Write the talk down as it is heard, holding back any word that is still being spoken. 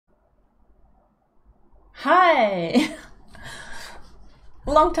Hi!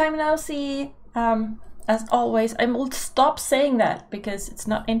 Long time no see. As always, I will stop saying that because it's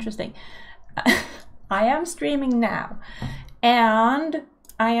not interesting. I am streaming now, and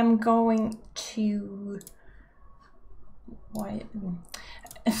I am going to. Why?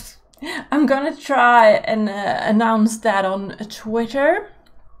 I'm gonna try and announce that on Twitter.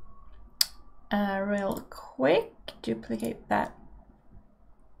 Real quick, duplicate that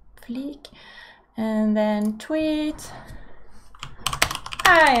fleek, and then tweet.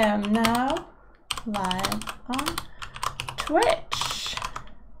 I am now live on Twitch.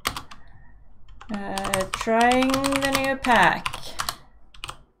 Trying the new pack.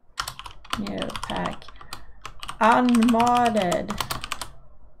 New pack. Unmodded.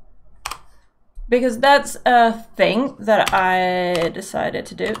 Because that's a thing that I decided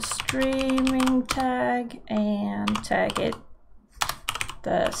to do. Streaming tag and tag it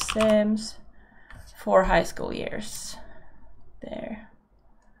The Sims for high school years. There.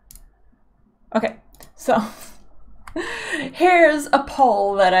 Okay, so here's a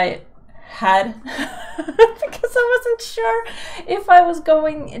poll that I had because I wasn't sure if I was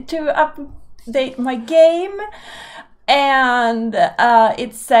going to update my game, and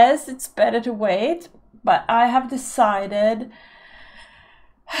it says it's better to wait, but I have decided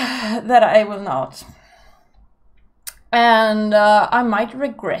that I will not. And I might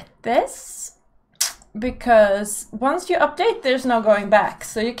regret this, because once you update, there's no going back.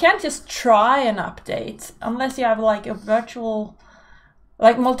 So you can't just try an update unless you have like a virtual,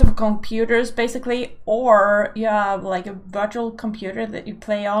 like multiple computers basically, or you have like a virtual computer that you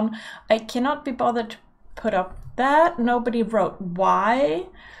play on. I cannot be bothered to put up that. Nobody wrote why.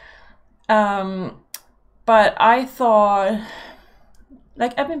 But I thought,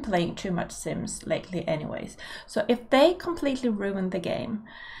 like, I've been playing too much Sims lately anyways. So if they completely ruin the game,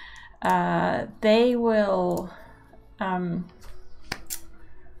 they will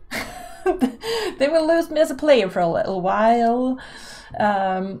they will lose me as a player for a little while.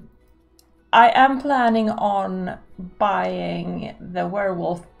 I am planning on buying the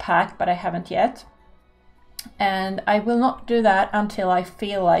werewolf pack, but I haven't yet. And I will not do that until I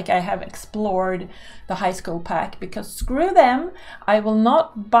feel like I have explored the high school pack, because screw them, I will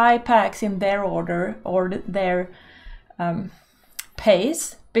not buy packs in their order or their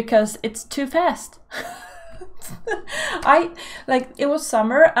pace, because it's too fast. It was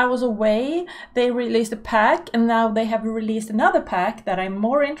summer, I was away, they released a pack, and now they have released another pack that I'm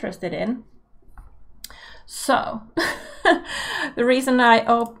more interested in. So the reason I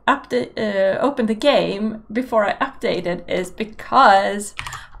opened the game before I updated is because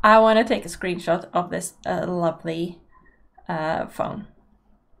I want to take a screenshot of this lovely phone.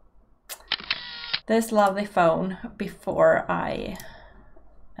 This lovely phone before I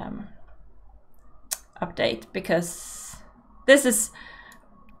update, because this is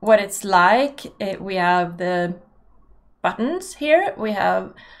what it's like. We have the buttons here, we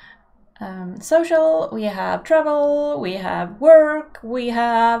have social, we have travel, we have work, we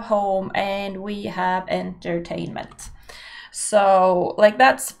have home, and we have entertainment. So like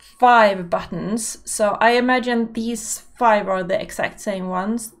that's 5 buttons. So I imagine these 5 are the exact same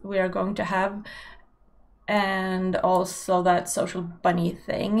ones we are going to have, and also that social bunny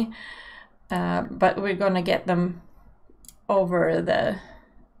thing. But we're gonna get them over the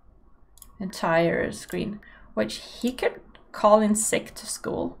entire screen, which he could call in sick to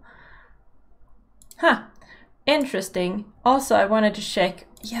school. Huh, interesting. Also, I wanted to check,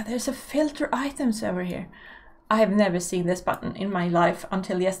 yeah, there's a filter items over here. I have never seen this button in my life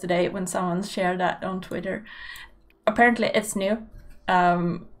until yesterday when someone shared that on Twitter. Apparently it's new.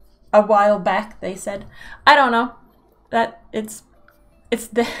 A while back they said. I don't know, that it's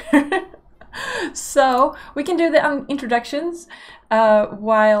there. So we can do the introductions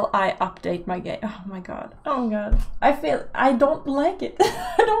while I update my game. Oh my god! Oh my god! I feel I don't like it.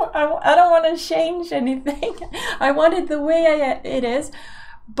 I don't want to change anything. I want it the way it is,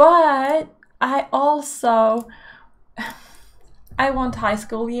 but I also I want high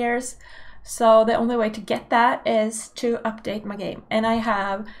school years. So the only way to get that is to update my game, and I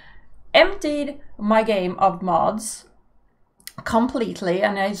have emptied my game of mods completely,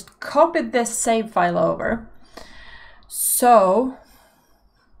 and I just copied this save file over. So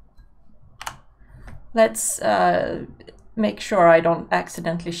let's make sure I don't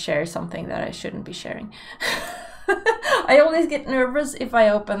accidentally share something that I shouldn't be sharing. I always get nervous if I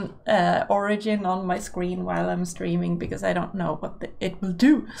open Origin on my screen while I'm streaming, because I don't know what it will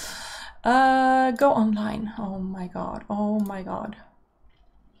do. Go online. Oh my god. Oh my god.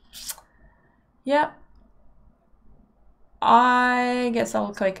 Yeah. I guess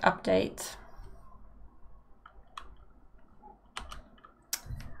I'll click update.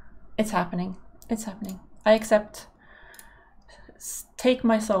 It's happening. It's happening. I accept. Take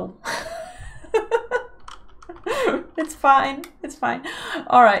my soul. It's fine. It's fine.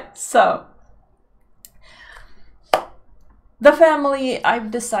 All right. So the family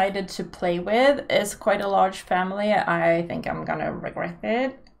I've decided to play with is quite a large family. I think I'm gonna regret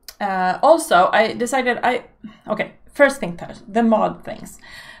it. Also, I decided okay, first thing first, the mod things.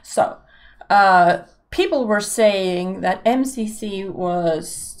 So, people were saying that MCC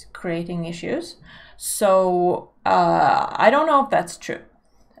was creating issues. So, I don't know if that's true.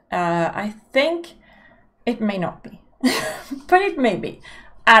 I think it may not be, but it may be.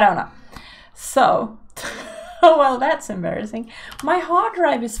 I don't know. So, oh, well, that's embarrassing. My hard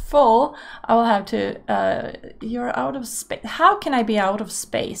drive is full. I will have to, you're out of space. How can I be out of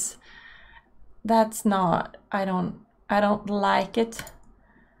space? That's not, I don't like it.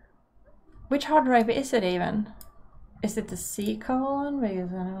 Which hard drive is it even? Is it the C colon?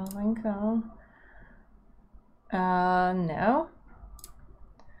 Because I don't think so. No.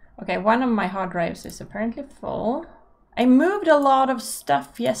 Okay, one of my hard drives is apparently full. I moved a lot of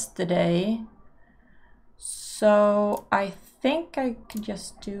stuff yesterday. So I think I could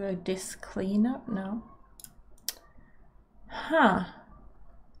just do a disk cleanup. No. Huh.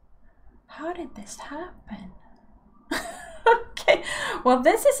 How did this happen? Okay, well,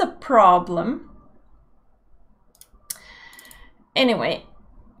 this is a problem. Anyway.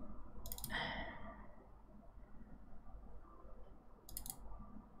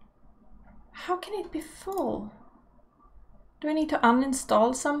 How can it be full? Do I need to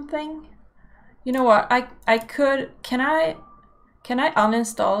uninstall something? You know what? I could. Can I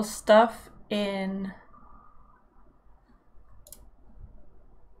uninstall stuff in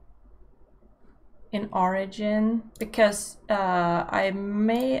Origin? Because I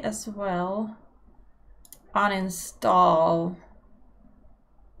may as well uninstall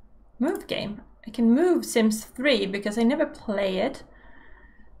Move Game. I can move Sims 3 because I never play it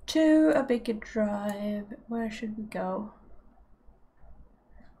to a bigger drive. Where should we go?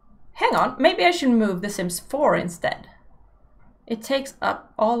 Hang on, maybe I should move The Sims 4 instead. It takes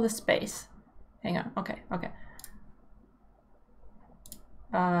up all the space. Hang on, okay.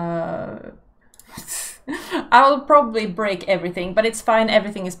 I will probably break everything, but it's fine,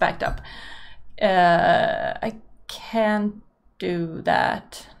 everything is backed up. I can't do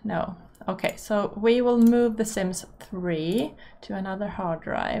that, no. Okay, so we will move The Sims 3 to another hard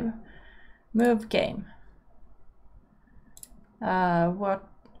drive. Move game. What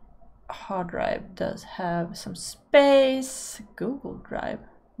hard drive does have some space? Google Drive.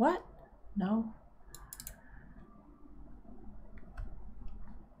 What? No.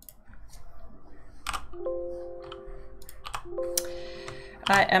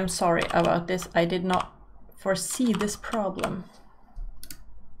 I am sorry about this. I did not foresee this problem.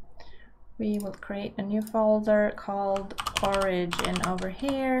 We will create a new folder called Origin over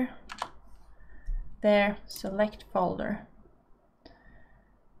here. There, select folder.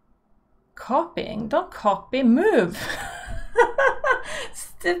 Copying, don't copy, move.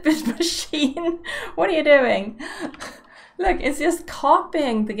 Stupid machine. What are you doing? Look, it's just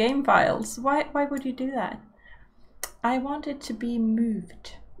copying the game files. Why would you do that? I want it to be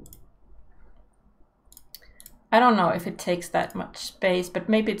moved. I don't know if it takes that much space, but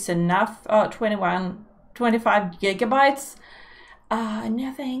maybe it's enough. Oh, 25 gigabytes.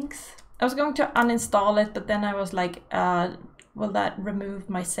 No thanks. I was going to uninstall it, but then I was like, will that remove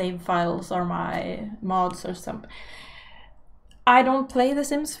my save files or my mods or something? I don't play The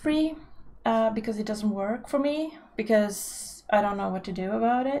Sims 3 because it doesn't work for me, because I don't know what to do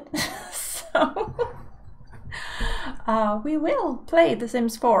about it. So we will play The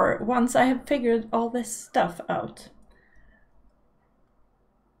Sims 4 once I have figured all this stuff out.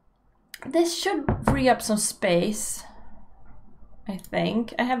 This should free up some space, I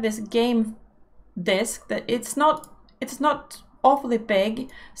think. I have this game disk that it's not awfully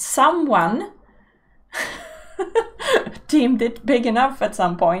big. Someone deemed it big enough at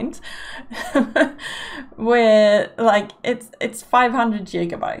some point. Where like it's 500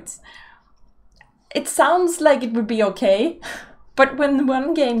 gigabytes. It sounds like it would be okay, but when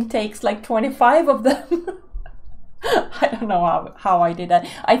one game takes like 25 of them, I don't know how I did that.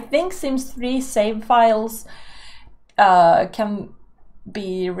 I think Sims 3 save files can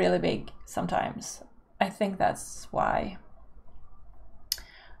be really big sometimes. I think that's why.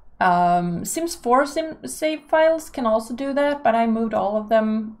 Sims 4 save files can also do that, but I moved all of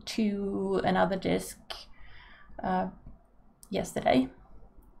them to another disk yesterday.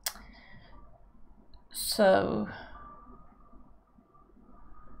 So,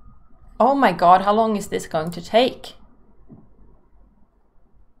 oh my god, how long is this going to take?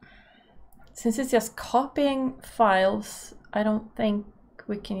 since it's just copying files, I don't think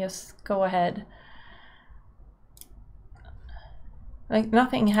we can just go ahead. Like,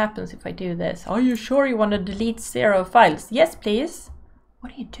 nothing happens if I do this. Are you sure you want to delete 0 files? Yes, please.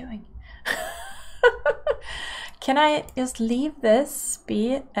 What are you doing? Can I just leave this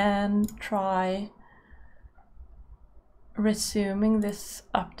be and try resuming this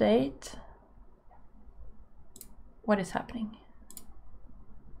update? What is happening?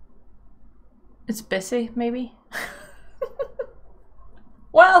 It's busy, maybe?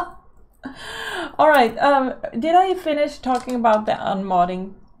 Well, all right. Did I finish talking about the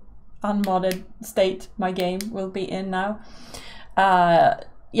unmodded state my game will be in now?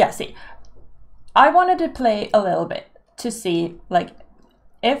 Yeah, see, I wanted to play a little bit to see, like,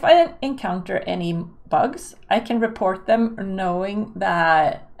 if I encounter any bugs, I can report them knowing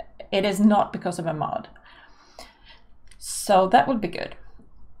that it is not because of a mod. So that would be good.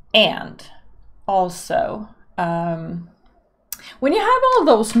 And also, when you have all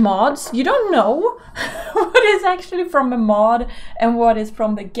those mods, you don't know what is actually from a mod and what is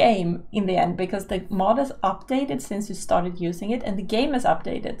from the game in the end, because the mod is updated since you started using it and the game is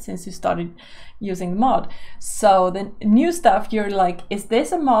updated since you started using the mod. So the new stuff, you're like, is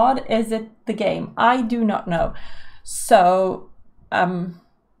this a mod? Is it the game? I do not know. So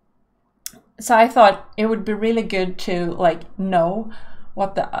so I thought it would be really good to like know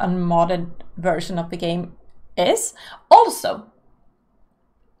what the unmodded version of the game is. Also,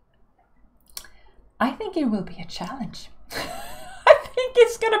 I think it will be a challenge. I think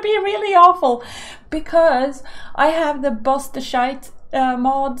it's gonna be really awful because I have the Bostershite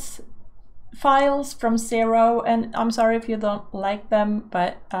mods files from 0, and I'm sorry if you don't like them,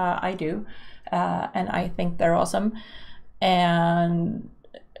 but I do, and I think they're awesome. And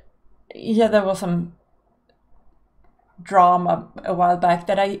yeah, there was some drama a while back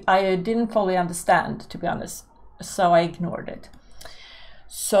that I didn't fully understand, to be honest, so I ignored it.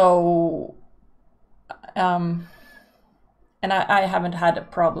 So and I haven't had a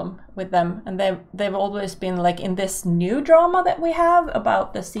problem with them, and they've always been like, in this new drama that we have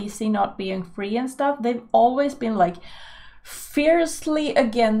about the CC not being free and stuff, they've always been like fiercely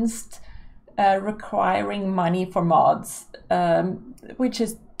against requiring money for mods, which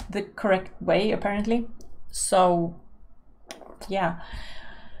is the correct way apparently. So yeah,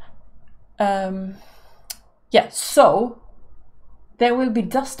 yeah, so there will be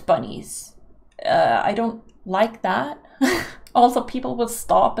dust bunnies. I don't like that. Also, people will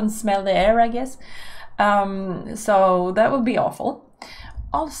stop and smell the air, I guess. So that would be awful.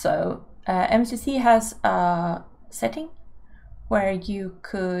 Also, MCC has a setting where you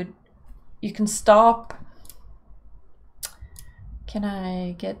can stop. Can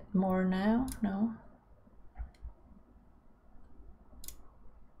I get more now? No.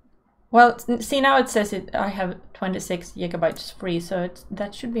 Well, see, now it says I have 26 gigabytes free, so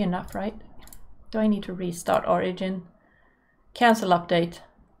that should be enough, right? Do I need to restart Origin? Cancel update.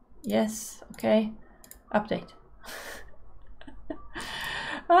 Yes, okay. Update.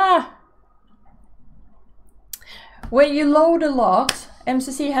 When you load a lot,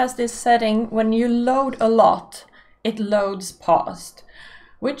 MCC has this setting, when you load a lot, it loads past.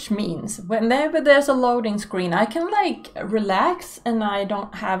 Which means whenever there's a loading screen, I can like relax and I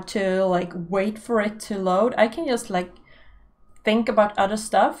don't have to like wait for it to load. I can just like think about other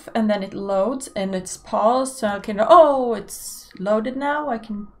stuff and then it loads and it's paused, so I can, oh, it's loaded now, I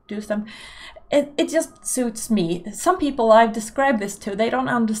can do some. It just suits me. Some people I've described this to, they don't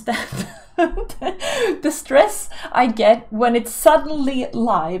understand the stress I get when it's suddenly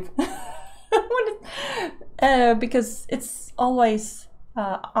live. Because it's always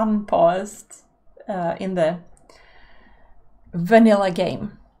unpaused in the vanilla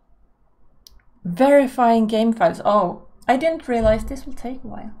game. Verifying game files. Oh, I didn't realize this will take a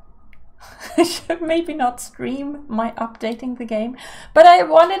while. I should maybe not stream my updating the game, but I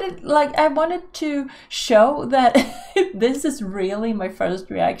wanted it, like, I wanted to show that this is really my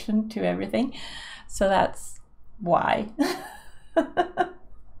first reaction to everything, so that's why.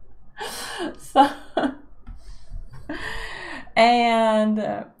 So,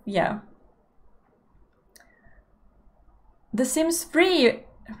 and yeah, The Sims 3.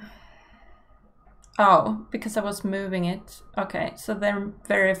 Oh, because I was moving it. Okay, so they're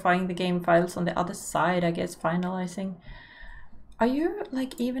verifying the game files on the other side, I guess, finalizing. Are you,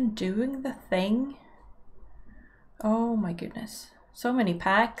 like, even doing the thing? Oh my goodness. So many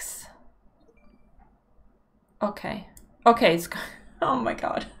packs. Okay. Okay, it's... Oh my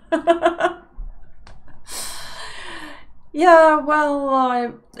god. Yeah, well,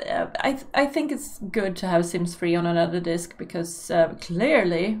 I think it's good to have Sims 3 on another disk because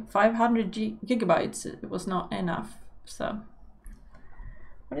clearly 500 gigabytes was not enough. So,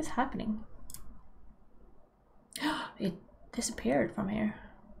 what is happening? It disappeared from here.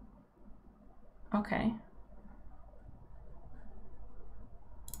 Okay.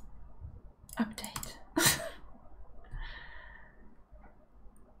 Update.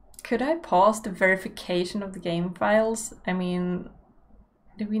 Could I pause the verification of the game files? I mean,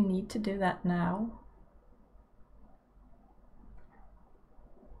 do we need to do that now?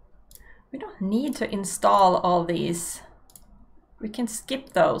 We don't need to install all these. We can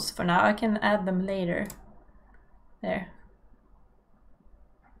skip those for now. I can add them later. There.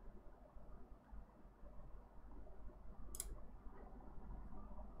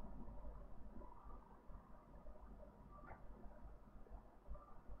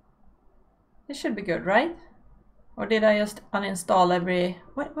 This should be good, right? Or did I just uninstall every...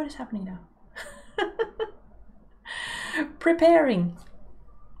 What is happening now? Preparing.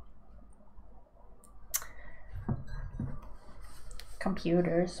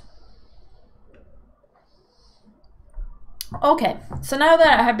 Computers. Okay, so now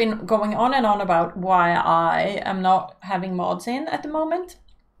that I have been going on and on about why I am not having mods in at the moment,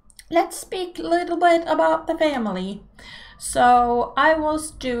 let's speak a little bit about the family. So I was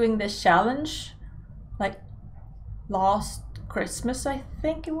doing this challenge like last Christmas, I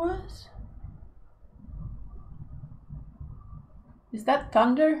think it was. Is that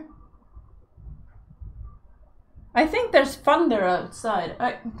thunder? I think there's thunder outside.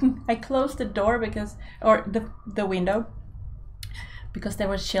 I closed the door because, or the window, because there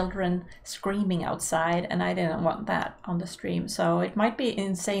were children screaming outside and I didn't want that on the stream. So it might be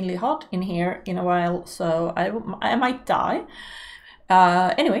insanely hot in here in a while, so I might die.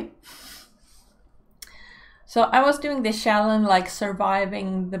 Anyway. So I was doing this challenge like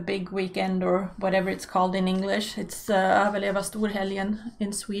surviving the big weekend or whatever it's called in English. It's Överleva storhelgen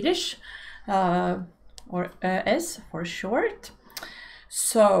in Swedish, or S for short.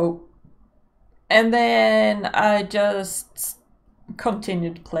 So, and then I just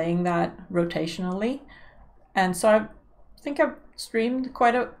continued playing that rotationally, and so I think I've streamed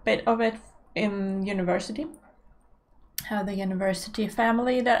quite a bit of it in university. The university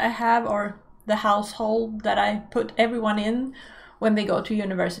family that I have, or the household that I put everyone in when they go to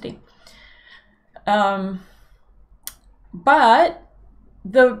university. But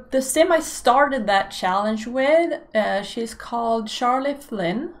the sim I started that challenge with, she's called Charlie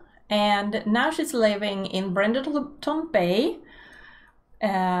Flynn, and now she's living in Brendleton Bay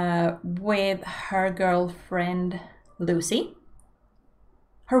with her girlfriend Lucy.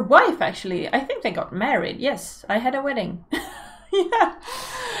 Her wife, actually, I think they got married. Yes, I had a wedding. Yeah,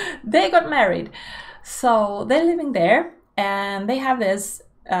 they got married. So they're living there, and they have this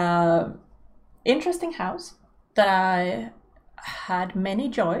interesting house that I had many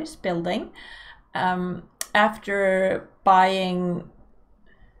joys building. After buying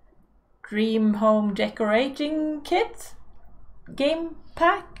Dream Home Decorating Kit game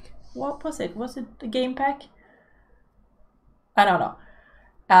pack. What was it? Was it a game pack? I don't know.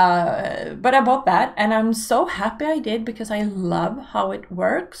 But I bought that, and I'm so happy I did because I love how it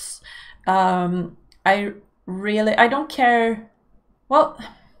works. I don't care. Well,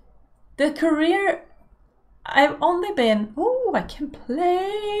 the career, I've only been, I can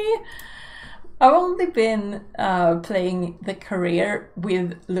play. I've only been playing the career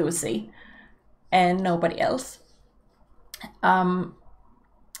with Lucy and nobody else.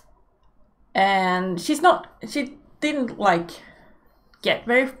 And she didn't like get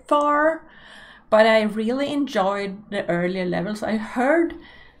very far, but I really enjoyed the earlier levels. I heard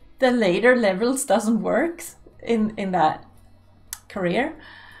the later levels doesn't work in that career,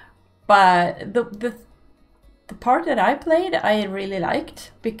 but the part that I played I really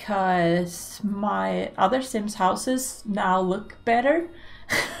liked because my other Sims houses now look better.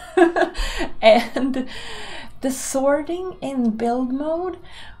 And the sorting in build mode,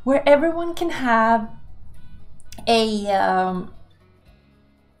 where everyone can have a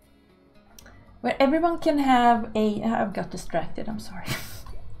I've got distracted, I'm sorry.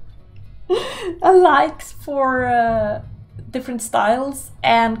 A likes for different styles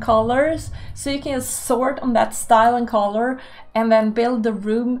and colors, so you can sort on that style and color and then build the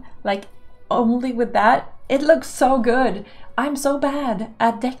room like only with that. It looks so good. I'm so bad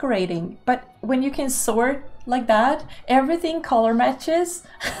at decorating, but when you can sort like that, everything color matches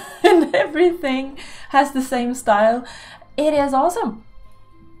and everything has the same style. It is awesome.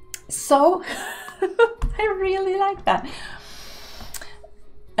 So I really like that.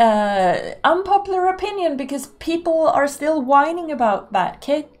 unpopular opinion, because people are still whining about that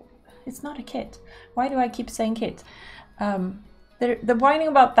kit. It's not a kit. Why do I keep saying kit? The whining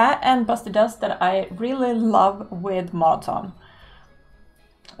about that and Busted Dust that I really love with Moton.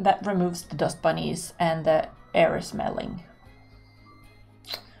 That removes the dust bunnies and the air smelling.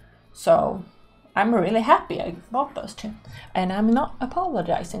 So I'm really happy I bought those two. And I'm not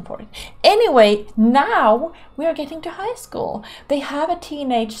apologizing for it. Anyway, now we are getting to high school. They have a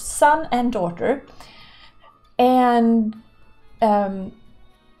teenage son and daughter. And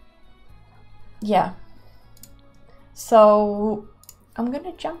yeah. So I'm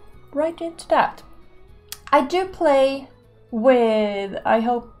gonna jump right into that. I do play with, I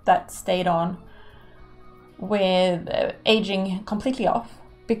hope that stayed on, with aging completely off,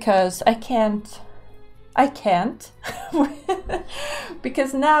 because I can't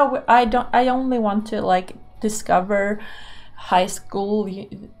because now I only want to like discover high school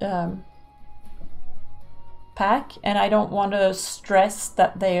pack, and I don't want to stress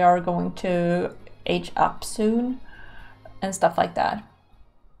that they are going to age up soon and stuff like that.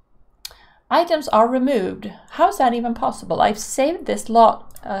 Items are removed. How's that even possible? I've saved this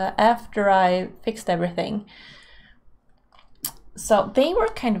lot after I fixed everything. So they were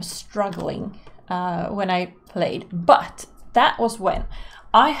kind of struggling when I played, but that was when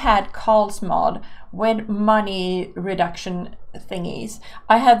I had Carl's mod with money reduction thingies.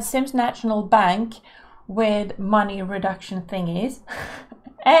 I had Sims National Bank with money reduction thingies.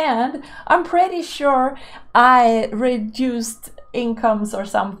 And I'm pretty sure I reduced incomes or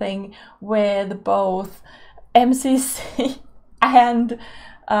something with both MCC and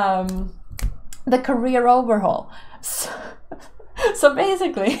the career overhaul. So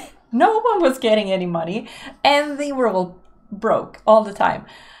basically, no one was getting any money and they were all broke all the time.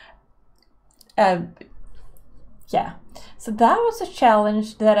 Yeah, so that was a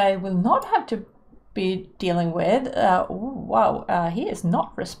challenge that I will not have to be dealing with. Wow, he is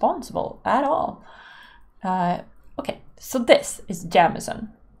not responsible at all. Okay, so this is Jamison.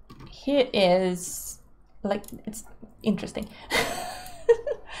 He is like, it's interesting.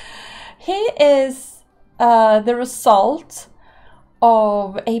 He is the result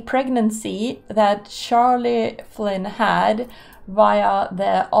of a pregnancy that Charlie Flynn had via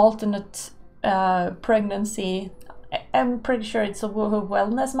the alternate pregnancy. I'm pretty sure it's a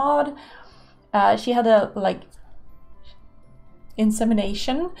wellness mod. She had a like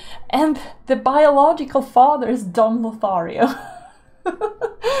insemination, and the biological father is Don Lothario.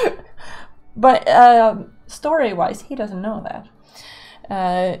 But story-wise, he doesn't know that.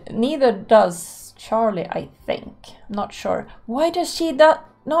 Neither does Charlie, I think. Not sure. Why does she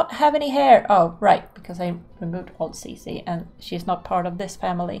not have any hair? Oh, right, because I removed old Cece and she's not part of this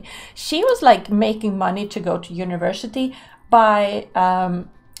family. She was like making money to go to university by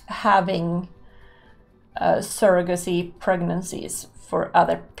having surrogacy pregnancies for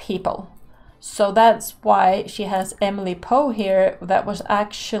other people. So that's why she has Emily Poe here. That was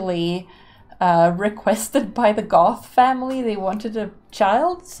actually requested by the Goth family. They wanted a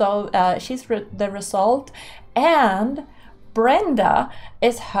child, so she's the result. And Brenda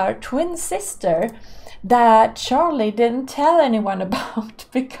is her twin sister that Charlie didn't tell anyone about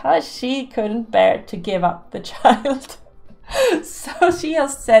because she couldn't bear to give up the child. So she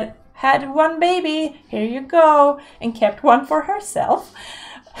has said, had one baby, here you go, and kept one for herself.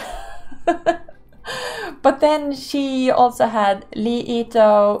 But then she also had Lee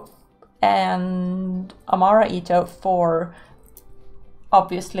Ito and Amara Ito for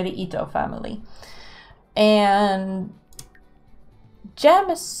obviously the Ito family. And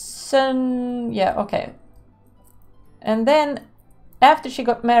Jamison, yeah, okay. And then after she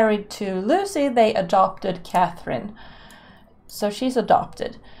got married to Lucy, they adopted Catherine. So she's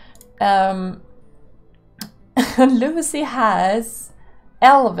adopted. Lucy has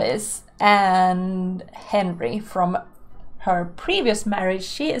Elvis and Henry from her previous marriage.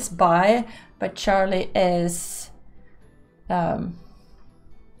 She is bi, but Charlie is, or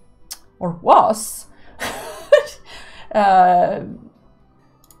was,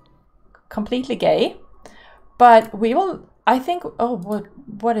 completely gay. But we will, I think, oh,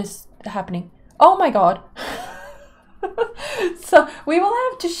 what is happening? Oh my God. So we will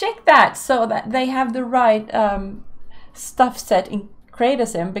have to check that so that they have the right stuff set in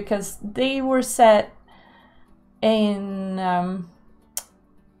Create-A-Sim, because they were set in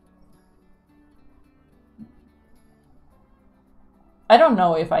I don't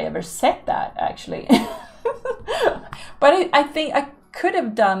know if I ever set that actually. But I think I could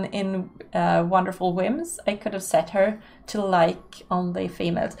have done in Wonderful Whims. I could have set her to like only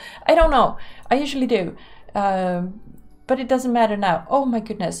females. I don't know. I usually do. But it doesn't matter now. Oh my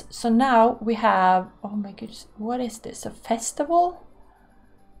goodness. So now we have, oh my goodness, what is this? A festival?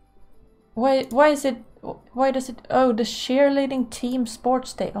 Why is it, why does it, oh, the cheerleading team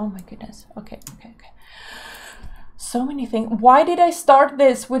sports day. Oh my goodness. Okay. So many things. Why did I start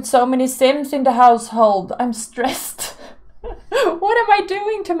this with so many Sims in the household? I'm stressed. What am I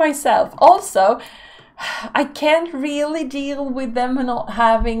doing to myself? Also, I can't really deal with them not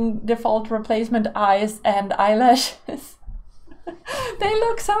having default replacement eyes and eyelashes. They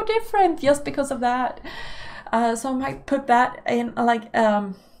look so different just because of that. So I might put that in, like,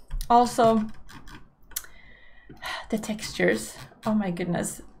 also the textures. Oh my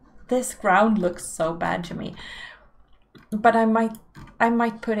goodness, this ground looks so bad to me. But I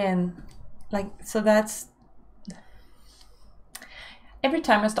might put in, like, so that's, every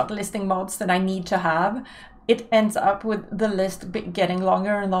time I start listing mods that I need to have, it ends up with the list getting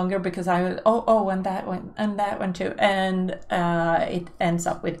longer and longer because I will, oh, and that one too, and it ends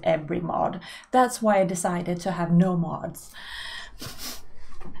up with every mod. That's why I decided to have no mods.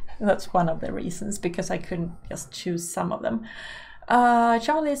 That's one of the reasons, because I couldn't just choose some of them.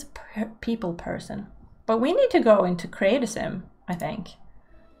 Charlie is a people person, but we need to go into Create a Sim, I think.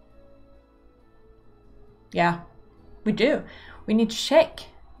 Yeah, we do. We need to check,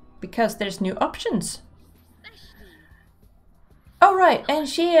 because there's new options. Oh, right, and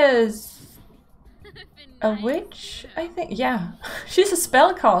she is a witch, I think. Yeah, she's a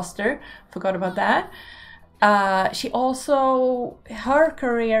spellcaster. Forgot about that. She also, her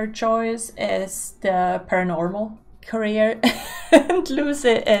career choice is the paranormal career, and Lucy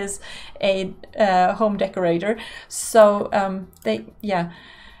is a home decorator. So yeah,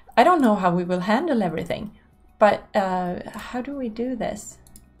 I don't know how we will handle everything, but how do we do this?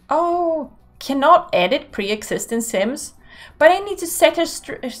 Oh, cannot edit pre-existing Sims. But I need to set her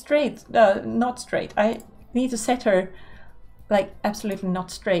straight, not straight. I need to set her, like, absolutely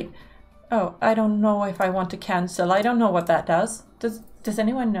not straight. Oh, I don't know if I want to cancel. I don't know what that does. Does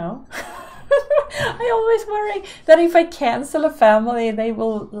anyone know? I always worry that if I cancel a family, they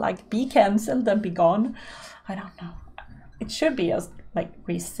will, like, be cancelled and be gone. I don't know. It should be as, like,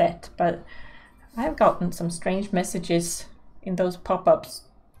 reset, but I've gotten some strange messages in those pop-ups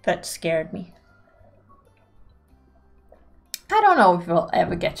that scared me. I don't know if we'll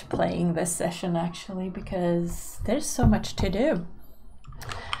ever get to playing this session, actually, because there's so much to do.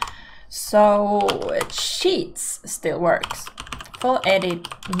 So cheats still works. Full edit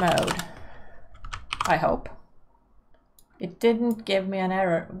mode, I hope. It didn't give me an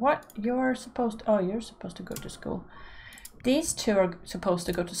error. What? You're supposed to, oh, you're supposed to go to school. These two are supposed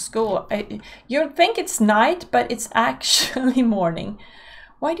to go to school. You'd think it's night, but it's actually morning.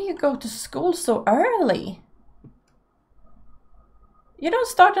 Why do you go to school so early? You don't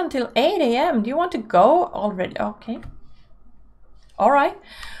start until 8 AM. Do you want to go already? Okay. All right.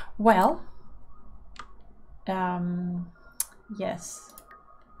 Well, yes.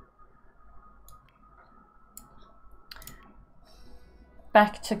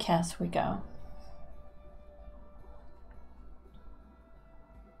 Back to Cass we go.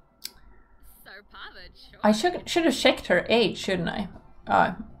 I should have checked her age, shouldn't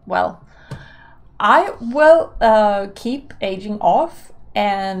I? Well, I will keep aging off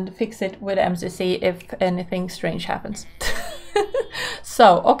and fix it with MCC if anything strange happens.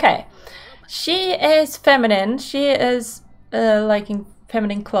 So, okay. She is feminine. She is liking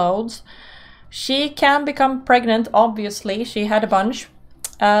feminine clothes. She can become pregnant, obviously. She had a bunch.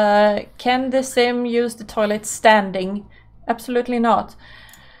 Can the sim use the toilet standing? Absolutely not.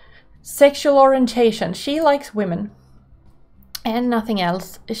 Sexual orientation. She likes women and nothing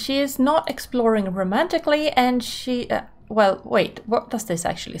else. She is not exploring romantically, and she... well, wait, what does this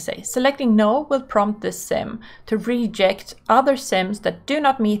actually say? Selecting no will prompt this sim to reject other sims that do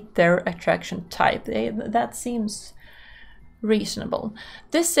not meet their attraction type. That seems reasonable.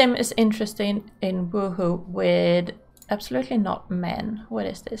 This sim is interested in woohoo with absolutely not men. What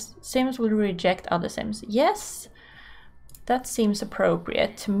is this? Sims will reject other sims. Yes, that seems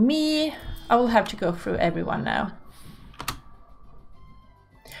appropriate to me. I will have to go through everyone now.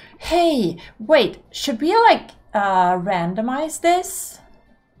 Hey, wait, should we like randomize this?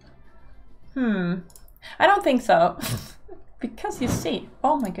 I don't think so. Because you see,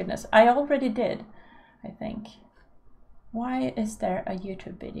 oh my goodness, I already did, I think. Why is there a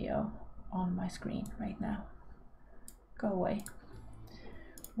YouTube video on my screen right now? Go away.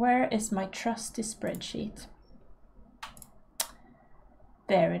 Where is my trusty spreadsheet?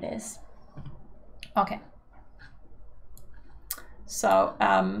 There it is. Okay. So,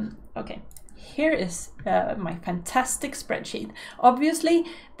 okay, here is my fantastic spreadsheet. Obviously,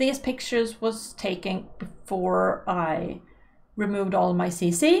 these pictures was taken before I removed all my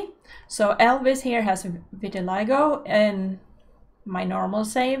CC. So Elvis here has vitiligo and my normal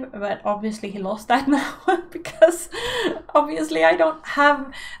save, but obviously he lost that now because obviously I don't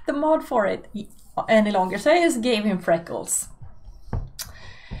have the mod for it any longer. So I just gave him freckles.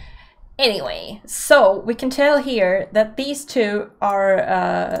 Anyway, so we can tell here that these two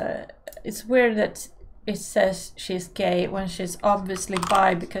are, it's weird that it says she's gay when she's obviously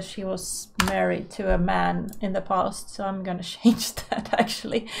bi because she was married to a man in the past. So I'm gonna change that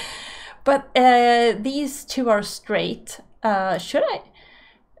actually. But these two are straight. Should I?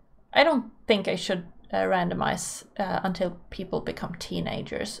 I don't think I should randomize until people become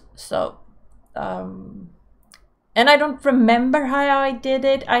teenagers. So, and I don't remember how I did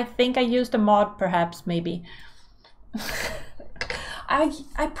it. I think I used a mod, perhaps, maybe.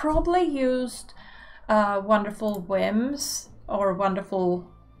 I probably used Wonderful Whims or Wonderful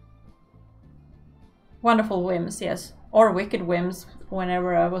Whims, yes, or Wicked Whims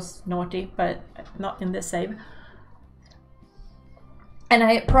whenever I was naughty, but not in this save. And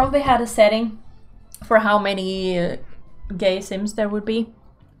I probably had a setting for how many gay sims there would be.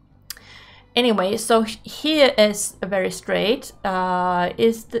 Anyway, so here is very straight. Are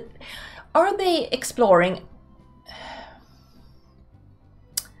they exploring?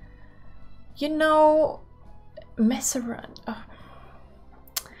 You know, mess around.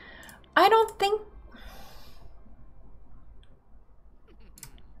 I don't think.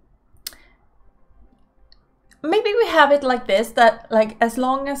 Maybe we have it like this, that like as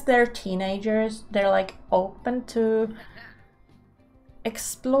long as they're teenagers, they're like open to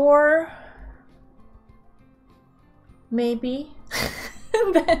explore. Maybe.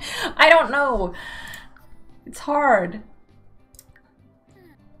 I don't know. It's hard.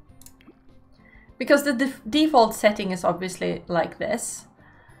 Because the default setting is obviously like this.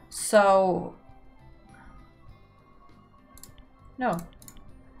 So no.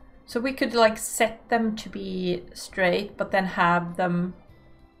 So we could like set them to be straight, but then have them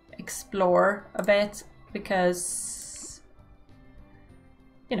explore a bit because,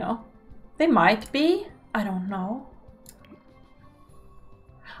 you know, they might be. I don't know.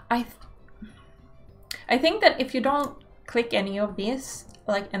 I think that if you don't click any of these,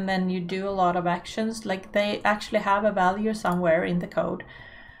 like, and then you do a lot of actions, like they actually have a value somewhere in the code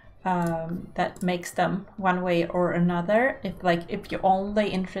that makes them one way or another. If you only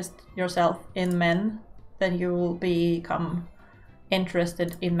interest yourself in men, then you will become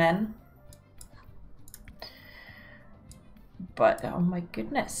interested in men. But oh my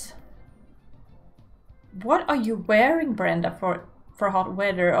goodness, what are you wearing, Brenda, for hot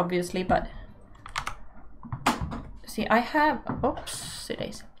weather, obviously? But see, I have, oops, it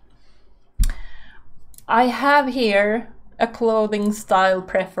is. I have here a clothing style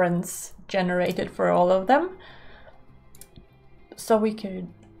preference generated for all of them. So we could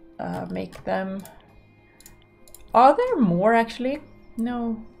make them. Are there more actually?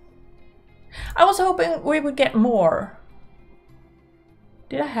 No. I was hoping we would get more.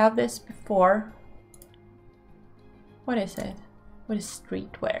 Did I have this before? What is it? What is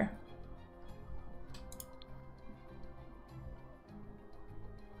streetwear?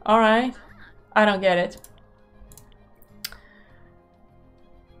 Alright. I don't get it.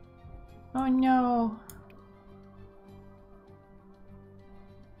 Oh no.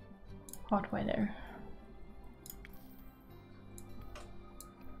 Hot weather.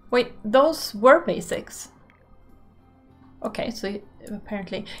 Wait, those were basics. Okay, so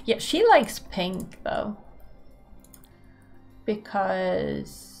apparently, yeah, she likes pink though.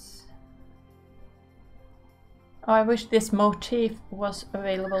 Because oh, I wish this motif was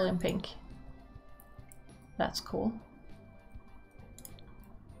available in pink. That's cool.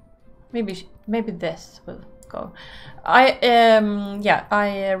 Maybe this will go. I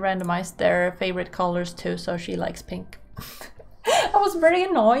randomized their favorite colors too, so she likes pink. I was very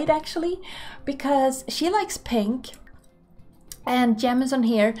annoyed actually because she likes pink and Jamison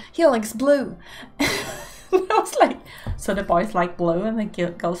here, he likes blue. I was like, so the boys like blue and the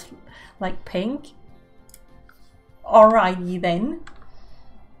girls like pink? Alrighty then.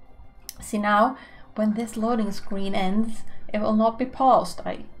 See now, when this loading screen ends, it will not be paused,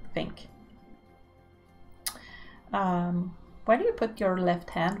 I think. Where do you put your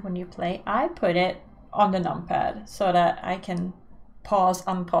left hand when you play? I put it on the numpad so that I can pause,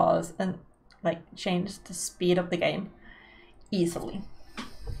 unpause, and like change the speed of the game easily.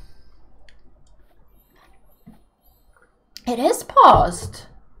 It is paused.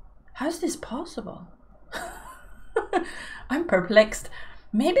 How is this possible? I'm perplexed.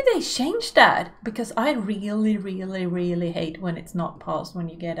 Maybe they changed that, because I really, really, really hate when it's not paused when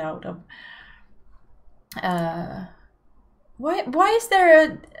you get out of... Why is there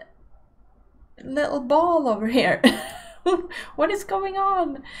a little ball over here? What is going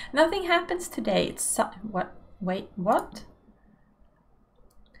on? Nothing happens today. It's what? Wait, what?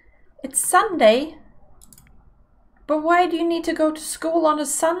 It's Sunday? But why do you need to go to school on a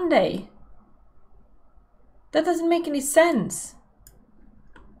Sunday? That doesn't make any sense.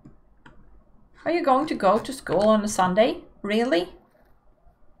 Are you going to go to school on a Sunday? Really?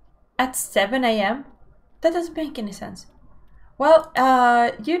 At 7 a.m.? That doesn't make any sense. Well,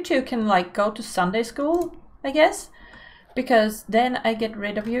 you two can like go to Sunday school, I guess. Because then I get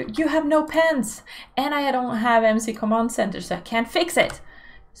rid of you. You have no pants! And I don't have MC Command Center, so I can't fix it!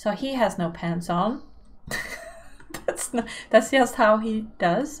 So he has no pants on. That's just how he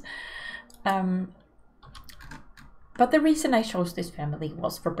does. But the reason I chose this family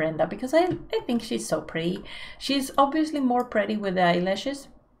was for Brenda, because I think she's so pretty. She's obviously more pretty with the eyelashes.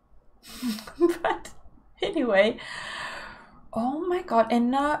 But anyway. Oh my god,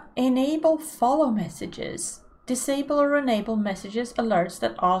 and now enable follow messages. Disable or enable messages alerts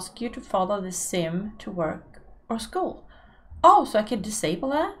that ask you to follow the sim to work or school. Oh, so I can disable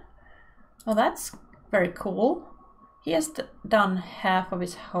that? Well, that's very cool. He has done half of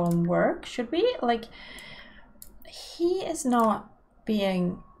his homework. Should we, like... He is not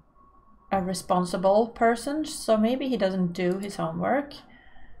being a responsible person, so maybe he doesn't do his homework.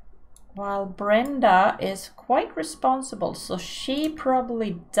 While Brenda is quite responsible, so she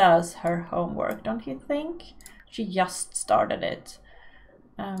probably does her homework, don't you think? She just started it.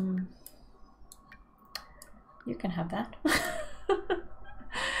 You can have that.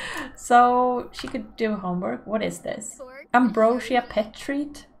 So she could do homework. What is this? Ambrosia pet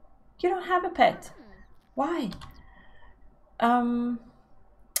treat? You don't have a pet. Why?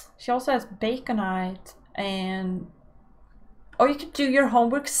 She also has Baconite and... Oh, you could do your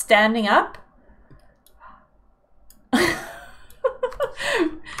homework standing up?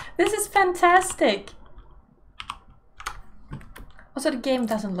 This is fantastic. Also, the game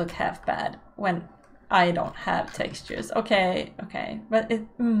doesn't look half bad when I don't have textures. Okay, but it...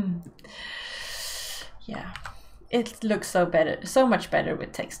 yeah, it looks so much better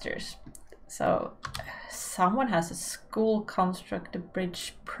with textures. So... Someone has a school construct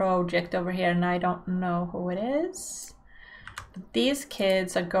bridge project over here, and I don't know who it is. But these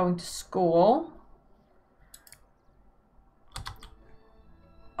kids are going to school.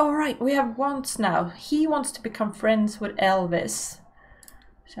 All right, we have wants now. He wants to become friends with Elvis.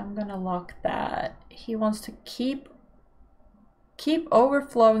 So I'm gonna lock that. He wants to keep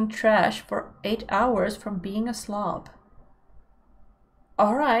overflowing trash for 8 hours from being a slob.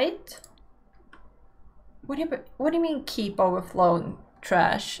 All right. What do you mean keep overflowing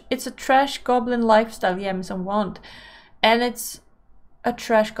trash? It's a trash goblin lifestyle Jameson want. And it's a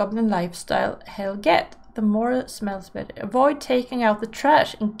trash goblin lifestyle he'll get. The more it smells better. Avoid taking out the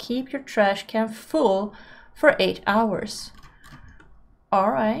trash and keep your trash can full for 8 hours.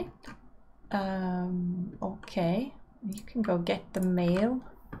 Alright. Okay. You can go get the mail.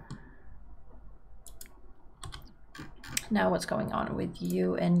 Now what's going on with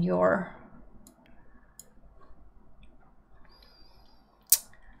you and your...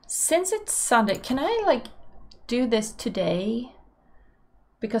 Since it's Sunday, can I like do this today?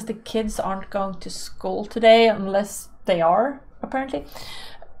 Because the kids aren't going to school today unless they are, apparently.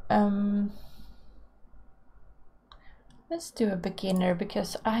 Let's do a beginner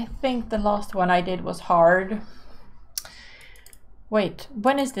because I think the last one I did was hard. Wait,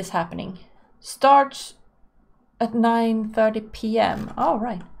 when is this happening? Starts at 9:30 p.m. Oh,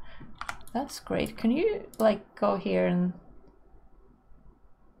 right. That's great. Can you like go here and...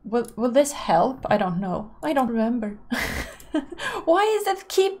 Will this help? I don't know. I don't remember. Why is it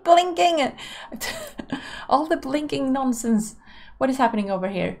keep blinking? All the blinking nonsense. What is happening over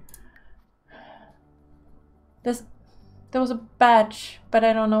here? There was a badge, but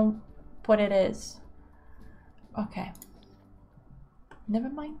I don't know what it is. Okay. Never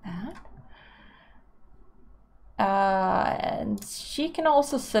mind that. And she can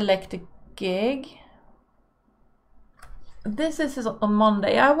also select a gig. This is on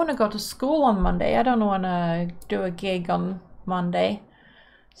Monday. I want to go to school on Monday. I don't want to do a gig on Monday.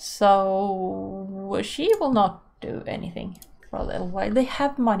 So she will not do anything for a little while. They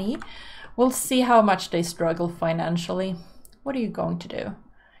have money. We'll see how much they struggle financially. What are you going to do?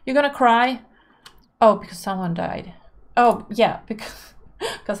 You're gonna cry? Oh, because someone died. Oh, yeah,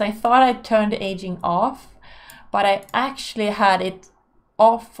 because I thought I turned aging off, but I actually had it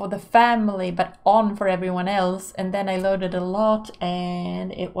off for the family but on for everyone else, and then I loaded a lot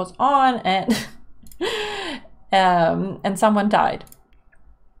and it was on, and and someone died.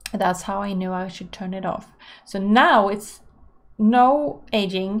 That's how I knew I should turn it off. So now it's no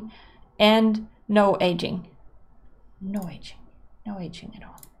aging and no aging. No aging. No aging at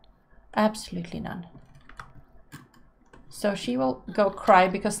all. Absolutely none. So she will go cry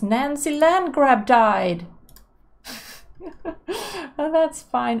because Nancy Landgrab died. Oh, that's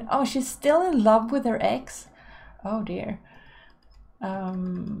fine. Oh, she's still in love with her ex? Oh dear.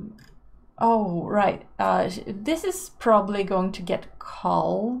 Oh, right. This is probably going to get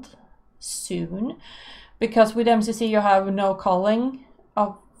called soon, because with MCC you have no calling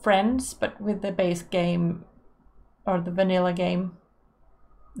of friends, but with the base game or the vanilla game,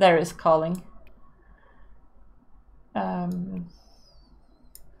 there is calling.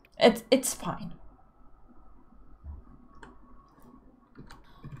 It's fine.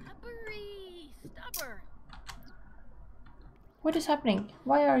 What is happening?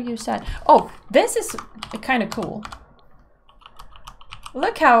 Why are you sad? Oh, this is kind of cool.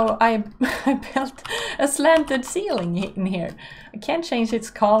 Look how I built a slanted ceiling in here. I can't change its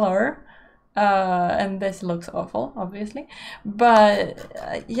color. And this looks awful, obviously.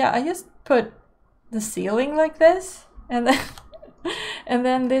 But yeah, I just put the ceiling like this. And then, and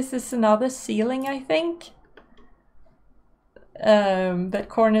then this is another ceiling, I think. That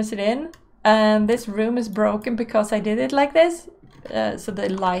corners it in. And this room is broken because I did it like this. So the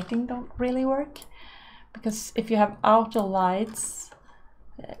lighting don't really work. Because if you have outer lights,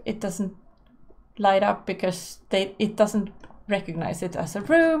 it doesn't light up because it doesn't recognize it as a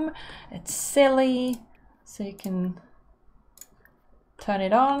room. It's silly. So you can turn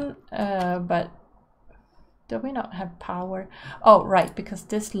it on, but do we not have power? Oh, right, because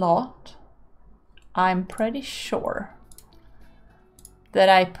this lot, I'm pretty sure that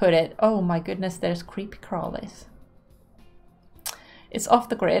I put it. Oh my goodness, there's creepy crawlies. It's off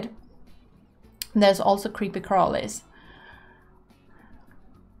the grid. There's also creepy crawlies.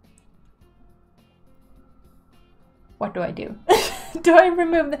 What do I do? Do I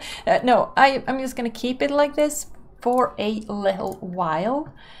remove the... no, I'm just gonna keep it like this for a little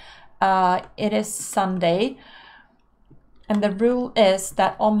while. It is Sunday, and the rule is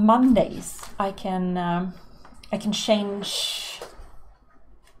that on Mondays I can change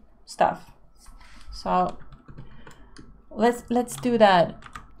stuff. So let's do that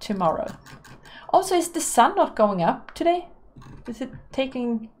tomorrow. Also, is the sun not going up today? Is it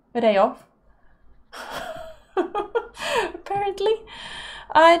taking a day off? Apparently.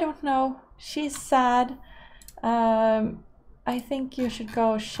 I don't know. She's sad. I think you should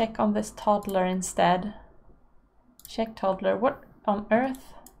go check on this toddler instead. Check toddler. What on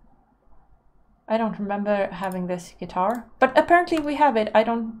earth? I don't remember having this guitar, but apparently we have it. I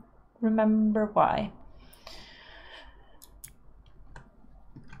don't remember why.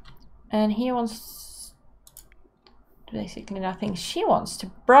 And he wants basically nothing. She wants to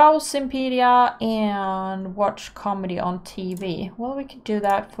browse Simpedia and watch comedy on TV. Well, we could do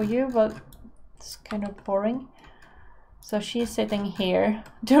that for you, but it's kind of boring. So she's sitting here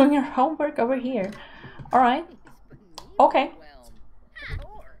doing her homework over here. All right. Okay.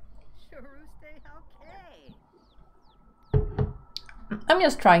 I'm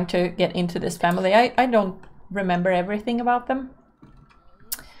just trying to get into this family. I don't remember everything about them.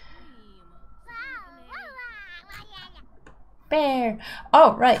 Bear.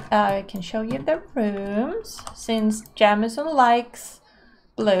 Oh, right. I can show you the rooms. Since Jamison likes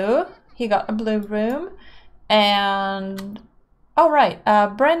blue, he got a blue room. And oh, right.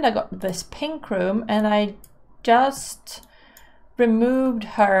 Brenda got this pink room, and I just removed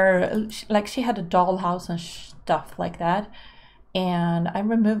her. Like, she had a dollhouse and stuff like that. And I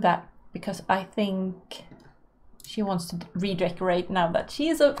removed that because I think she wants to redecorate now that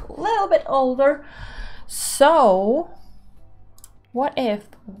she's a little bit older. So what if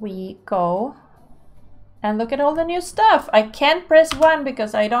we go and look at all the new stuff? I can't press 1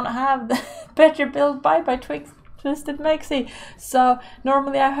 because I don't have the Better Build Bye by Twisted Maxi. So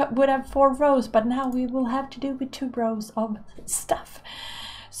normally I would have 4 rows, but now we will have to do with 2 rows of stuff.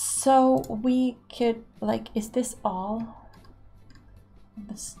 So we could, like, is this all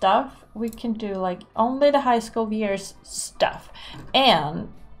the stuff? We can do like only the high school years stuff,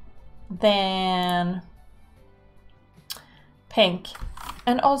 and then pink.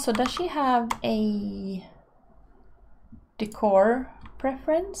 And also, does she have a decor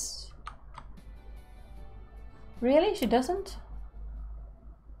preference? Really? She doesn't?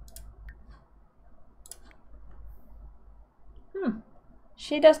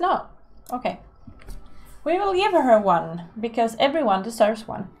 She does not. Okay. We will give her one, because everyone deserves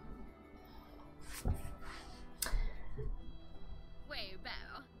one.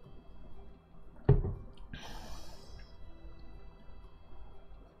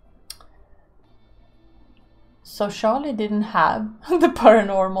 So Charlie didn't have the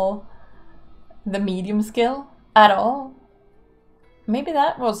paranormal, the medium skill at all. Maybe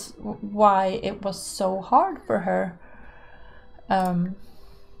that was why it was so hard for her. To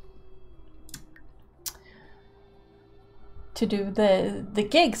do the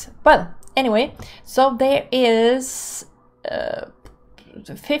gigs. Well, anyway, so there is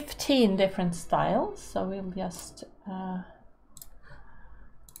 15 different styles. So we'll just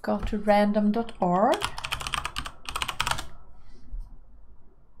go to random.org.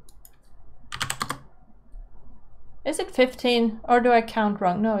 Is it 15 or do I count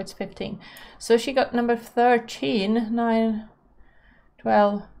wrong? No, it's 15. So she got number 13, 9,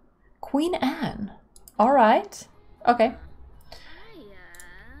 12. Queen Anne. All right. Okay.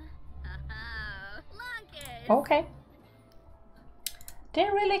 Okay.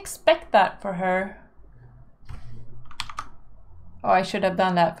 Didn't really expect that for her. Oh, I should have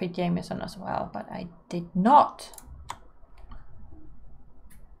done that for Jameson as well, but I did not.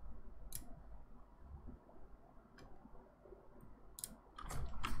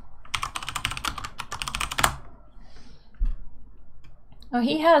 Oh,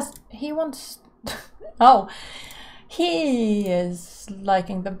 he wants, oh, he is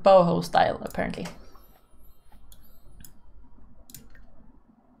liking the boho style, apparently.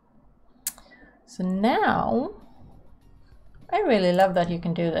 So now, I really love that you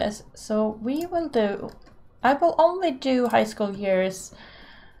can do this. So we will do, I will only do high school years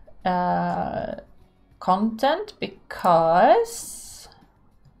content because,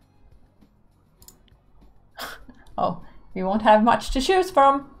 oh, we won't have much to choose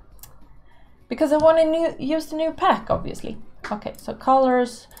from because I want to use the new pack, obviously. Okay, so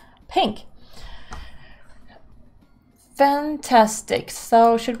colors, pink. Fantastic.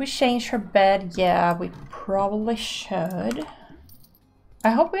 So should we change her bed? Yeah, we probably should. I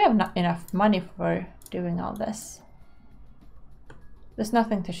hope we have not enough money for doing all this. There's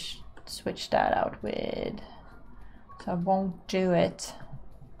nothing to switch that out with, so I won't do it.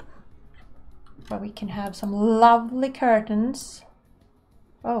 But we can have some lovely curtains.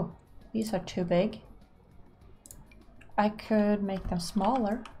 Oh, these are too big. I could make them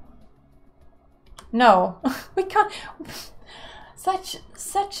smaller. No, we can't.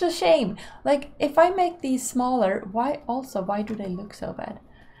 Such a shame. Like, if I make these smaller, why do they look so bad?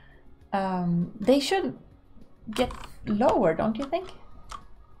 They should get lower, don't you think?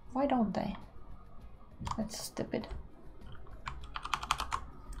 Why don't they? That's stupid.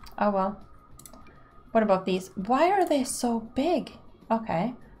 Oh well. What about these? Why are they so big?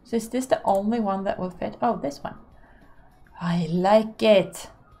 Okay, so is this the only one that will fit? Oh, this one. I like it.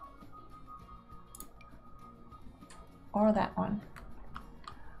 Or that one.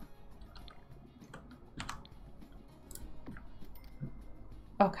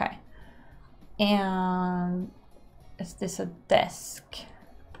 Okay. And is this a desk?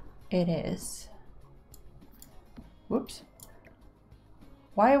 It is. Whoops.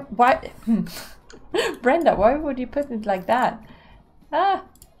 Why? Brenda, why would you put it like that? Ah,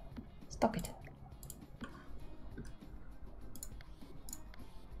 stop it.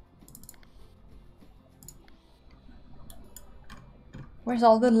 Where's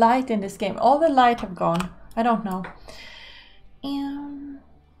all the light in this game? All the light have gone. I don't know. And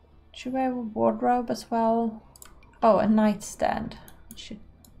should I have a wardrobe as well? Oh, a nightstand. Should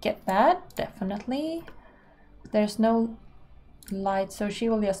get that, definitely. There's no light, so she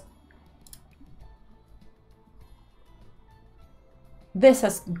will just... This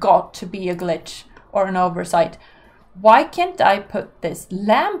has got to be a glitch or an oversight. Why can't I put this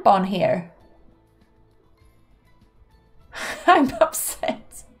lamp on here? I'm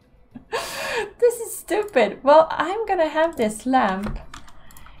upset. This is stupid. Well, I'm gonna have this lamp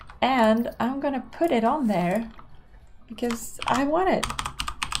and I'm gonna put it on there because I want it.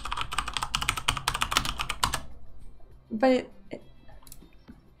 But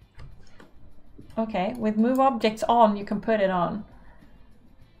okay, with move objects on, you can put it on.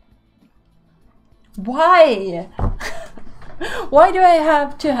 Why? Why do I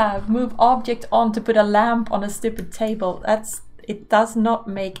have to have move object on to put a lamp on a stupid table? It does not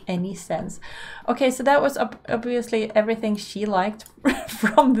make any sense. Okay, so that was obviously everything she liked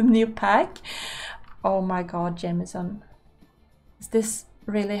from the new pack. Oh my god, Jameson. Is this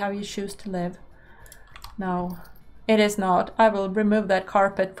really how you choose to live? No, it is not. I will remove that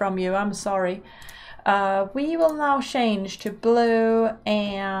carpet from you. I'm sorry. We will now change to blue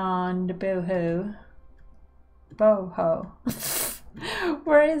and boohoo. boho.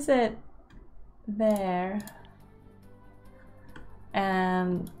 Where is it? There.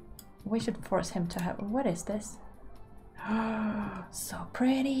 And we should force him to have... What is this? So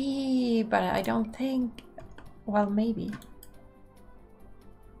pretty, but I don't think... Well, maybe.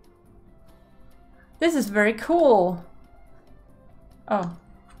 This is very cool. Oh,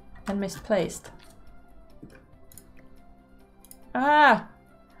 and misplaced. Ah!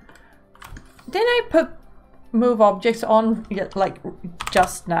 Didn't I put move objects on like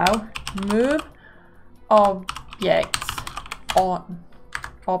just now? Move objects on.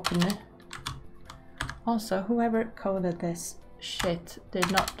 Open. Also, whoever coded this shit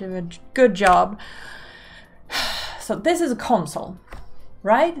did not do a good job. So this is a console,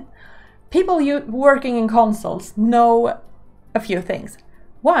 right? People working in consoles know a few things.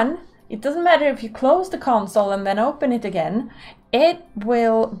 One, it doesn't matter if you close the console and then open it again, it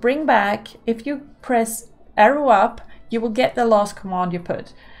will bring back, if you press arrow up, you will get the last command you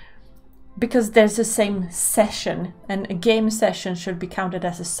put. Because there's the same session, and a game session should be counted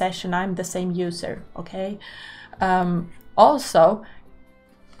as a session. I'm the same user, okay? Also,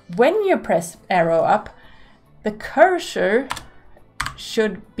 when you press arrow up, the cursor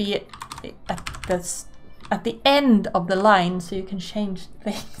should be at the end of the line, so you can change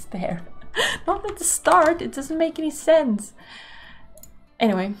things there. Not at the start, it doesn't make any sense.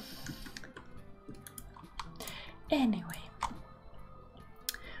 Anyway.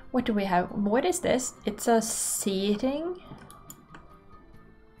 What do we have? What is this? It's a seating.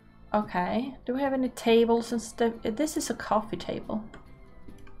 Okay. Do we have any tables and stuff? This is a coffee table.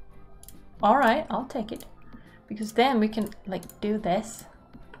 Alright, I'll take it. Because then we can, like, do this.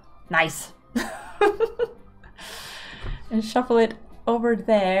 Nice! And shuffle it over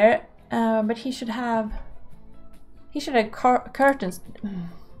there. But he should have curtains.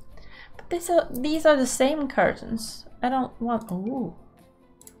 But these are the same curtains. I don't want... Ooh.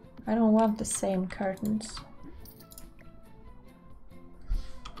 I don't want the same curtains.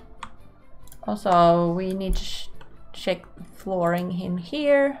 Also, we need to check flooring in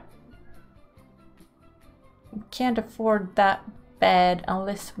here. We can't afford that bed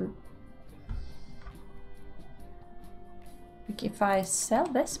unless we... Like if I sell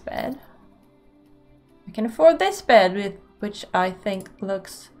this bed, I can afford this bed, which I think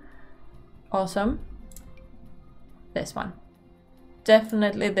looks awesome. This one.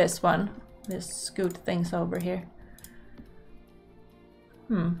 Definitely this one. Let's scoot things over here.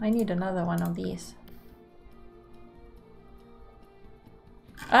 I need another one of these.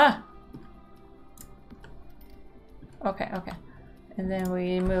 Ah! Okay, okay. And then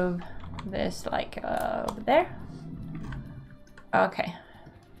we move this like over there. Okay.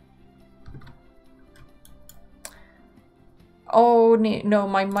 Oh no,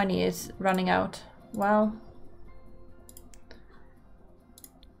 my money is running out. Well,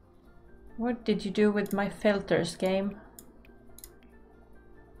 what did you do with my filters, game?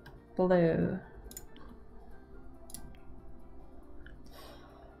 Blue.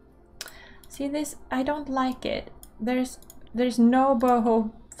 See this? I don't like it. There's no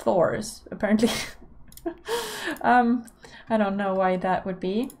boho floors apparently. I don't know why that would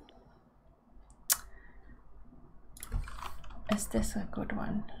be. Is this a good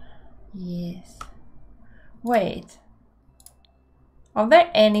one? Yes. Wait. Are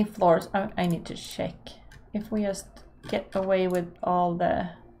there any floors? I need to check. If we just get away with all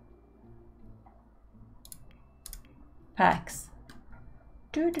the packs.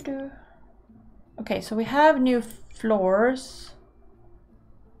 Okay, so we have new floors.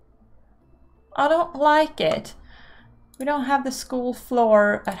 I don't like it. We don't have the school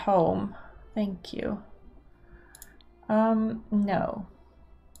floor at home. Thank you. No.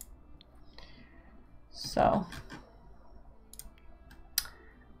 So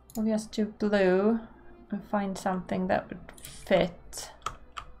we'll just do blue and find something that would fit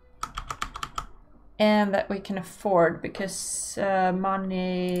and that we can afford, because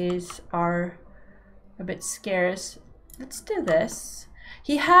monies are a bit scarce. Let's do this.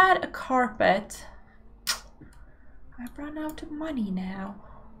 He had a carpet. I've run out of money now.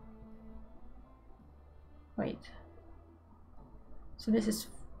 Wait. So this is...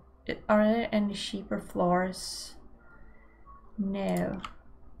 Are there any cheaper floors? No.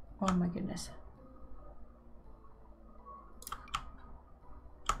 Oh my goodness.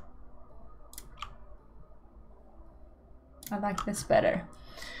 I like this better.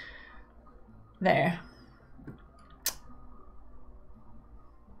 There.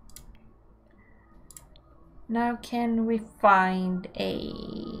 Now can we find a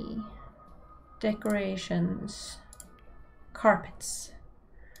decorations, carpets,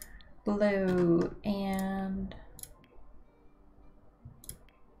 blue, and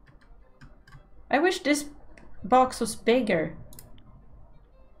I wish this box was bigger.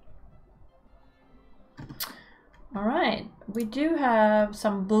 All right, we do have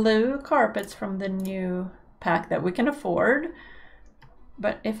some blue carpets from the new pack that we can afford.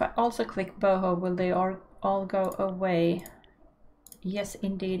 But if I also click boho, will they all go away? Yes,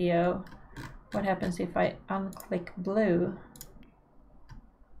 indeedio. What happens if I unclick blue?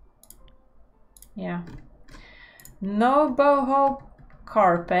 Yeah. No boho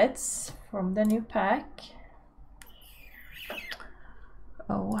carpets from the new pack.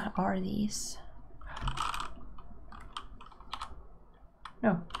 Oh, what are these?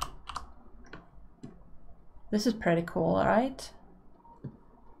 No. This is pretty cool, right?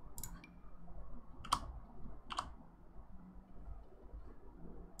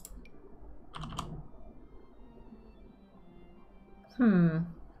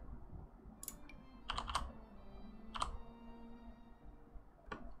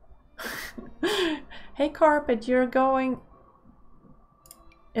 Hey carpet, you're going...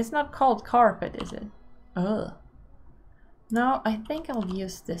 It's not called carpet, is it? Ugh. No, I think I'll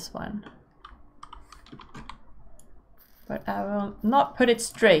use this one. But I will not put it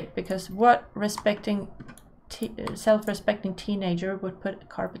straight, because what self-respecting teenager would put a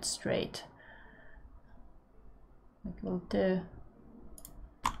carpet straight? Like we'll do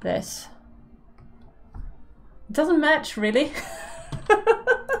this. It doesn't match really.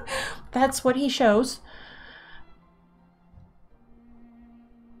 That's what he shows.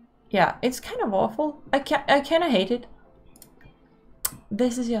 Yeah, it's kind of awful. I kind of hate it.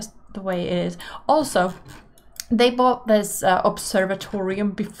 This is just the way it is. Also, they bought this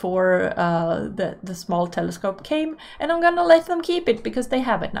observatorium before the small telescope came, and I'm gonna let them keep it because they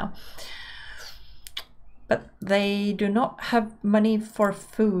have it now. But they do not have money for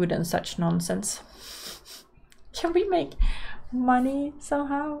food and such nonsense. Can we make money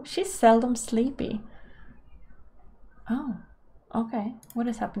somehow? She's seldom sleepy. Oh, okay. What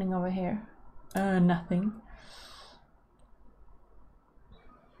is happening over here? Nothing.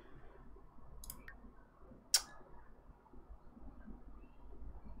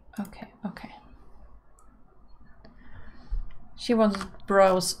 Okay. She wants to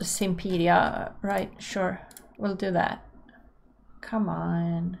browse Simpedia, right? Sure, we'll do that. Come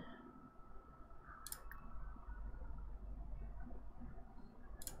on.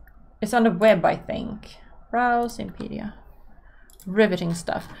 It's on the web, I think. Browse Simpedia. Riveting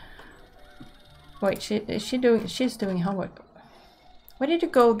stuff. Wait, she's doing homework. Why did you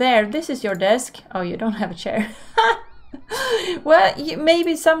go there? This is your desk. Oh, you don't have a chair. Well,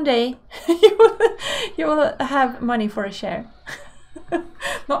 maybe someday you will have money for a share.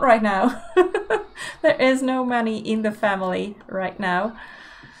 Not right now. There is no money in the family right now.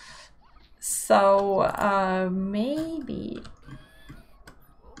 So maybe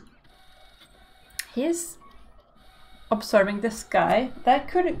he's observing the sky. That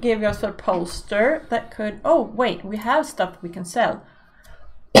could give us a poster. That could... Oh, wait, we have stuff we can sell.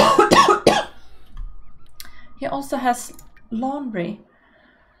 He also has laundry.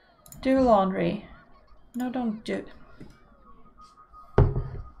 Do laundry. No, don't do...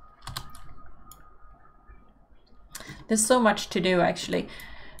 There's so much to do, actually.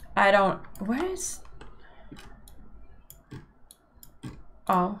 I don't... Where is...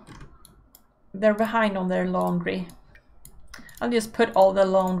 Oh. They're behind on their laundry. I'll just put all the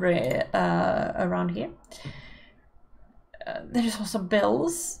laundry around here. There's also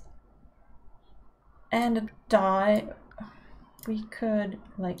bills. And a dye. We could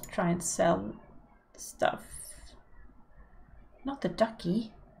like try and sell stuff. Not the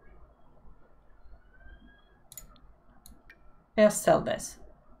ducky. I'll sell this.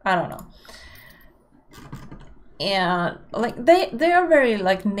 I don't know. And like they are very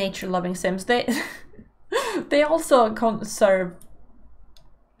like nature loving Sims. They also conserve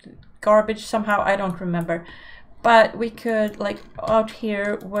garbage somehow. I don't remember. But we could, like, out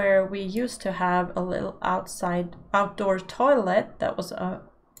here where we used to have a little outdoor toilet that was a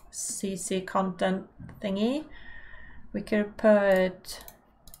CC content thingy, we could put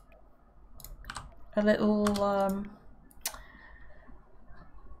a little,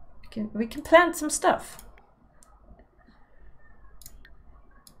 we can plant some stuff.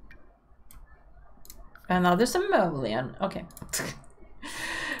 And now there's a Molian. Okay.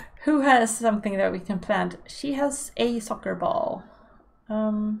 Who has something that we can plant? She has a soccer ball.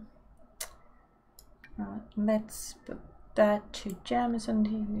 Let's put that to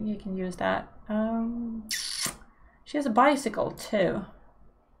Jamison. You can use that. She has a bicycle too.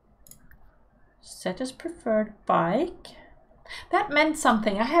 Set as preferred bike. That meant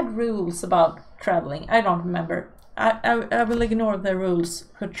something. I had rules about traveling. I don't remember. I will ignore the rules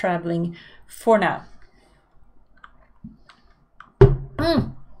for traveling for now.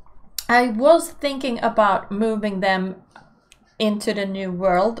 I was thinking about moving them into the new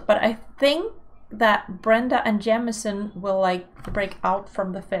world, but I think that Brenda and Jemison will like break out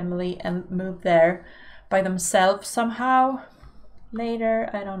from the family and move there by themselves somehow later.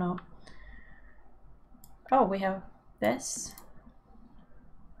 I don't know. Oh, we have this.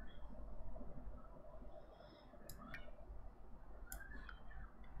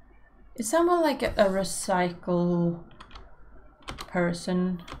 Is someone like a recycle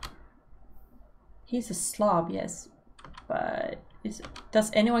person? He's a slob, yes, but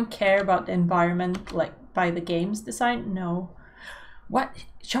does anyone care about the environment like by the game's design? No. What?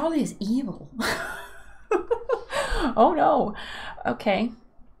 Charlie is evil. Oh no. Okay.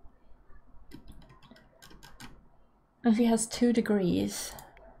 And she has 2 degrees.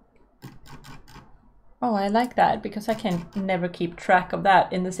 Oh, I like that because I can never keep track of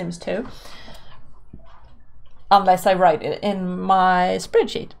that in The Sims 2. Unless I write it in my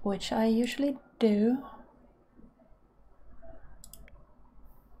spreadsheet, which I usually do.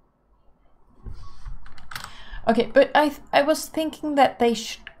 Okay, but I was thinking that they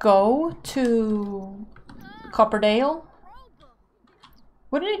should go to Copperdale.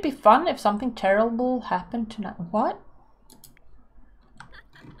 Wouldn't it be fun if something terrible happened tonight? What?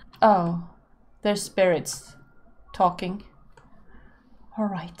 Oh, there's spirits talking. All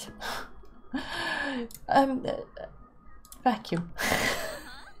right. Vacuum.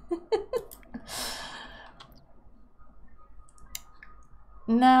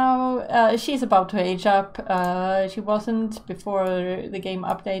 Now she's about to age up. She wasn't before the game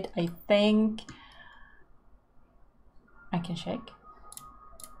update, I think. I can check.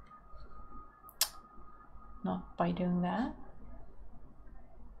 Not by doing that.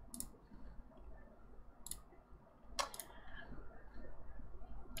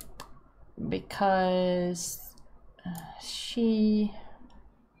 Because she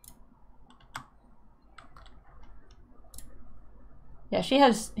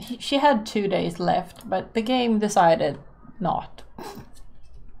had 2 days left, but the game decided not.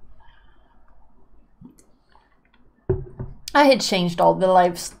 I had changed all the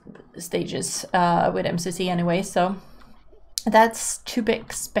life stages with MCC anyway, so that's to be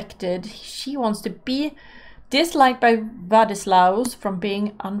expected. She wants to be disliked by Vladislaus from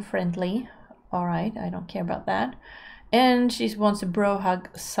being unfriendly. Alright, I don't care about that. And she wants to bro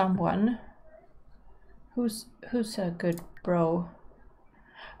hug someone. Who's a good bro?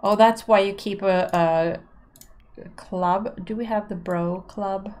 Oh, that's why you keep a club. Do we have the bro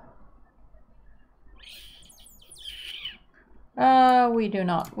club? We do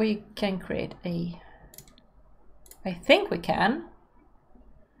not. We can create a... I think we can.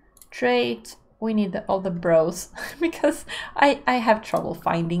 Trait. We need all the bros because I have trouble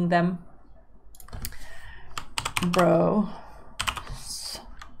finding them. Bro.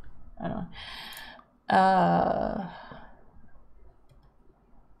 I don't know.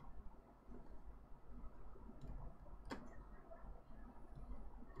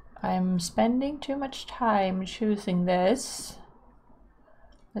 I'm spending too much time choosing this.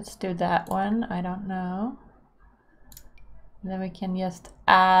 Let's do that one. I don't know. Then we can just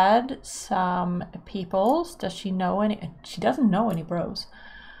add some peoples. Does she know any? She doesn't know any bros.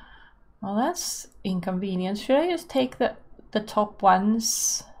 Well, that's inconvenient. Should I just take the top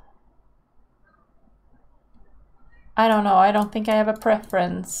ones? I don't know. I don't think I have a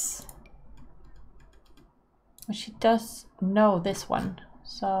preference. But she does know this one.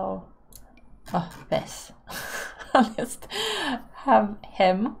 So, oh, this. I'll just have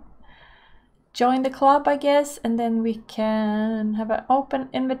him join the club, I guess, and then we can have an open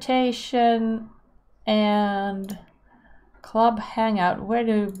invitation and club hangout. Where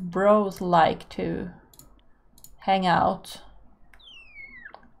do bros like to hang out?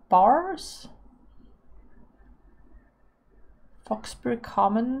 Bars? Foxbury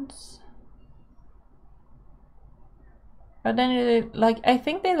Commons? But then, like, I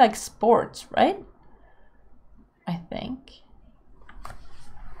think they like sports, right? I think.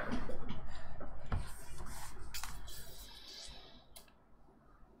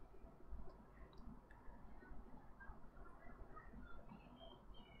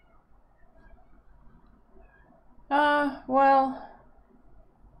 Well,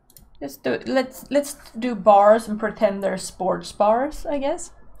 let's do bars and pretend they're sports bars, I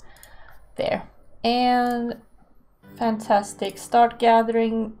guess. There. And fantastic. Start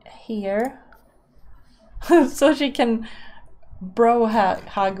gathering here. So she can bro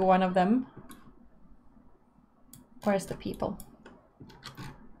hug one of them. Where's the people?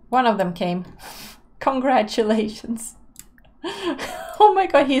 One of them came. Congratulations. Oh my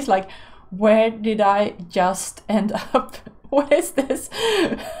god, he's like, Where did I just end up? What is this?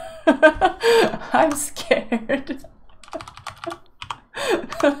 I'm scared.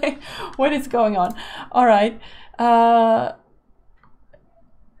 Like, what is going on? All right.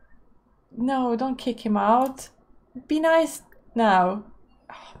 No, don't kick him out. Be nice now.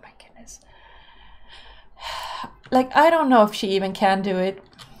 Oh my goodness. Like, I don't know if she even can do it.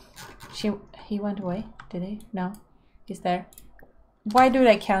 He went away, did he? No, he's there. Why do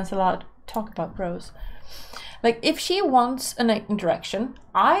they cancel out? Talk about bros. Like, if she wants an interaction,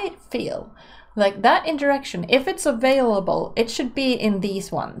 I feel like that interaction, if it's available, it should be in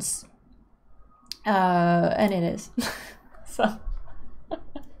these ones. And it is. So,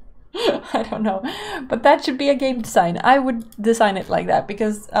 I don't know. But that should be a game design. I would design it like that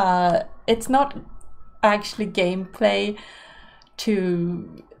because it's not actually gameplay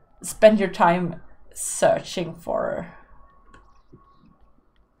to spend your time searching for.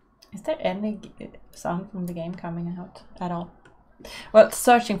 Is there any sound from the game coming out at all? Well,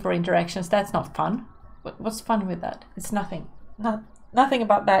 searching for interactions, that's not fun. What's fun with that? It's nothing. Nothing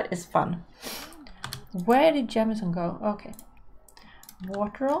about that is fun. Where did Jemison go? Okay.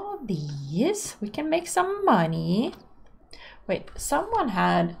 Water all these. We can make some money. Wait, someone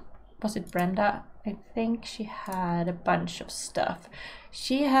had... Was it Brenda? I think she had a bunch of stuff.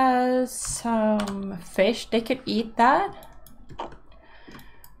 She has some fish. They could eat that.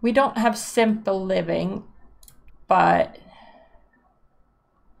 We don't have simple living, but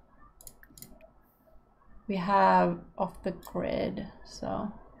we have off the grid,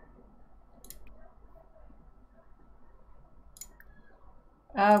 so.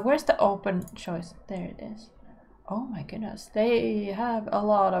 Where's the open choice? There it is. Oh my goodness, they have a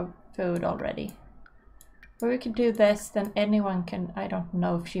lot of food already. But we could do this, then anyone can, I don't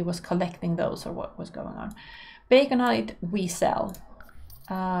know if she was collecting those or what was going on. Baconite, we sell.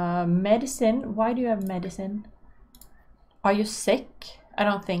 Medicine, why do you have medicine? Are you sick? I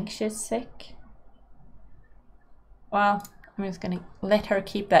don't think she's sick. Well, I'm just gonna let her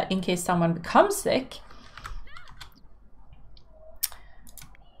keep that in case someone becomes sick.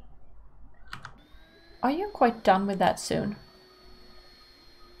 Are you quite done with that soon?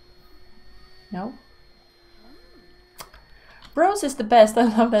 No? Rose is the best. I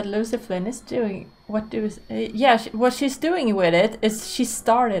love that Lucy Flynn is doing what she's doing with it is she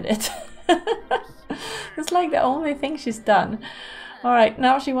started it. It's like the only thing she's done. All right,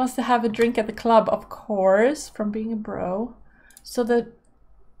 now she wants to have a drink at the club, of course, from being a bro. So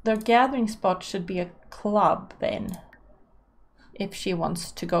their gathering spot should be a club then, if she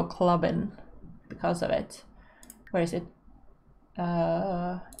wants to go clubbing because of it. Where is it?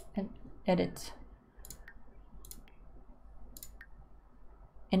 Edit.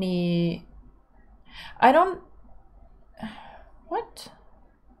 Any... I don't... What?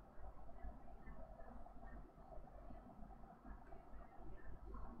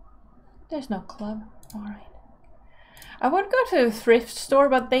 There's no club. Alright. I would go to a thrift store,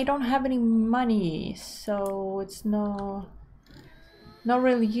 but they don't have any money, so it's no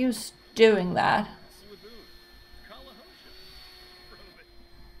real use doing that.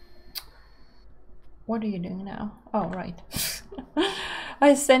 What are you doing now? Oh, right.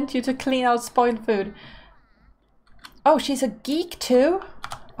 I sent you to clean out spoiled food. Oh, she's a geek too?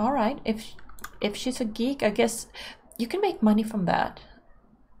 Alright, if she's a geek, I guess you can make money from that.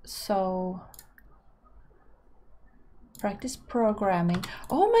 So... practice programming.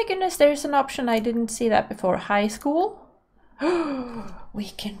 Oh my goodness, there's an option. I didn't see that before. High school? We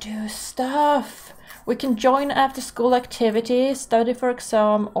can do stuff. We can join after school activities, study for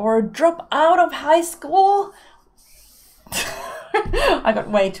exam, or drop out of high school. I got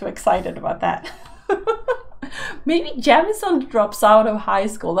way too excited about that. Maybe Jamison drops out of high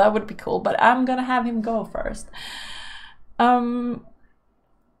school. That would be cool, but I'm gonna have him go first.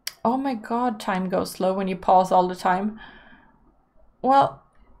 Oh my god, time goes slow when you pause all the time. Well,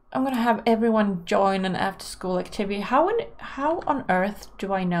 I'm gonna have everyone join an after-school activity. How on earth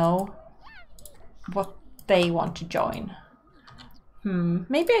do I know what they want to join?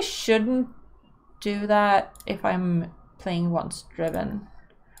 Maybe I shouldn't do that if I'm playing once driven.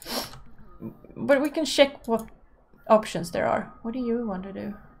 But we can check what options there are. What do you want to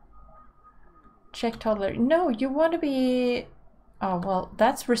do? Check toddler. No, you want to be... Oh, well,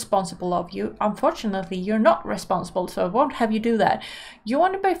 that's responsible of you. Unfortunately, you're not responsible, so I won't have you do that. You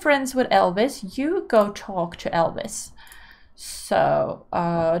want to be friends with Elvis? You go talk to Elvis. So,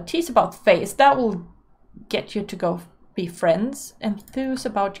 tease about face. That will get you to go be friends. Enthuse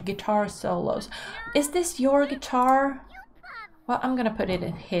about guitar solos. Is this your guitar? Well, I'm gonna put it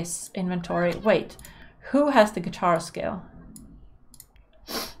in his inventory. Wait, who has the guitar skill?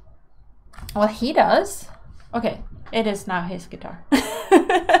 Well, he does. Okay, it is now his guitar.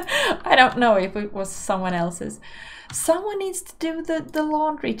 I don't know if it was someone else's. Someone needs to do the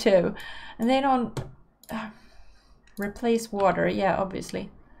laundry too. And they don't replace water. Yeah, obviously.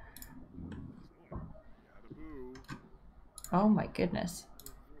 Oh my goodness.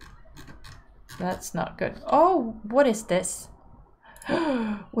 That's not good. Oh, what is this?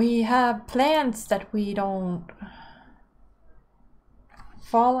 We have plants that we don't...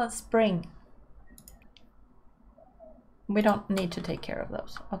 Fall and spring. We don't need to take care of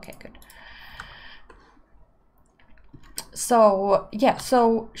those. Okay, good. So, yeah,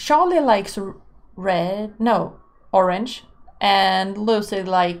 so Charlie likes orange, and Lucy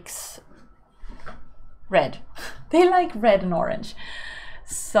likes red. They like red and orange.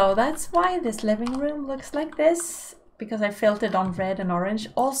 So that's why this living room looks like this, because I filled it on red and orange.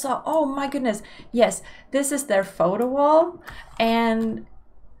 Also, oh my goodness, yes, this is their photo wall, and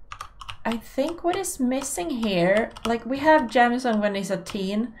I think what is missing here, like we have Jamison when he's a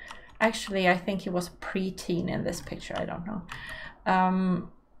teen. Actually, I think he was pre-teen in this picture, I don't know.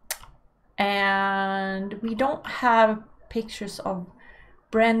 And we don't have pictures of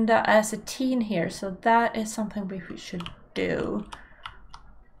Brenda as a teen here, so that is something we should do.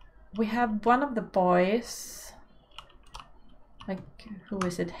 We have one of the boys, like, who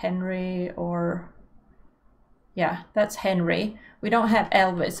is it, Henry, or... Yeah, that's Henry. We don't have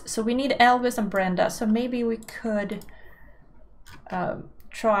Elvis, so we need Elvis and Brenda, so maybe we could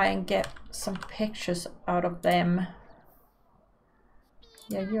try and get some pictures out of them.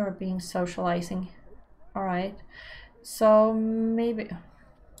 Yeah, you're being socializing. Alright, so maybe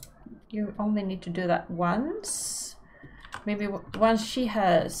you only need to do that once. Maybe once she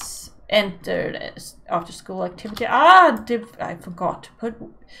has entered after school activity. Ah, I forgot to put...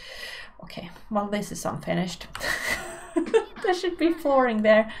 Okay, well, this is unfinished. There should be flooring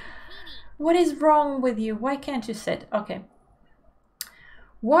there. What is wrong with you? Why can't you sit? Okay.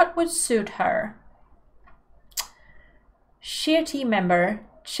 What would suit her? Cheer team member,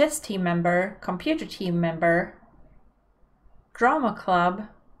 chess team member, computer team member, drama club.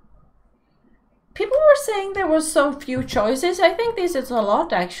 People were saying there were so few choices. I think this is a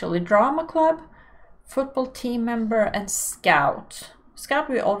lot, actually. Drama club, football team member, and scout. Scout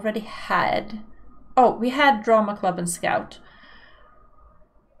we already had. Oh, we had drama club and scout.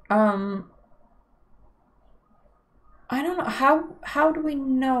 I don't know, how do we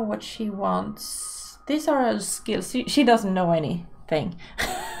know what she wants? These are her skills. She doesn't know anything.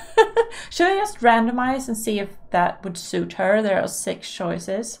 Should I just randomize and see if that would suit her? There are 6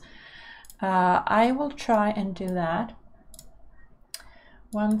 choices. I will try and do that.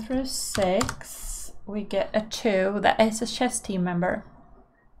 1 through 6. We get a 2. That is a chess team member.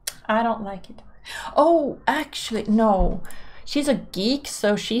 I don't like it. Oh, actually, no. She's a geek,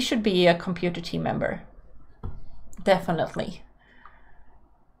 so she should be a computer team member. Definitely.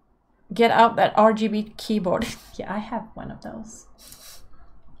 Get out that RGB keyboard. Yeah, I have one of those.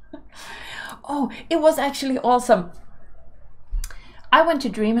 Oh, it was actually awesome. I went to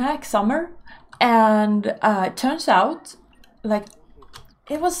DreamHack Summer, and it turns out, like,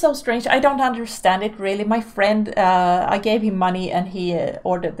 it was so strange. I don't understand it really. My friend, I gave him money and he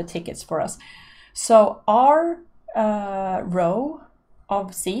ordered the tickets for us. So our row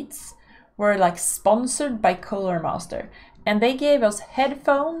of seats were like sponsored by Cooler Master, and they gave us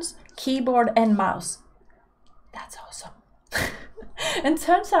headphones, keyboard, and mouse. That's awesome. And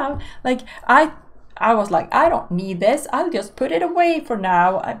turns out, like, I was like, I don't need this. I'll just put it away for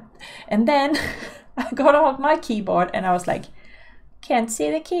now. And then I got off my keyboard and I was like, can't see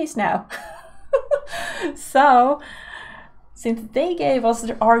the keys now. So since they gave us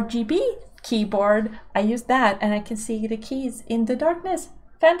the RGB keyboard, I used that and I can see the keys in the darkness.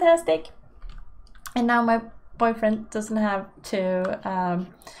 Fantastic. And now my boyfriend doesn't have to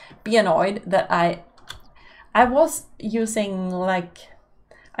be annoyed that I was using, like,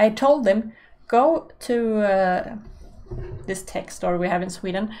 I told him, go to this tech store we have in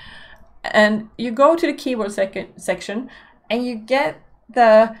Sweden, and you go to the keyboard section and you get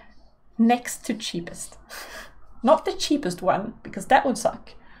the next to cheapest. Not the cheapest one, because that would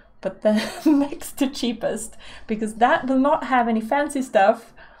suck, but the next to cheapest, because that will not have any fancy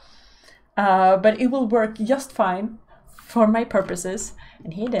stuff, but it will work just fine for my purposes.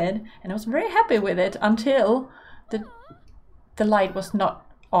 And he did, and I was very happy with it until the light was not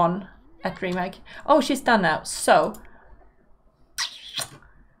on at DreamHack. Oh, she's done now. So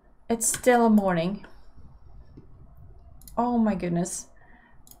it's still morning. Oh my goodness.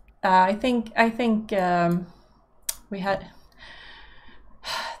 I think we had.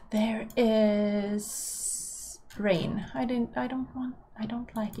 There is rain. I don't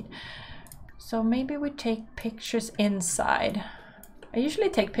like it. So maybe we take pictures inside. I usually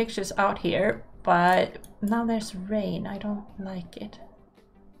take pictures out here, but now there's rain. I don't like it.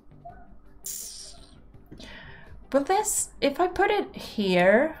 Will this, if I put it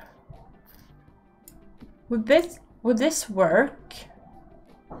here, would this work?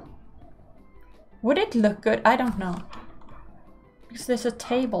 Would it look good? I don't know. Because there's a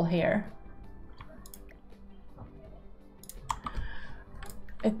table here.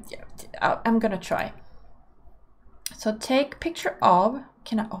 I'm gonna try. So take picture of,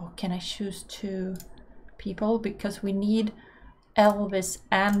 can I choose 2 people? Because we need Elvis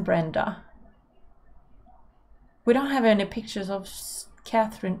and Brenda. We don't have any pictures of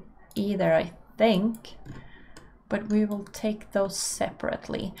Catherine either, I think. But we will take those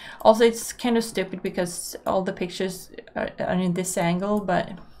separately. Also, it's kind of stupid because all the pictures are in this angle,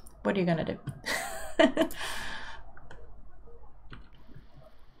 but what are you gonna do?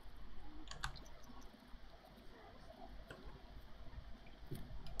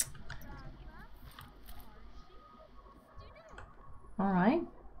 All right.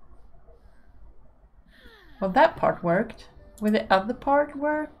 Well, that part worked. Will the other part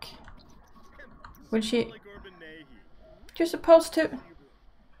work? Will she... You're supposed to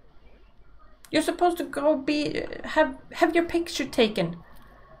go have your picture taken.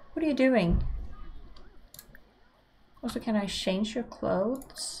 What are you doing? Also, can I change your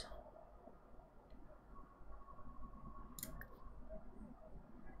clothes?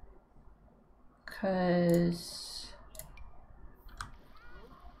 Because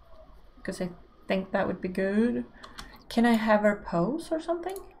I think that would be good. Can I have her pose or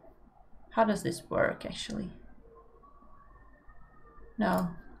something? How does this work actually? No.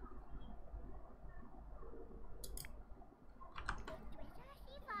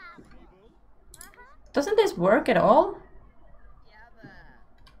 Doesn't this work at all?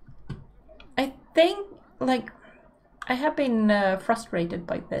 I think, like, I have been frustrated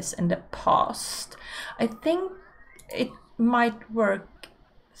by this in the past. I think it might work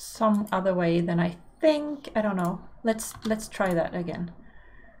some other way than I think. I don't know. Let's try that again.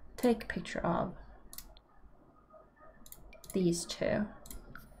 Take a picture of these 2.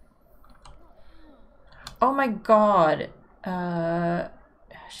 Oh my god.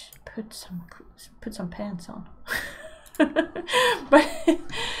 Put some pants on. But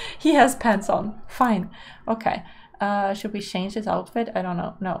he has pants on. Fine. Okay. Should we change his outfit? I don't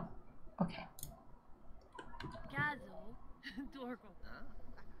know. No. Okay.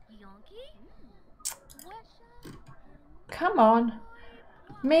 Come on.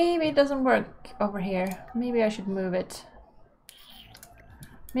 Maybe it doesn't work over here. Maybe I should move it.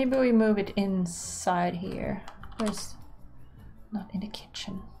 Maybe we move it inside here. Where's... Not in the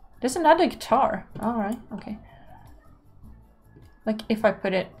kitchen. There's another guitar. Alright, okay. Like if I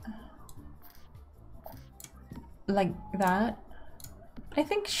put it like that. I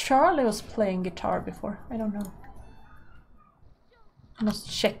think Charlie was playing guitar before. I don't know. Must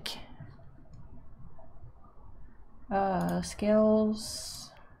check.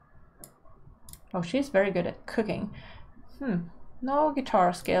 Skills. Oh, she's very good at cooking. No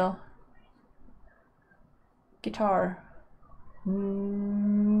guitar skill. Guitar.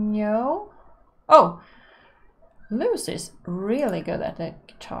 No. Oh, Lucy's really good at the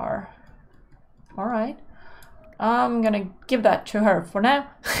guitar. All right. I'm gonna give that to her for now.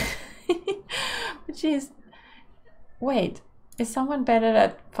 But she's... Wait, is someone better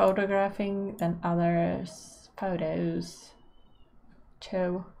at photographing than others? Photos.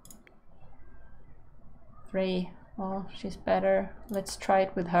 2. 3. Oh, she's better. Let's try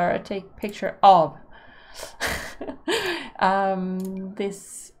it with her. Take picture of.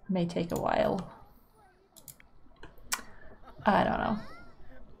 This may take a while. I don't know.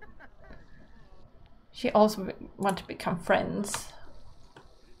 She also want to become friends.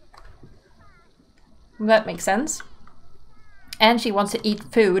 That makes sense. And she wants to eat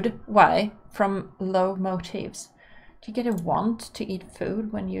food. Why? From low motives. Do you get a want to eat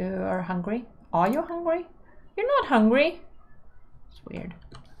food when you are hungry? Are you hungry? You're not hungry. It's weird.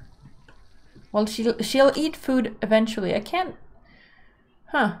 Well, she'll eat food eventually. I can't...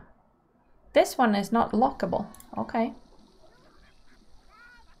 Huh. This one is not lockable. Okay.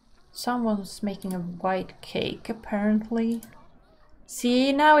 Someone's making a white cake, apparently.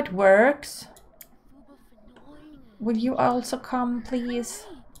 See, now it works. Will you also come, please?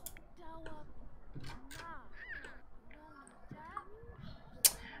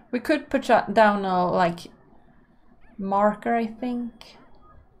 We could put down a, like, marker, I think.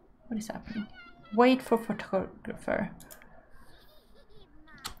 What is happening? Wait for photographer.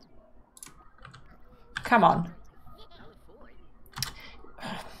 Come on.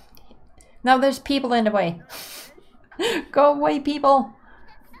 Now there's people in the way. Go away, people.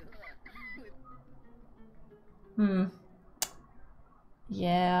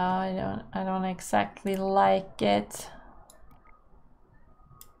 Yeah, I don't exactly like it.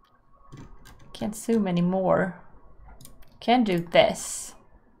 Can't zoom anymore. Can do this.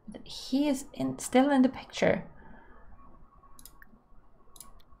 He is still in the picture.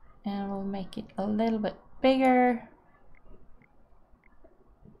 And we'll make it a little bit bigger.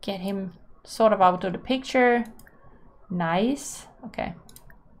 Get him sort of out of the picture. Nice. Okay.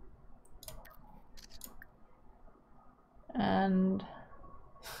 And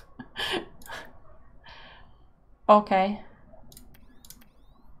okay.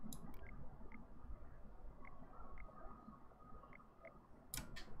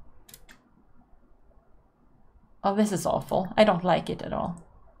 Oh, this is awful. I don't like it at all.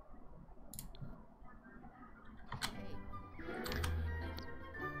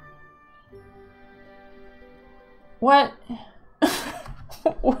 What?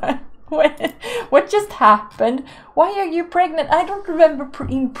 What just happened? Why are you pregnant? I don't remember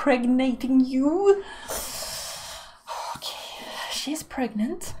impregnating you. Okay, she's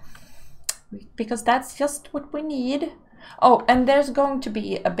pregnant. Because that's just what we need. Oh, and there's going to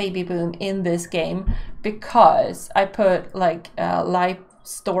be a baby boom in this game because I put like life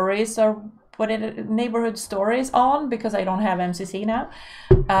stories or neighborhood stories on because I don't have MCC now.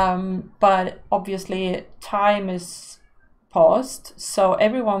 But obviously time is paused, so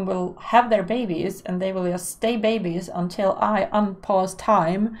everyone will have their babies and they will just stay babies until I unpause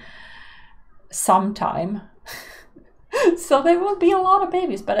time sometime. So there will be a lot of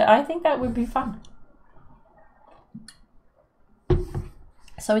babies, but I think that would be fun.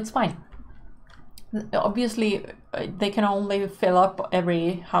 So it's fine. Obviously, they can only fill up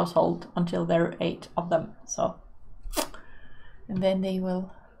every household until there are 8 of them. So, and then they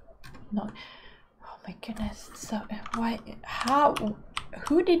will not. Oh my goodness! So why? How?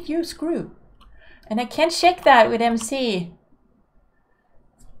 Who did you screw? And I can't check that with MC.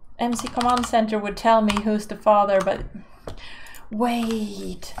 MC Command Center would tell me who's the father, but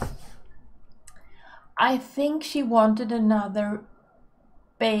wait. I think she wanted another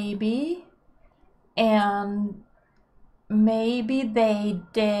baby, and maybe they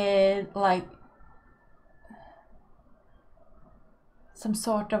did like some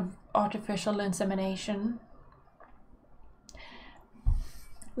sort of artificial insemination.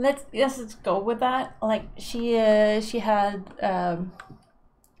 Let's go with that. Like she had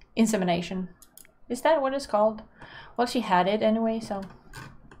insemination. Is that what it's called? Well, she had it anyway, so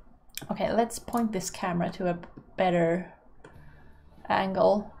okay, let's point this camera to a better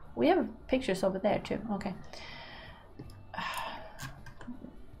angle. We have pictures over there too. Okay.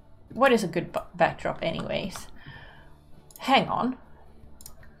 What is a good backdrop anyways? Hang on.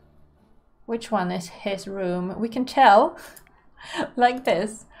 Which one is his room? We can tell like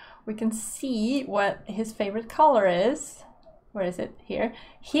this. We can see what his favorite color is. Where is it? Here.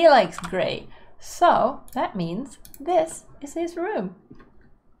 He likes gray. So that means this is his room.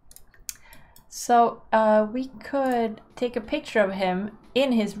 So we could take a picture of him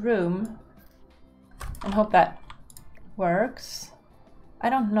in his room and hope that works. I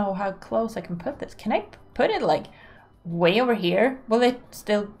don't know how close I can put this. Can I put it like way over here? Will it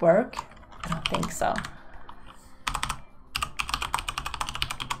still work? I don't think so.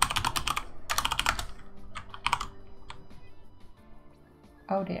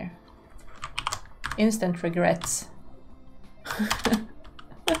 Oh dear. Instant regrets.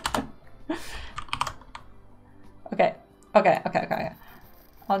 Okay.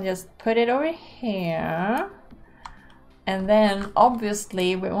 I'll just put it over here. And then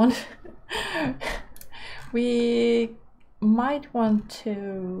obviously we want we might want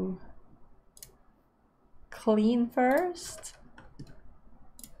to clean first.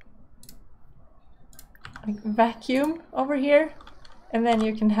 Like vacuum over here. And then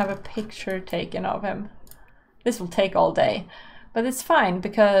you can have a picture taken of him. This will take all day, but it's fine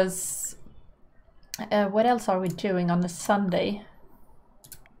because what else are we doing on a Sunday?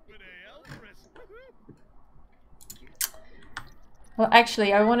 Well,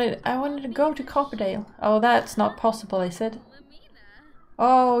 actually, I wanted to go to Copperdale. Oh, that's not possible, is it?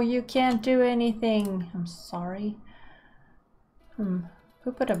 Oh, you can't do anything. I'm sorry. Who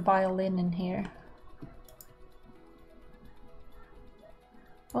put a violin in here?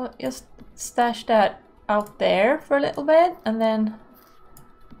 Well, just stash that out there for a little bit and then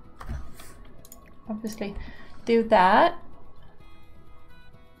obviously do that.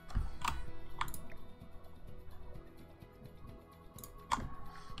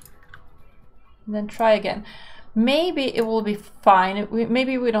 And then try again. Maybe it will be fine.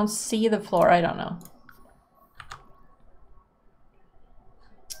 Maybe we don't see the floor, I don't know.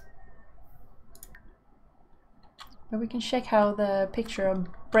 But we can check how the picture of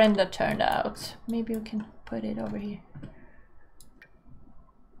Brenda turned out. Maybe we can put it over here.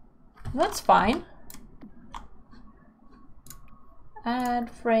 That's fine. Add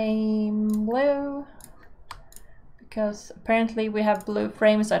frame blue. Because apparently we have blue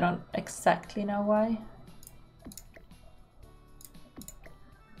frames. I don't exactly know why.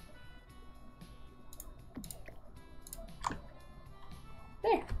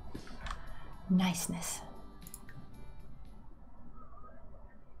 There. Niceness.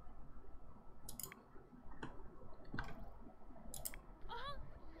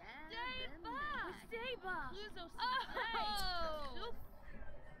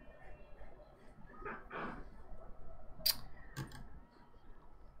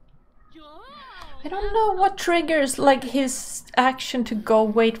 I don't know what triggers like his action to go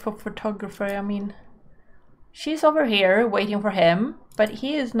wait for photographer. I mean, she's over here waiting for him, but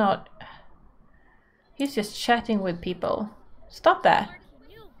he is not. He's just chatting with people. Stop that.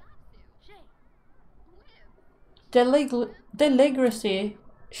 Deligracy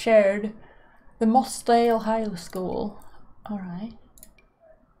shared the Mossdale High School. Alright.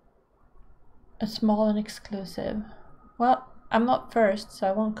 A small and exclusive. Well, I'm not first, so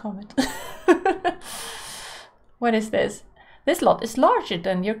I won't comment. What is this? This lot is larger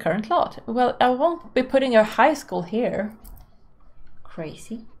than your current lot. Well, I won't be putting your high school here.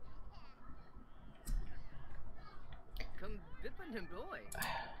 Crazy.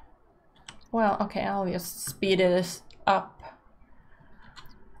 Well, okay, I'll just speed this up.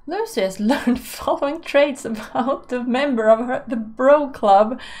 Lucy has learned following traits about the member of the bro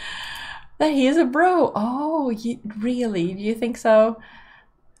club. That he is a bro. Oh, really? Do you think so?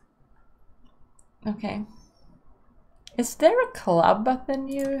 Okay. Is there a club at the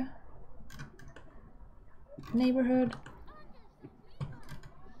new neighborhood?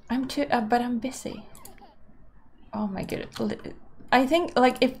 I'm too, but I'm busy. Oh my goodness. I think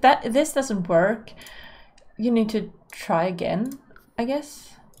like if this doesn't work, you need to try again, I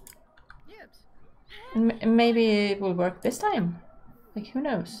guess. Maybe it will work this time. Like, who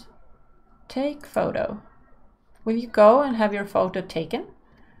knows? Take photo. Will you go and have your photo taken?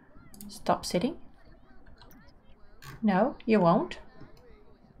 Stop sitting. No, you won't.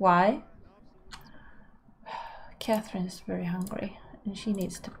 Why? Catherine is very hungry and she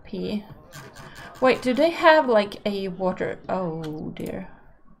needs to pee. Wait, do they have like a water? Oh dear.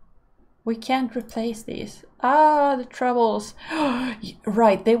 We can't replace these. Ah, the troubles.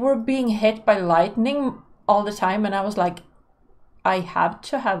 Right, they were being hit by lightning all the time and I was like, I have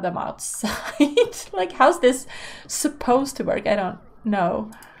to have them outside. Like, how's this supposed to work? I don't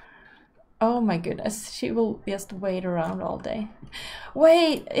know. Oh my goodness, she will just wait around all day.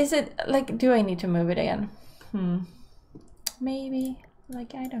 Wait, is it like, do I need to move it again? Maybe,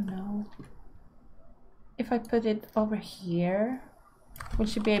 like, I don't know. If I put it over here, will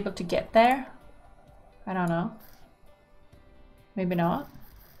she be able to get there? I don't know. Maybe not.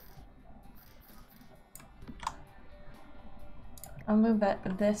 I'll move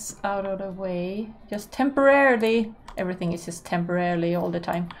this out of the way, just temporarily. Everything is just temporarily all the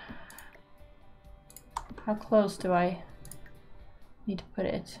time. How close do I need to put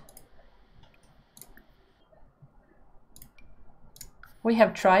it? We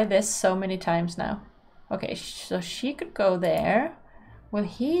have tried this so many times now. Okay, so she could go there. Will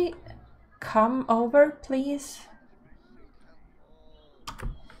he come over, please?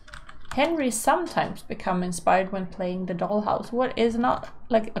 Henry sometimes become inspired when playing the dollhouse. What is not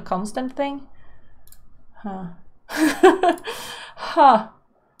like a constant thing? Huh. Huh.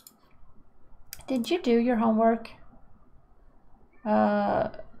 Did you do your homework?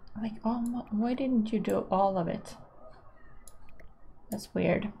 Like almost, why didn't you do all of it? That's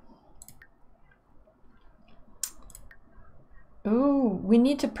weird. Ooh, we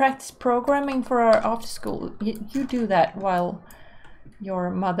need to practice programming for our after school. You do that while your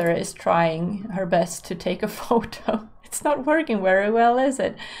mother is trying her best to take a photo. It's not working very well, is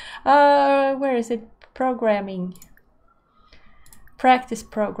it? Where is it? Programming. Practice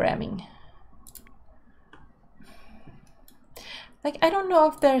programming. Like, I don't know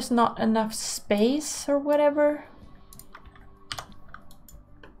if there's not enough space or whatever.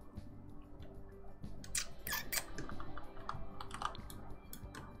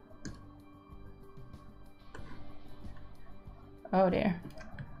 Oh dear.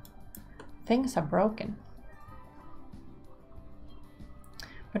 Things are broken.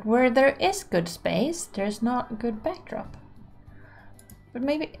 But where there is good space, there's not a good backdrop. But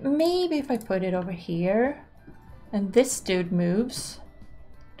maybe if I put it over here, And this dude moves.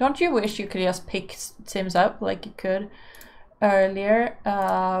 Don't you wish you could just pick Sims up like you could earlier?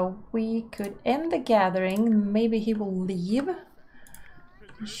 We could end the gathering. Maybe he will leave.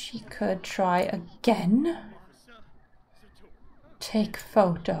 She could try again. Take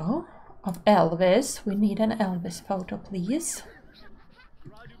photo of Elvis. We need an Elvis photo, please.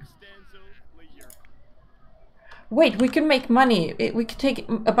 Wait, we can make money. We could take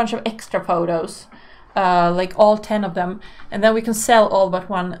a bunch of extra photos. Like all 10 of them. And then we can sell all but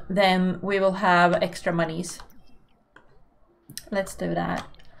one. Then we will have extra monies. Let's do that.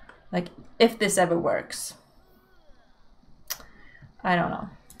 Like, if this ever works. I don't know.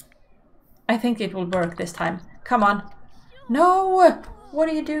 I think it will work this time. Come on. No! What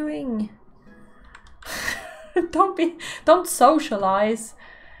are you doing? Don't socialize.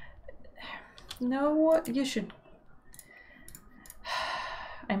 No, you should.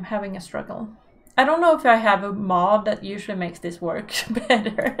 I'm having a struggle. I don't know if I have a mod that usually makes this work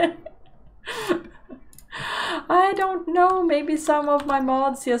better. I don't know. Maybe some of my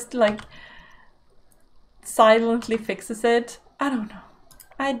mods just like silently fixes it. I don't know.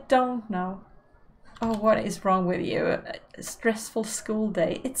 I don't know. Oh, what is wrong with you? A stressful school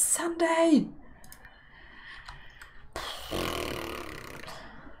day. It's Sunday!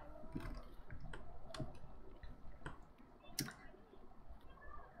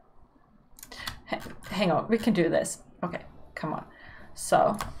 Hang on, we can do this. Okay, come on.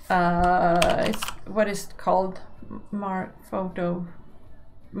 So, it's what is it called? Mark photo,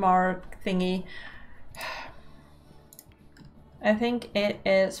 mark thingy. I think it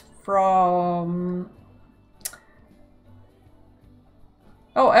is from.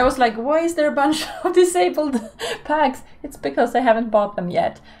 Oh, I was like, why is there a bunch of disabled packs? It's because I haven't bought them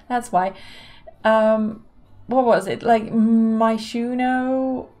yet. That's why. What was it? Like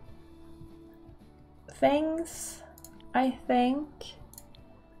Myshuno things, I think.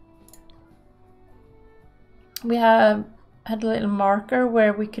 We had a little marker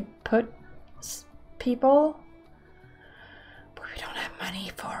where we could put people, but we don't have money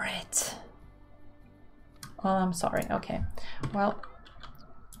for it. Well, I'm sorry. Okay, well,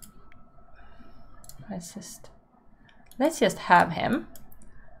 let's just have him.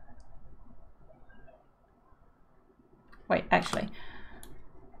 Wait, actually,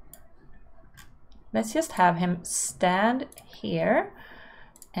 let's just have him stand here,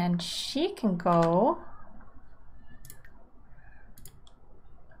 and she can go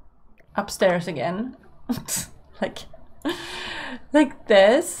upstairs again. like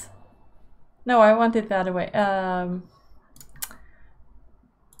this. No, I want it the other way.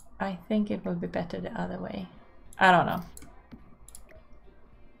 I think it will be better the other way. I don't know.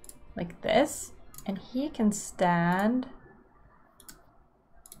 Like this. And he can stand.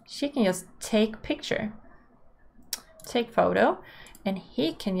 She can just take picture. Take photo. And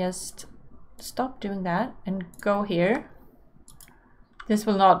he can just stop doing that and go here. This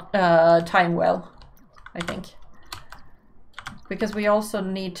will not time well, I think. Because we also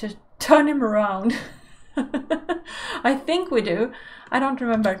need to turn him around. I think we do. I don't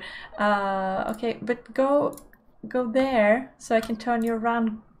remember. Okay, but go there so I can turn you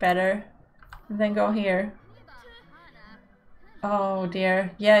around better. And then go here. Oh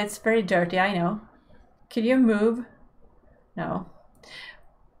dear. Yeah, it's very dirty, I know. Could you move? No.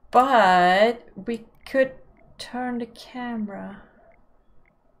 But we could turn the camera.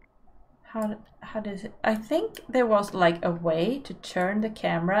 How does it? I think there was like a way to turn the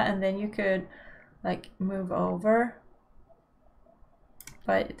camera and then you could like move over.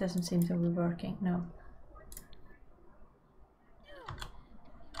 But it doesn't seem to be working. No.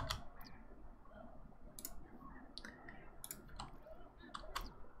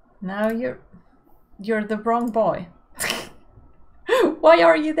 Now you're the wrong boy. Why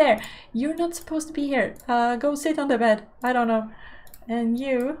are you there? You're not supposed to be here. Go sit on the bed. I don't know. And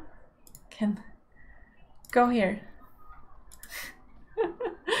you can go here.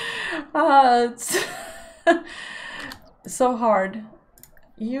 It's so hard.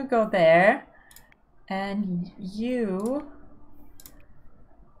 You go there and you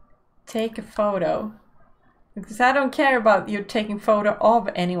take a photo. Because I don't care about you taking photo of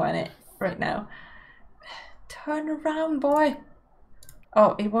anyone right now. Turn around, boy.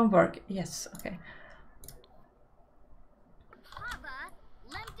 Oh, it won't work. Yes, okay.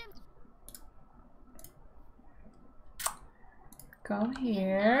 Go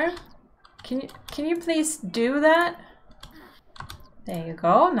here. Can you please do that? There you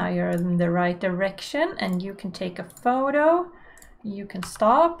go. Now you're in the right direction and you can take a photo. You can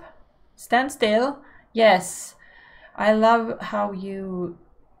stop. Stand still. Yes. I love how you...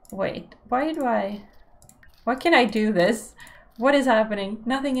 Wait, why do I... Why can I do this? What is happening?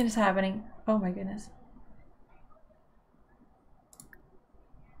 Nothing is happening. Oh my goodness.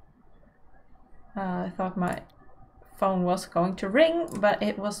 I thought my phone was going to ring, but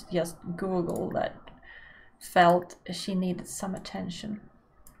it was just Google that felt she needed some attention.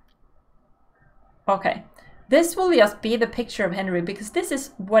 Okay, this will just be the picture of Henry because this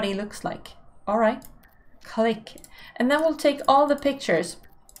is what he looks like. All right, click. And then we'll take all the pictures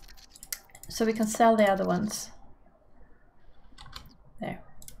so we can sell the other ones. There.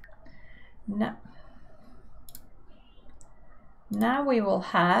 Now we will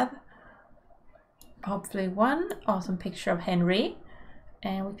have hopefully one awesome picture of Henry,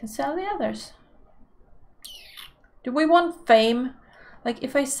 and we can sell the others. Do we want fame? Like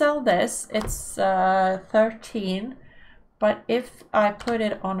if I sell this, it's 13, but if I put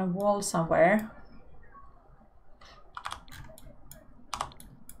it on a wall somewhere,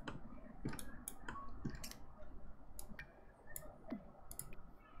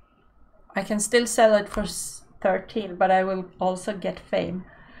 I can still sell it for 13, but I will also get fame.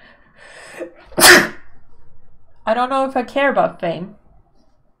 I don't know if I care about fame.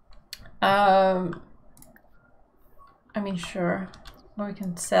 I mean, sure, we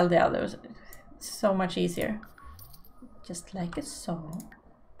can sell the others. It's so much easier. Just like so.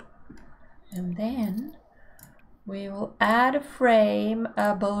 And then we will add a frame,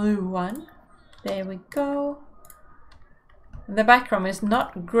 a blue one. There we go. The background is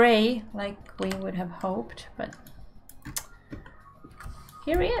not gray like we would have hoped, but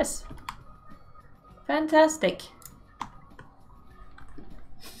here he is. Fantastic.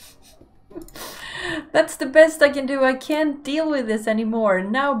 That's the best I can do. I can't deal with this anymore.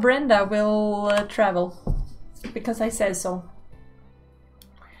 Now Brenda will travel because I said so.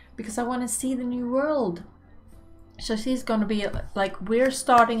 Because I want to see the new world. So she's gonna be like, we're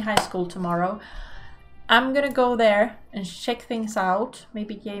starting high school tomorrow. I'm gonna go there and check things out.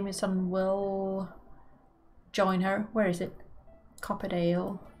 Maybe Jameson will join her. Where is it?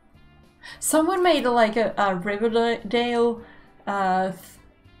 Copperdale. Someone made like a Riverdale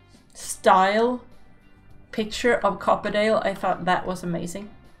style picture of Copperdale. I thought that was amazing.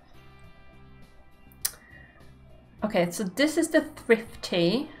 Okay, so this is the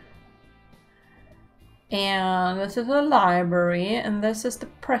Thrifty. And this is the library. And this is the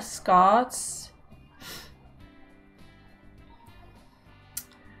Prescott's.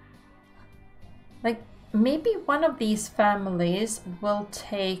 Like, maybe one of these families will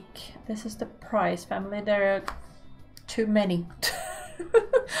take... This is the Price family. There are too many.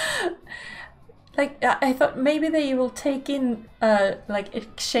 Like, I thought maybe they will take in, like,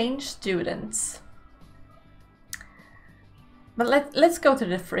 exchange students. But let's go to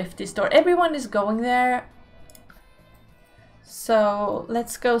the Thrifty store. Everyone is going there. So,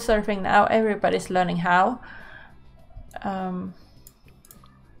 let's go surfing now. Everybody's learning how.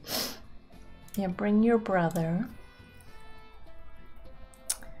 Yeah, bring your brother.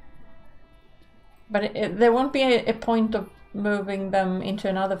 But there won't be a point of moving them into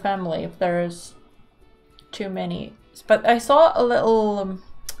another family if there's too many. But I saw a little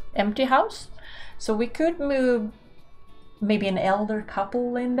empty house. So we could move maybe an elder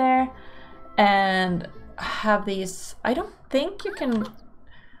couple in there and have these... I don't think you can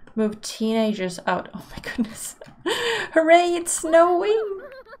move teenagers out. Oh my goodness. Hooray, it's snowing!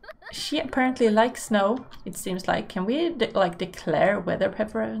 She apparently likes snow, it seems like. Can we like declare weather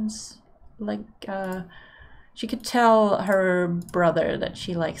preference? Like, she could tell her brother that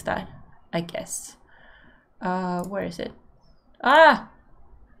she likes that, I guess. Where is it? Ah!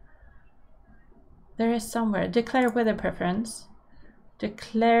 There is somewhere. Declare weather preference.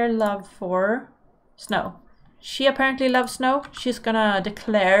 Declare love for snow. She apparently loves snow. She's gonna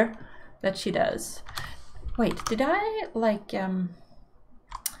declare that she does. Wait, did I like,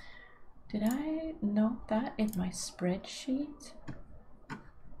 did I note that in my spreadsheet?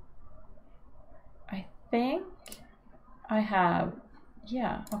 I think I have,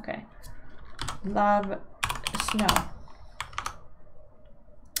 yeah, okay. Love snow.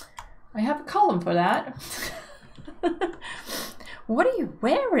 I have a column for that. What are you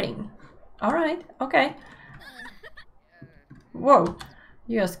wearing? All right, okay. Whoa,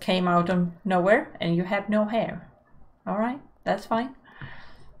 you just came out of nowhere and you have no hair. All right, that's fine.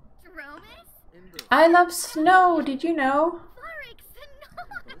 I love snow, did you know?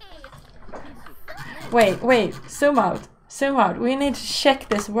 Wait, zoom out. Zoom out. We need to check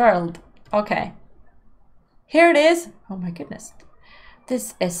this world. Okay. Here it is. Oh my goodness.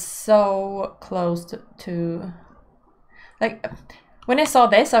 This is so close to... Like, when I saw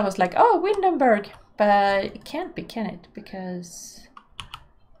this, I was like, oh, Windenburg. But it can't be, can it? Because...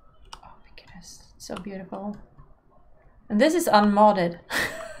 Oh my goodness. So beautiful. And this is unmodded.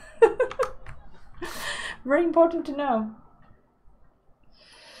 Very important to know.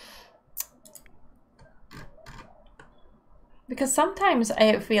 Because sometimes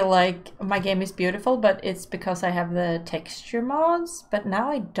I feel like my game is beautiful, but it's because I have the texture mods, but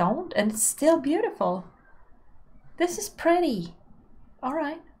now I don't, and it's still beautiful. This is pretty.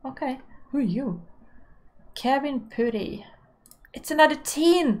 Alright, okay. Who are you? Kevin Putty. It's another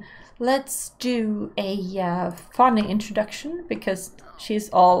teen! Let's do a funny introduction, because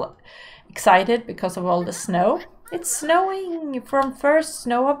she's all excited because of all the snow. It's snowing from first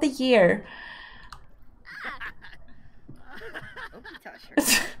snow of the year.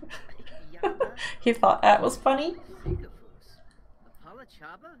 He thought that was funny.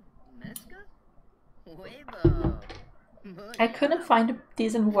 I couldn't find a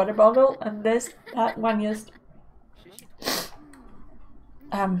decent water bottle, and that one just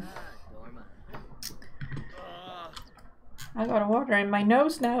I got water in my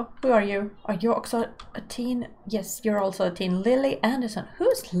nose now. Who are you? Are you also a teen? Yes, you're also a teen. Lily Anderson.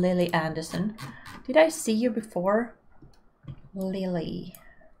 Who's Lily Anderson? Did I see you before? Lily.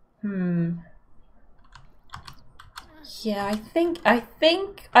 Yeah, I think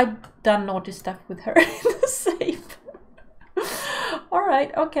I've done naughty stuff with her in the safe.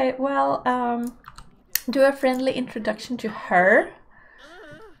 Alright, okay, well, do a friendly introduction to her.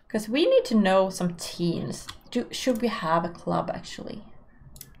 Because we need to know some teens. Should we have a club, actually?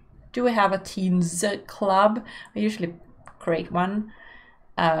 Do we have a teens club? I usually create one.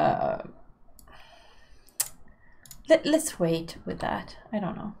 Let's wait with that. I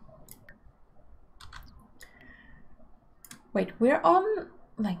don't know. Wait, we're on,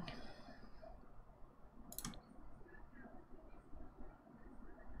 like...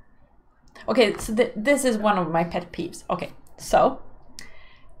 Okay, so this is one of my pet peeves. Okay, so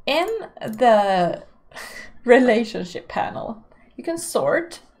in the relationship panel, you can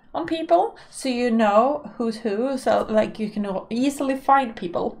sort on people so you know who's who, so like you can easily find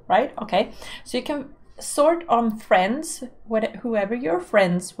people, right? Okay, so you can sort on friends, whoever you're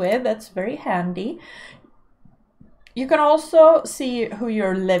friends with. That's very handy. You can also see who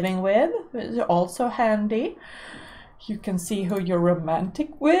you're living with, which is also handy. You can see who you're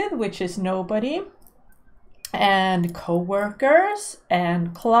romantic with, which is nobody. And co-workers,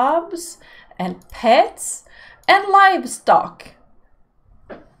 and clubs, and pets, and livestock.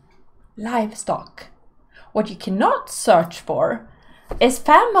 Livestock. What you cannot search for is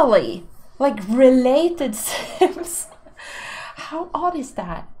family, like related Sims. How odd is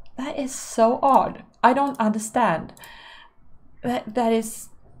that? That is so odd. I don't understand. This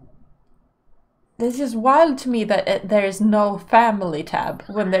is wild to me that there is no family tab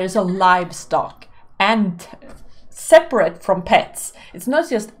when there is a livestock and separate from pets. It's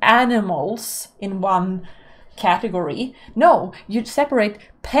not just animals in one category. No, you separate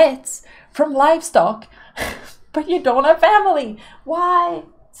pets from livestock, but you don't have family. Why?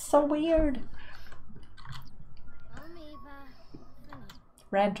 It's so weird.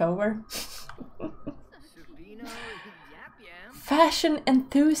 Rant over. Fashion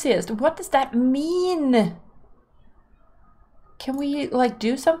enthusiast. What does that mean? Can we like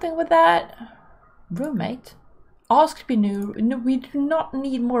do something with that? Roommate. Ask to be new. No, we do not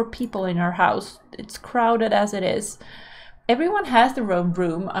need more people in our house. It's crowded as it is. Everyone has their own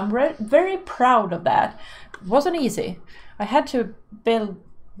room. I'm very proud of that. It wasn't easy. I had to build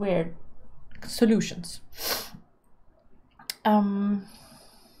weird solutions.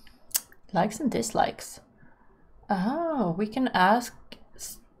 Likes and dislikes. Oh, we can ask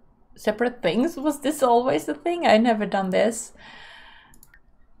separate things. Was this always a thing? I never done this.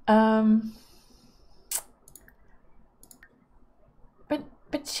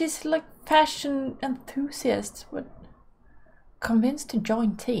 But she's like fashion enthusiast. What? Convinced to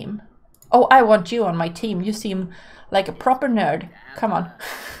join team? Oh, I want you on my team. You seem like a proper nerd. Come on.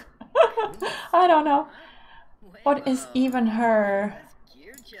 I don't know. What is even her...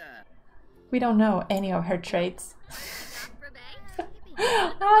 We don't know any of her traits.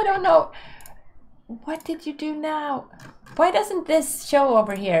 I don't know. What did you do now? Why doesn't this show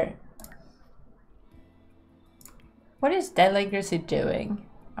over here? What is Delicacy doing?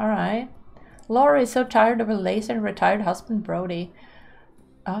 Alright. Laura is so tired of her lazy and retired husband Brody.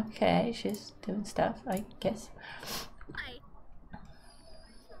 Okay, she's doing stuff, I guess.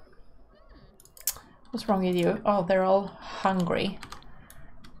 What's wrong with you? Oh, they're all hungry.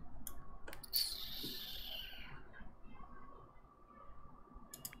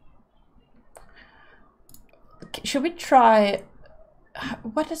 Should we try...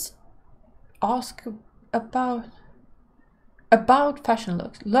 What is... Ask about... About fashion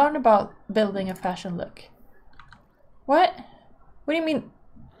looks. Learn about building a fashion look. What? What do you mean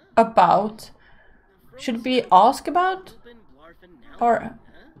about? Should it be ask about? Or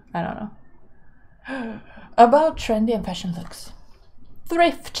I don't know. About trendy and fashion looks.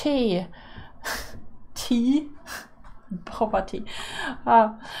 Thrifty. Tea. Boba tea.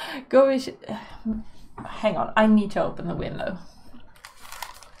 Go. Hang on. I need to open the window.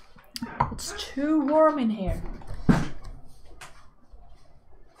 It's too warm in here.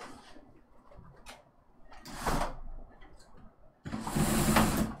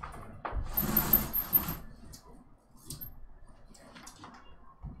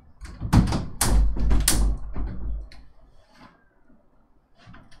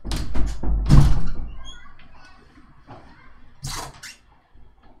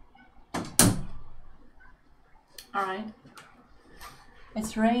 Alright.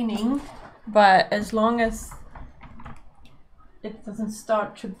 It's raining, but as long as it doesn't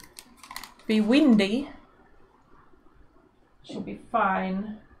start to be windy, it should be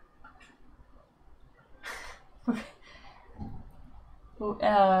fine.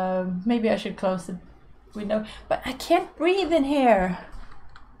 Maybe I should close the window, but I can't breathe in here.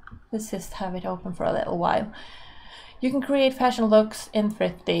 Let's just have it open for a little while. You can create fashion looks in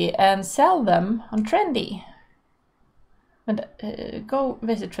Thrifty and sell them on Trendy. And go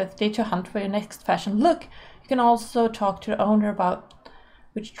visit Thrifty to hunt for your next fashion look. You can also talk to the owner about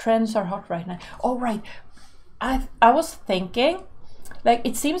which trends are hot right now. Oh, right. I was thinking, like,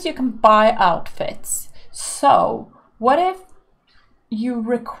 it seems you can buy outfits. So, what if you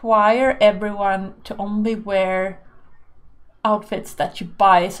require everyone to only wear outfits that you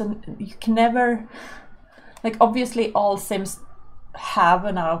buy? So you can never, like, obviously all Sims have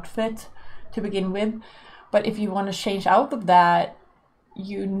an outfit to begin with. But if you want to change out of that,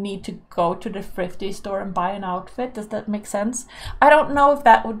 you need to go to the Thrifty store and buy an outfit. Does that make sense? I don't know if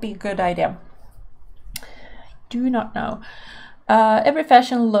that would be a good idea. I do not know. Every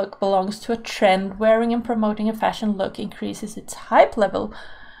fashion look belongs to a trend. Wearing and promoting a fashion look increases its hype level.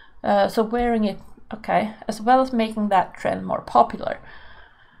 So wearing it, okay, as well as making that trend more popular.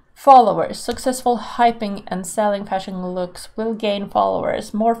 Followers. Successful hyping and selling fashion looks will gain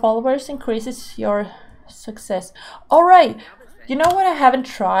followers. More followers increases your success. All right, you know what I haven't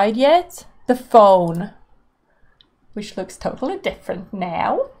tried yet? The phone, which looks totally different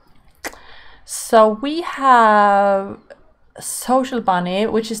now. So we have Social Bunny,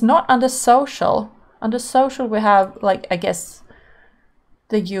 which is not under social. Under social we have, like, I guess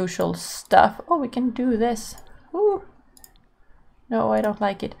the usual stuff. Oh, we can do this. Ooh. No, I don't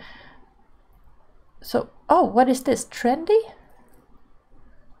like it. So, oh, what is this? Trendy?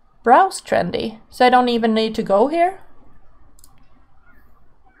 Browse Trendy. So I don't even need to go here.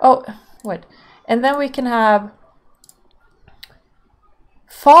 Oh, wait. And then we can have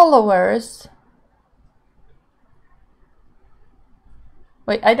followers.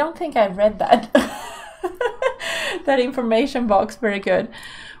 Wait, I don't think I read that. That information box very good.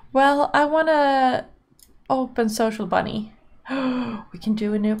 Well, I want to open Social Bunny. We can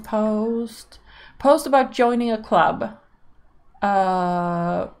do a new post. Post about joining a club.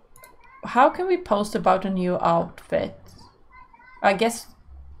 How can we post about a new outfit? I guess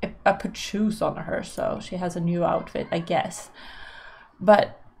I put shoes on her, so she has a new outfit, I guess.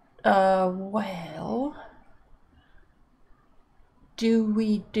 But, well, do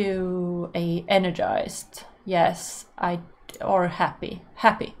we do a energized? Yes, or happy.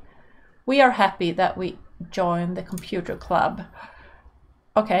 Happy. We are happy that we joined the computer club.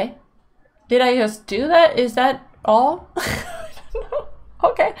 Okay. Did I just do that? Is that all? I don't know.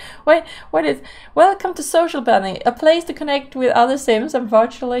 Okay, wait, what is... Welcome to Social Bunny, a place to connect with other Sims and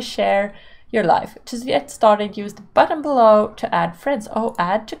virtually share your life. To get started, use the button below to add friends. Oh,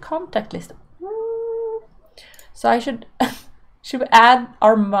 add to contact list. So I should... should we add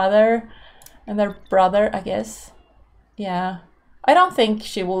our mother and their brother, I guess? Yeah. I don't think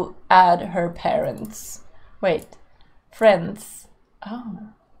she will add her parents. Wait, friends.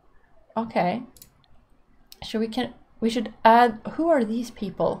 Oh, okay. We should add... Who are these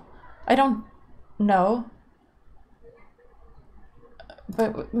people? I don't know.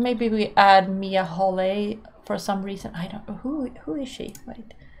 But maybe we add Mia Holly for some reason. I don't know. Who is she?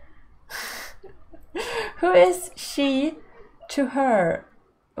 Wait. Who is she to her?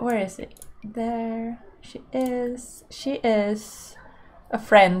 Where is it? There. She is. She is a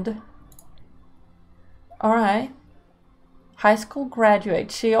friend. Alright. High school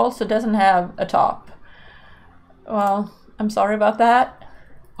graduate. She also doesn't have a top. Well, I'm sorry about that.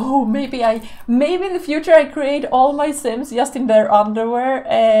 Oh, maybe in the future I create all my Sims just in their underwear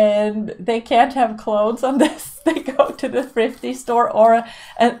and they can't have clothes unless they go to the thrifty store, or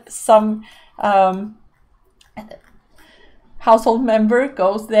some household member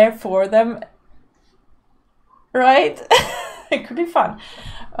goes there for them, right? It could be fun.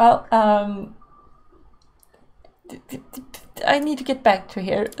 Well, I need to get back to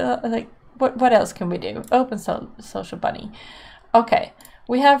here. Like, what else can we do? Open social bunny. Okay,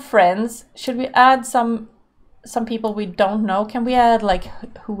 we have friends. Should we add some people we don't know? Can we add like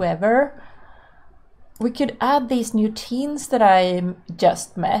whoever? We could add these new teens that I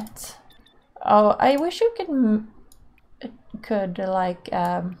just met. Oh, I wish you could like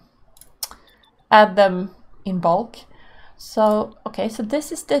add them in bulk. So okay, so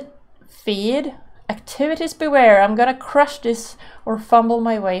this is the feed. Activities beware. I'm gonna crush this or fumble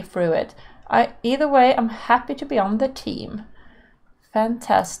my way through it. Either way, I'm happy to be on the team.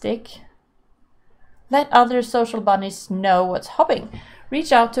 Fantastic. Let other social bunnies know what's hopping.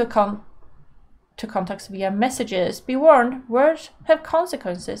 Reach out to contacts via messages. Be warned, words have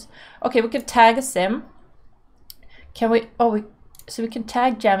consequences. Okay, we can tag a sim. Can we? Oh, so we can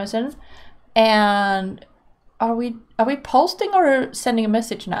tag Jamison. And are we posting or sending a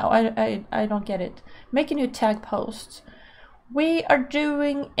message now? I don't get it. Make a new tag post. We are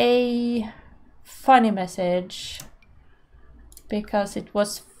doing a funny message because it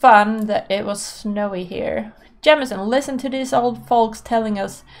was fun that it was snowy here. Jamison, listen to these old folks telling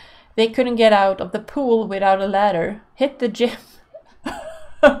us they couldn't get out of the pool without a ladder. Hit the gym.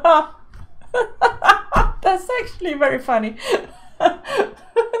 That's actually very funny. And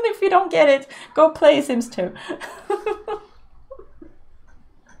if you don't get it, go play Sims 2.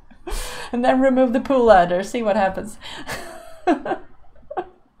 And then remove the pool ladder, see what happens.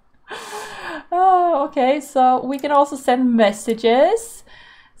 Oh, okay, so we can also send messages.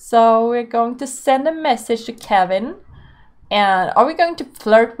 So we're going to send a message to Kevin. And are we going to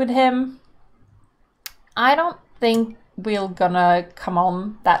flirt with him? I don't think we're gonna come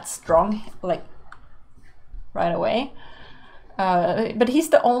on that strong, like, right away. But he's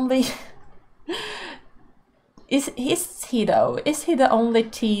the only... Is he though? Is he the only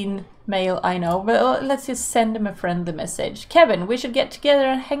teen male I know? Well, let's just send him a friendly message. Kevin, we should get together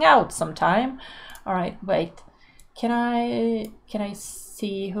and hang out sometime. All right, wait. Can I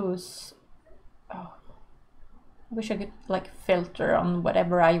see who's... Oh, I wish I could like filter on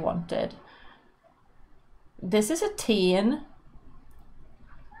whatever I wanted. This is a teen.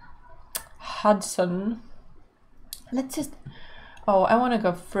 Hudson. Let's just... Oh, I want to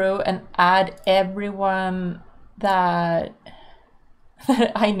go through and add everyone that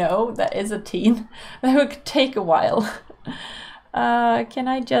I know that is a teen. That would take a while. Can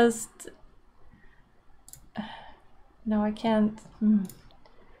I just... No, I can't.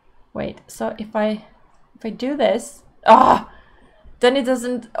 Wait, so if I do this... Then it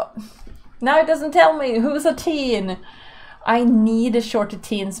doesn't... Now it doesn't tell me who's a teen. I need a shorter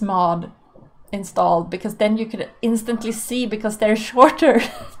teens mod installed, because then you could instantly see because they're shorter.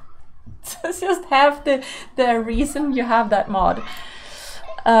 So it's just have the reason you have that mod.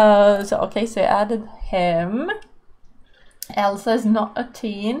 So okay, so I added him. Elsa is not a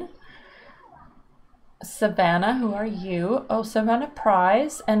teen. Savannah, who are you? Oh, Savannah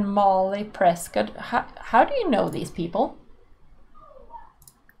Price and Molly Prescott. How do you know these people?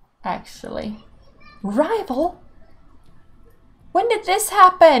 Actually, rival? When did this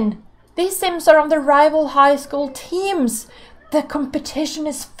happen? These Sims are on the rival high school teams. The competition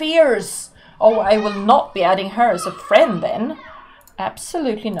is fierce. Oh, I will not be adding her as a friend then.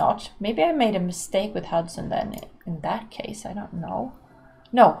 Absolutely not. Maybe I made a mistake with Hudson then. In that case, I don't know.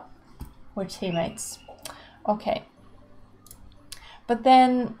 No, we're teammates. Okay. But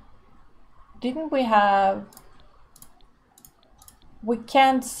then, didn't we have... We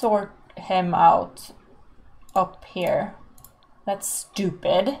can't sort him out up here. That's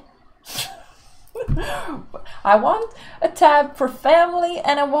stupid. I want a tab for family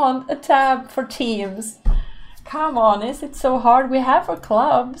and I want a tab for teams. Come on, is it so hard? We have our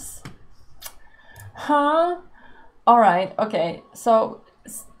clubs. Huh? Alright, okay. So,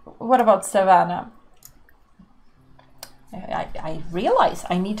 what about Savannah? I realize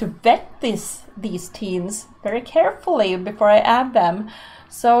I need to vet these teens very carefully before I add them.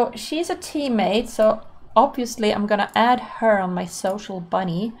 So, she's a teammate, so obviously I'm gonna add her on my social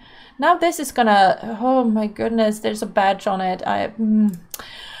bunny. Now this is gonna... Oh my goodness, there's a badge on it.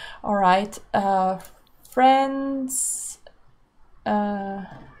 Alright, friends, add,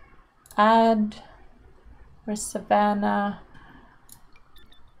 where's Savannah?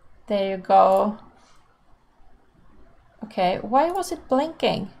 There you go. Okay, why was it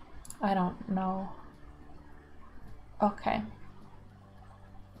blinking? I don't know. Okay.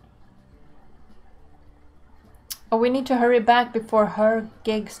 Oh, we need to hurry back before her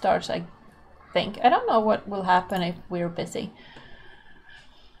gig starts, I think. I don't know what will happen if we're busy.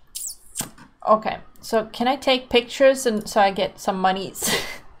 Okay, so can I take pictures and so I get some monies?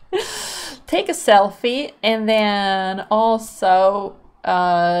 Take a selfie and then also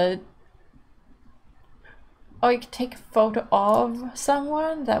oh, you can take a photo of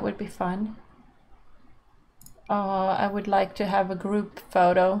someone. That would be fun. I would like to have a group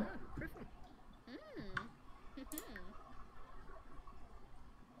photo.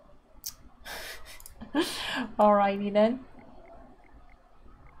 Alrighty then.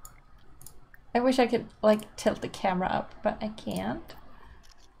 I wish I could like tilt the camera up, but I can't.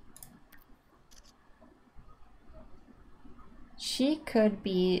 She could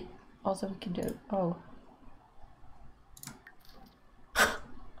be, also we can do, oh.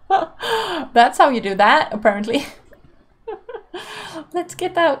 That's how you do that, apparently. Let's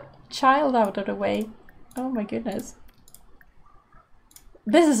get that child out of the way. Oh my goodness.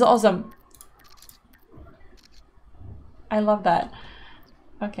 This is awesome. I love that.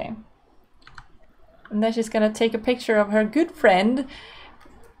 Okay. And then she's gonna take a picture of her good friend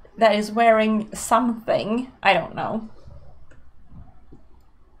that is wearing something. I don't know.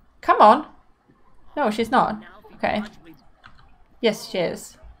 Come on. No, she's not. Okay. Yes, she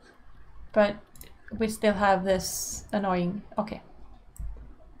is. But we still have this annoying... Okay.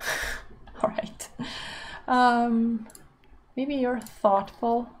 Alright. Maybe you're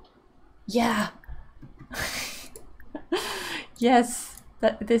thoughtful. Yeah. Yes.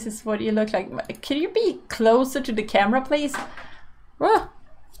 This is what you look like. Can you be closer to the camera, please? Whoa.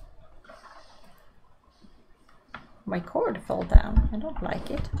 My cord fell down. I don't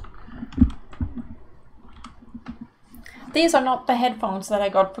like it. These are not the headphones that I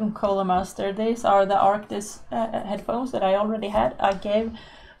got from Cooler Master. These are the Arctis headphones that I already had. I gave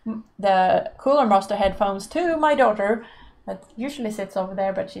the Cooler Master headphones to my daughter that usually sits over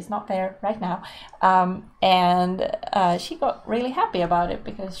there, but she's not there right now. And she got really happy about it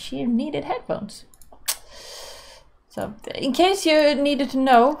because she needed headphones. So in case you needed to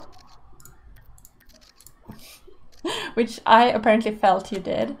know, which I apparently felt you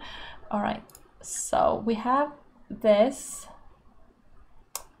did. All right, so we have this.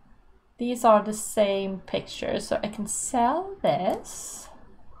 These are the same pictures, so I can sell this.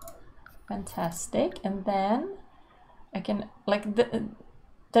 Fantastic. And then I can, like,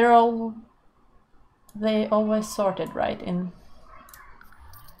 they always sorted right in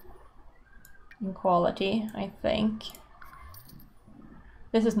quality, I think.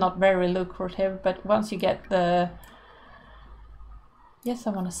 This is not very lucrative, but once you get the... Yes,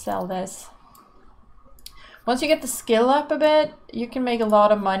 I want to sell this. Once you get the skill up a bit, you can make a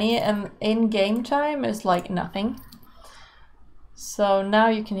lot of money, and in game time is like nothing. So now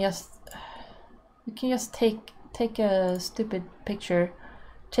you can just take a stupid picture,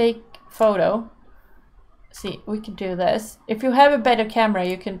 take photo. See, we can do this. If you have a better camera,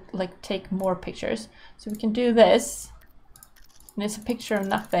 you can like take more pictures. So we can do this, and it's a picture of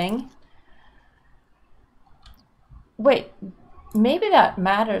nothing. Wait, maybe that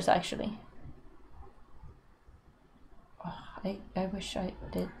matters actually. I wish I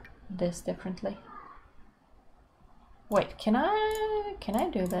did this differently. Wait, can I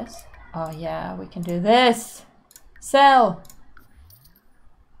do this? Oh yeah, we can do this. Sell.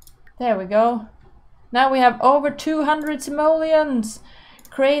 There we go. Now we have over 200 simoleons.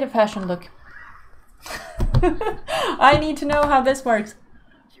 Create a fashion look. I need to know how this works.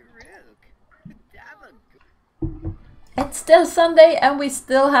 It's still Sunday and we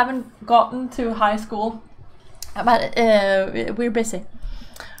still haven't gotten to high school. But we're busy.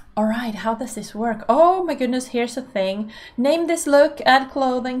 Alright, how does this work? Oh my goodness, here's the thing. Name this look, add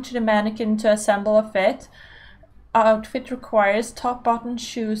clothing to the mannequin to assemble a fit. Outfit requires top, bottom,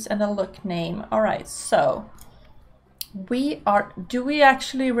 shoes, and a look name. Alright, so do we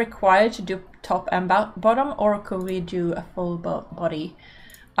actually require to do top and bottom, or could we do a full body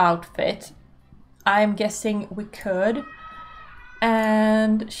outfit? I'm guessing we could.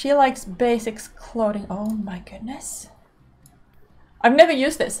 And she likes basics clothing. Oh my goodness. I've never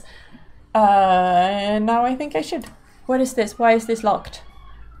used this. Now I think I should. What is this? Why is this locked?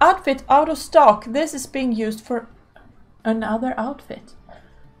 Outfit out of stock. This is being used for another outfit.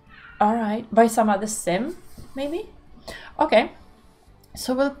 Alright, by some other sim, maybe? Okay.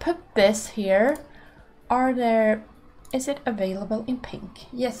 So we'll put this here. Is it available in pink?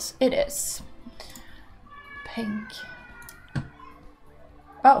 Yes, it is. Pink.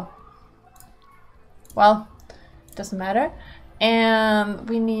 Oh. Well, doesn't matter. And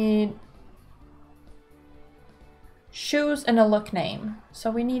we need shoes and a look name.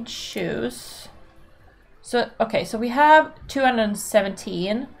 So we need shoes. So, okay, so we have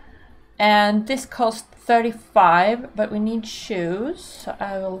 217 and this costs 35, but we need shoes, so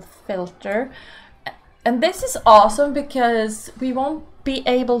I will filter. And this is awesome because we won't be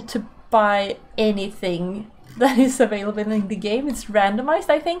able to buy anything that is available in the game. It's randomized,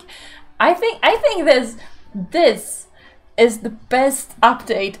 I think. I think this is the best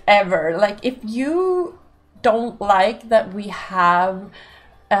update ever. Like, if you don't like that we have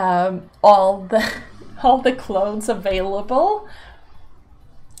all the clothes available,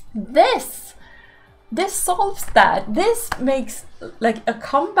 this solves that. This makes like a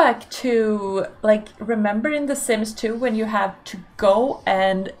comeback to, like, remember in The Sims 2 when you have to go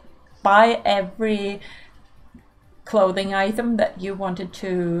and buy every clothing item that you wanted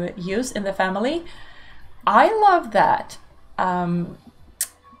to use in the family. I love that.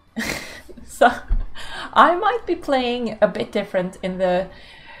 So I might be playing a bit different in the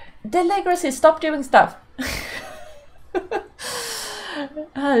Legacy. Stop doing stuff.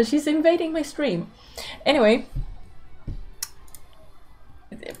 She's invading my stream. Anyway,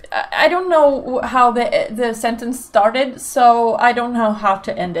 I don't know how the sentence started, so I don't know how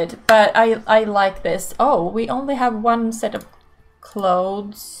to end it, but I like this. Oh, we only have one set of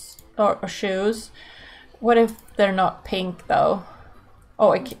clothes or shoes. What if they're not pink though?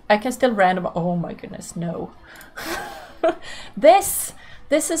 Oh, I can still random. Oh my goodness, no. This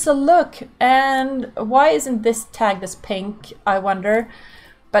is a look, and why isn't this tagged as pink, I wonder?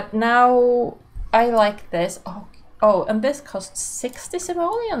 But now I like this. Oh, and this costs 60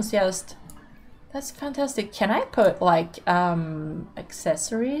 simoleons just. That's fantastic. Can I put like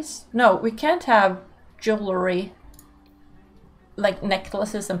accessories? No, we can't have jewelry, like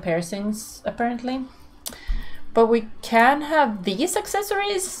necklaces and piercings apparently. But we can have these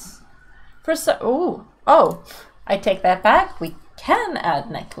accessories for oh, I take that back. We can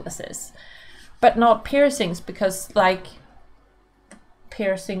add necklaces, but not piercings, because like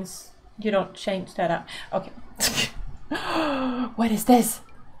piercings, you don't change that out. Okay. What is this?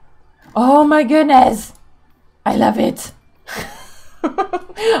 Oh my goodness, I love it.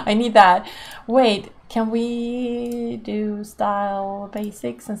 I need that. Wait, can we do style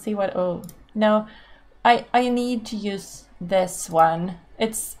basics and see what? Oh no, I need to use this one.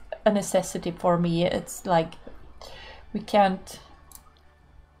 It's a necessity for me. It's like we can't.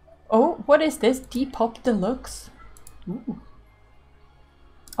 Oh, what is this? Depop Deluxe. Ooh.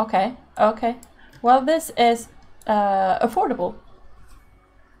 Okay, okay. Well, this is affordable.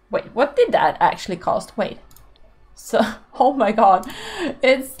 Wait, what did that actually cost? Wait. So, oh my god.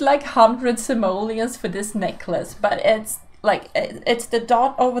 It's like 100 simoleons for this necklace, but it's like, it's the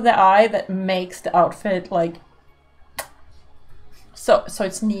dot over the eye that makes the outfit like... So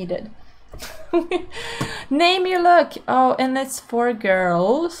it's needed. Name your look. Oh, and it's for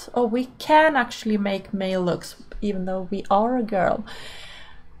girls. Oh, we can actually make male looks even though we are a girl.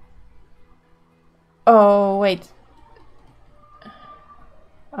 Oh, wait.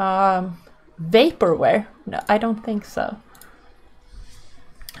 Vaporware? No, I don't think so.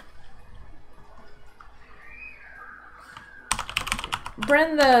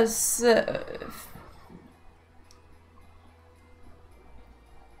 Brenda's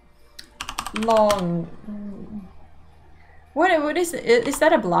long. What is it? Is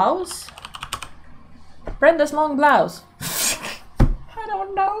that a blouse? Brenda's long blouse. I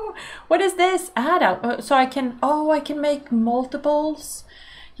don't know. What is this? Add out. So I can. Oh, I can make multiples.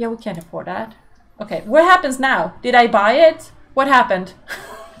 Yeah, we can't afford that. Okay, what happens now? Did I buy it? What happened?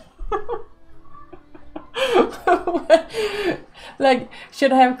 Like,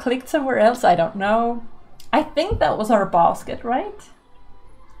 should I have clicked somewhere else? I don't know. I think that was our basket, right?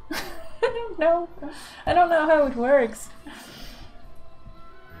 I don't know. I don't know how it works.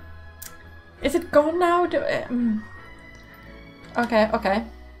 Is it gone now? Okay, okay.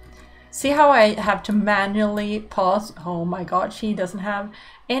 See how I have to manually pause? Oh my god, she doesn't have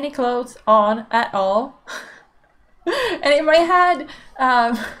any clothes on at all. And if I had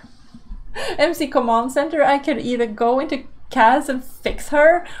MC Command Center, I could either go into CAS and fix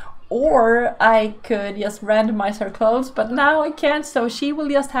her, or I could just randomize her clothes, but now I can't, so she will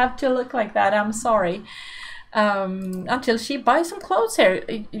just have to look like that. I'm sorry. Until she buys some clothes here.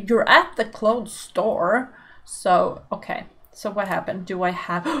 You're at the clothes store, so okay. So what happened? Do I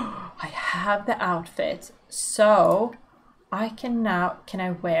have... I have the outfit. So I can now... Can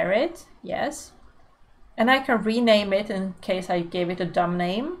I wear it? Yes. And I can rename it in case I gave it a dumb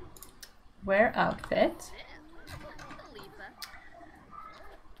name. Wear outfit.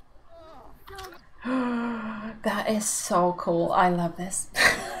 That is so cool. I love this.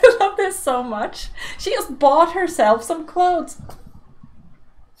 I love this so much. She just bought herself some clothes.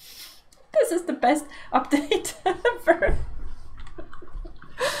 This This is the best update ever.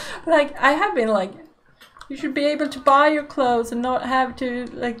 Like, I have been like, you should be able to buy your clothes and not have to,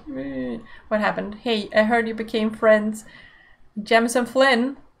 like, what happened? Hey, I heard you became friends. Jamison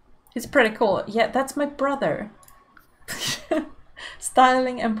Flynn, he's pretty cool. Yeah, that's my brother.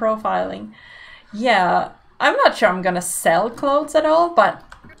 Styling and profiling. Yeah, I'm not sure I'm gonna sell clothes at all, but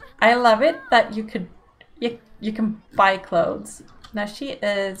I love it that you can buy clothes. Now she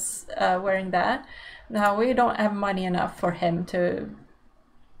is wearing that. Now we don't have money enough for him to...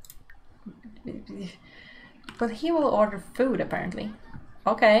 But he will order food, apparently.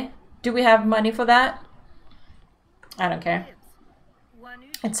 Okay. Do we have money for that? I don't care.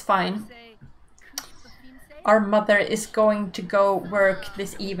 It's fine. Our mother is going to go work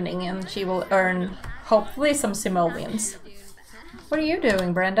this evening and she will earn, hopefully, some simoleons. What are you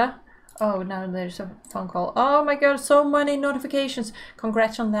doing, Brenda? Oh, now there's a phone call. Oh my god, so many notifications.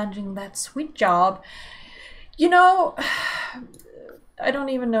 Congrats on landing that sweet job. You know... I don't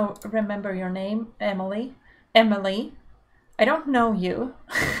even remember your name, Emily. Emily. I don't know you.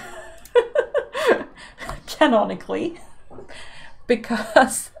 Canonically.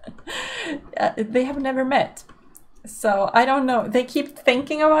 Because they have never met. So I don't know. They keep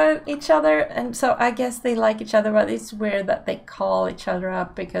thinking about each other, and so I guess they like each other, but it's weird that they call each other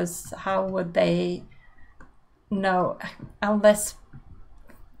up, because how would they know unless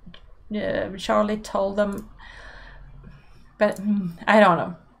Charlie told them. But I don't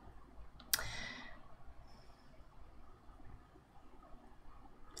know.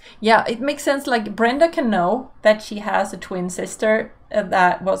 Yeah, it makes sense. Like, Brenda can know that she has a twin sister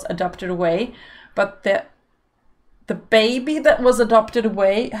that was adopted away, but the baby that was adopted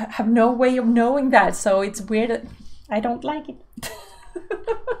away have no way of knowing that. So it's weird. I don't like it.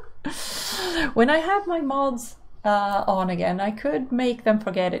 When I have my mods on again, I could make them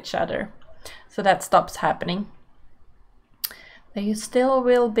forget each other. So that stops happening. They still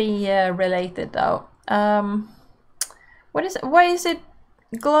will be related though. What is it? Why is it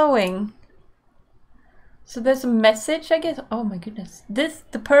glowing? So there's a message, I guess. Oh my goodness.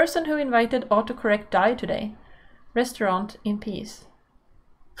 The person who invited autocorrect died today. Restaurant in peace.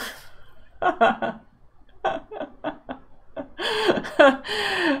 Oh,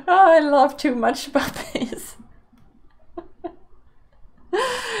 I love too much about this.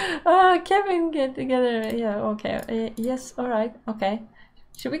 Kevin, get together. Yeah, okay. Yes, all right. Okay.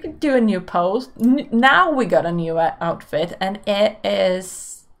 Should we do a new post? Now we got a new outfit, and it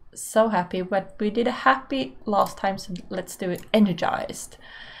is so happy. But we did a happy last time, so let's do it energized.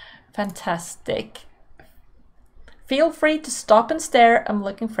 Fantastic. Feel free to stop and stare. I'm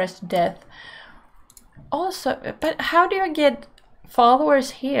looking fresh to death. Also, but how do I get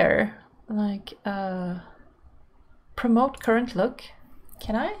followers here? Like, promote current look.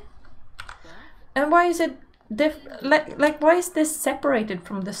 Can I? And why is it like why is this separated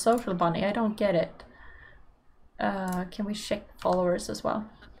from the social bunny? I don't get it. Can we check followers as well?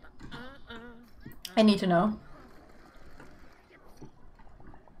 I need to know.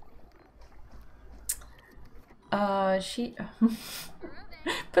 She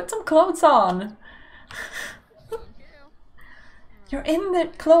put some clothes on. You're in the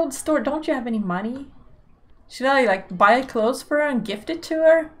clothes store. Don't you have any money? Should I like buy clothes for her and gift it to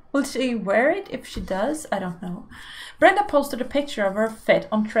her? Will she wear it? If she does, I don't know. Brenda posted a picture of her fit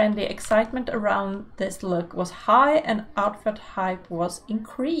on Trendy. Excitement around this look was high and outfit hype was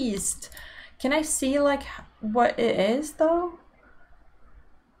increased. Can I see like what it is though?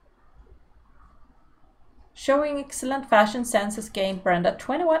 Showing excellent fashion sense has gained Brenda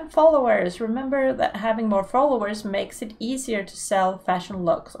 21 followers. Remember that having more followers makes it easier to sell fashion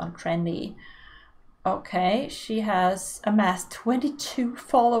looks on Trendy. Okay, she has amassed 22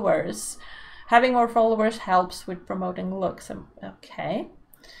 followers. Having more followers helps with promoting looks. Okay.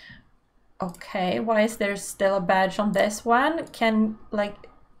 Okay, why is there still a badge on this one? Can, like,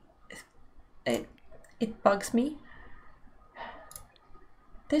 it bugs me.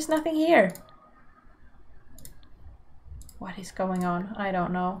 There's nothing here. What is going on? I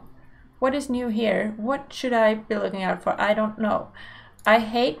don't know. What is new here? What should I be looking out for? I don't know. I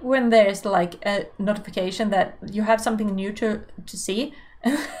hate when there's like a notification that you have something new to see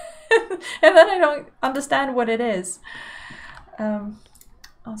and then I don't understand what it is.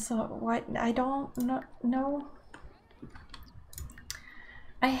 Also, what I don't know.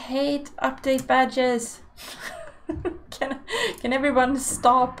 I hate update badges. Can everyone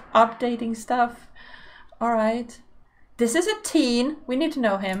stop updating stuff? All right. This is a teen. We need to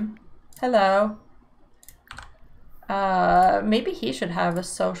know him. Hello. Maybe he should have a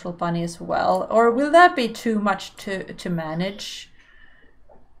social bunny as well. Or will that be too much to manage?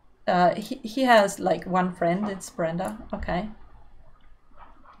 He has like one friend, it's Brenda. Okay.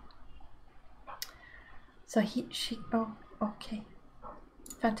 So oh, okay.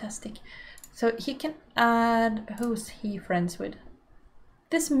 Fantastic. So he can add, who's he friends with?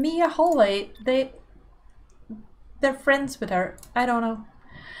 This Mia Holley, they're friends with her. I don't know.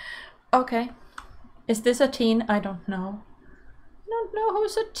 Okay. Is this a teen? I don't know. I don't know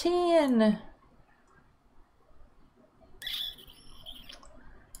who's a teen.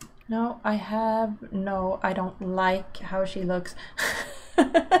 No, I don't like how she looks.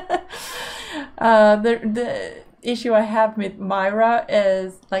 The issue I have with Myra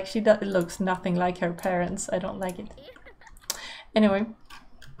is like she looks nothing like her parents. I don't like it. Anyway.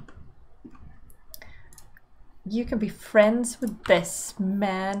 You can be friends with this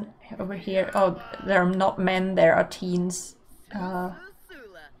man over here. Oh, there are not men, there are teens.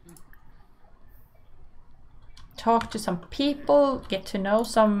 Talk to some people, get to know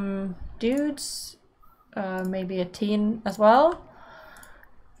some dudes, maybe a teen as well.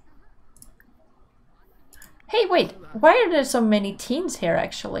 Hey, wait, why are there so many teens here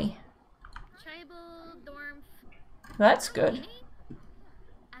actually? That's good.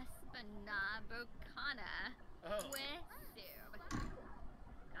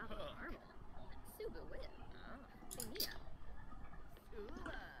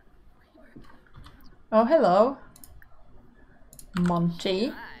 Oh, hello.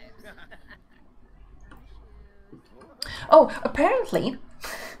 Monty. Oh, apparently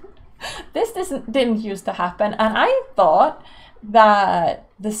this didn't used to happen, and I thought that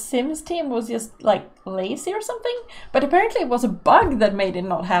the Sims team was just like lazy or something, but apparently it was a bug that made it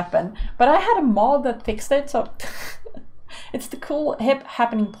not happen. But I had a mod that fixed it, so it's the cool, hip,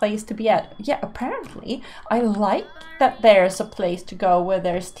 happening place to be at. Yeah, apparently I like that there's a place to go where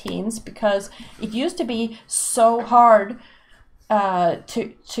there's teens, because it used to be so hard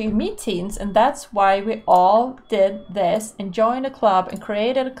to meet teens, and that's why we all did this and joined a club and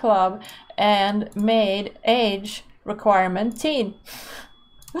created a club and made age requirement teen.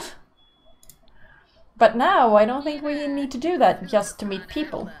 But now I don't think we need to do that just to meet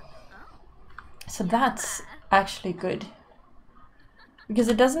people. So that's actually good. Because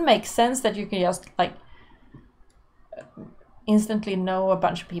it doesn't make sense that you can just like instantly know a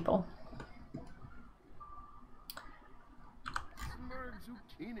bunch of people.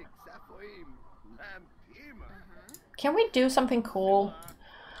 Can we do something cool?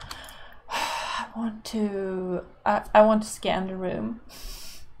 I want to scan the room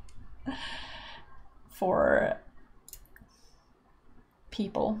for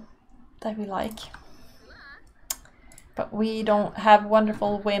people that we like. But we don't have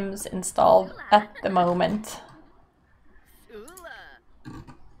wonderful whims installed at the moment.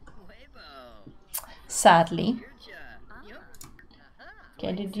 Sadly.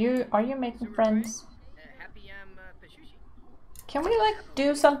 Okay, are you making friends? Can we like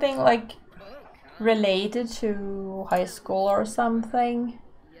do something like related to high school or something?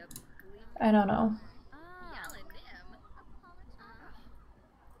 I don't know.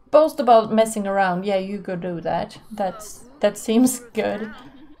 Boast about messing around. Yeah, you go do that. That seems good.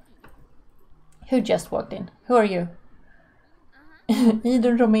 Who just walked in? Who are you?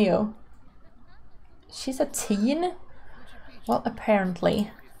 Eden Romeo. She's a teen? Well,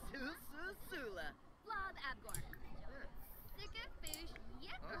 apparently.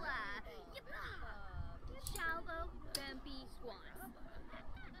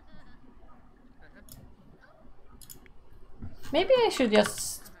 Maybe I should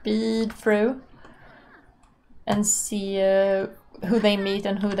just speed through and see who they meet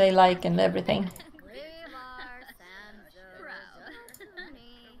and who they like and everything.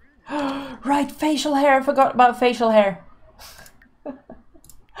 Right, facial hair. I forgot about facial hair.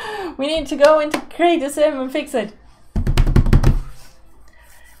 We need to go into Create a Sim and fix it.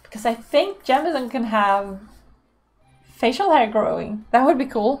 Because I think Jemison can have facial hair growing. That would be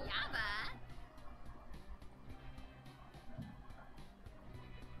cool.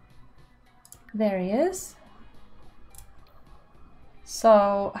 There he is.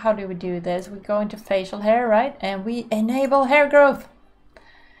 So how do we do this? We go into facial hair, right? And we enable hair growth.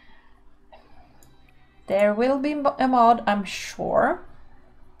 There will be a mod, I'm sure,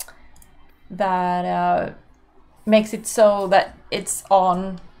 that makes it so that it's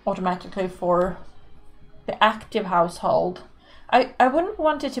on automatically for the active household. I wouldn't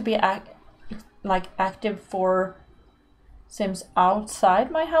want it to be active for Sims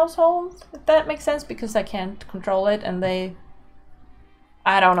outside my household, if that makes sense, because I can't control it and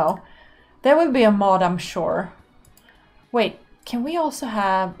I don't know. There will be a mod, I'm sure. Wait, can we also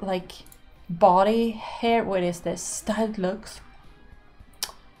have like body hair? What is this? Styled looks.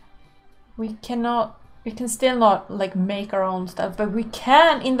 We cannot, we can still not like make our own stuff, but we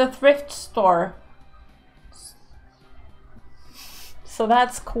can in the thrift store. So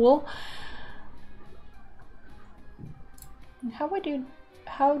that's cool. How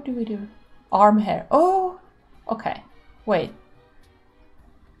do we do arm hair? Oh, okay. Wait.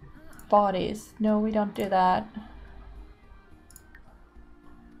 Bodies. No, we don't do that.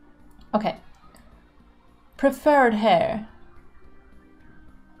 Okay. Preferred hair.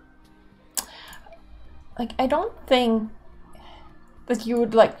 Like, I don't think that you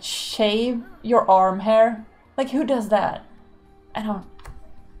would like shave your arm hair. Like, who does that? I don't.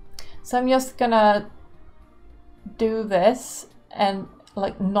 So I'm just gonna do this and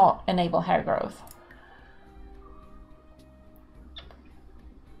like not enable hair growth.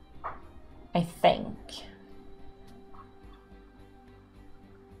 I think.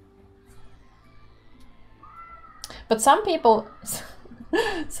 But some people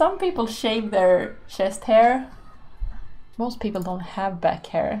shave their chest hair. Most people don't have back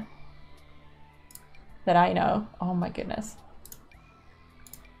hair that I know. Oh my goodness.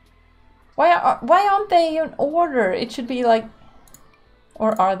 Why aren't they in order? It should be like,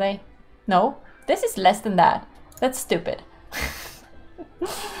 or are they? No, this is less than that. That's stupid.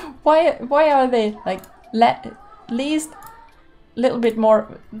 Why are they like least little bit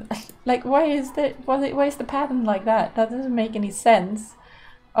more? Like why is the pattern like that? That doesn't make any sense.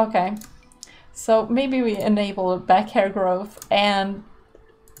 Okay, so maybe we enable back hair growth and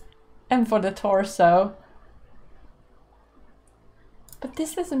for the torso. But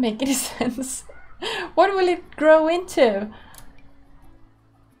this doesn't make any sense. What will it grow into?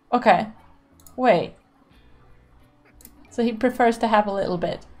 Okay, wait. So he prefers to have a little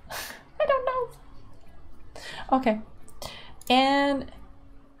bit. I don't know. Okay. And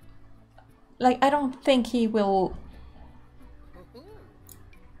like I don't think he will.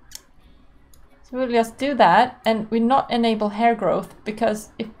 So we'll just do that and we not enable hair growth, because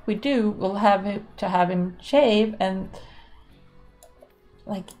if we do, we'll have to have him shave, and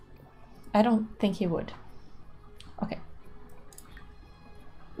like I don't think he would. Okay.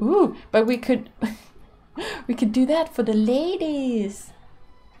 Ooh, but we could we could do that for the ladies.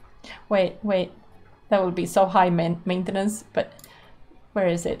 Wait, that will be so high maintenance, but where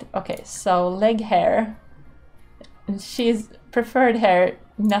is it? Okay, so leg hair, and she's preferred hair,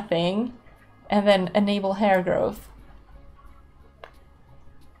 nothing, and then enable hair growth.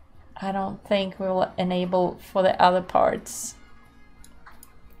 I don't think we'll enable for the other parts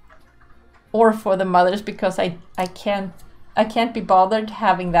or for the mothers, because I can't be bothered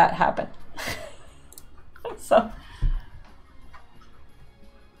having that happen. So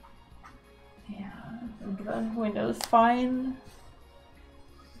yeah, run Windows fine.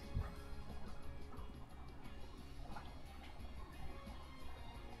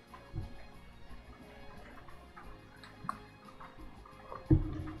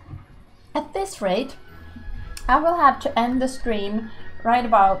 At this rate, I will have to end the stream right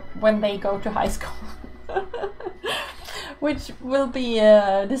about when they go to high school. Which will be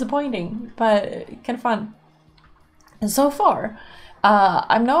disappointing, but kind of fun. And so far,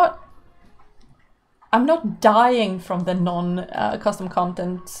 I'm not dying from the non-custom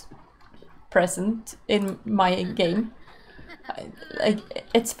content present in my game. Like,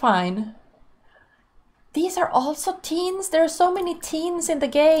 it's fine. These are also teens. There are so many teens in the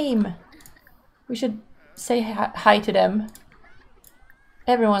game. We should say hi to them.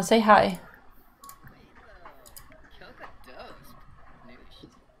 Everyone say hi.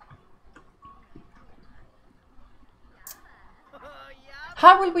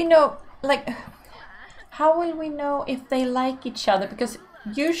 How will we know, like, how will we know if they like each other? Because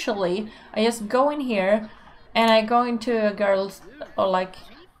usually I just go in here and I go into a girl's or like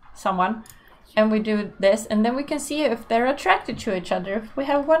someone and we do this, and then we can see if they're attracted to each other, if we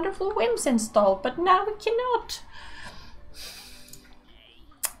have wonderful whims installed, but now we cannot.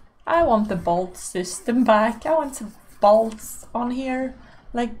 I want the bolt system back. I want some bolts on here.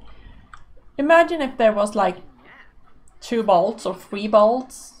 Like, imagine if there was like 2 bolts or 3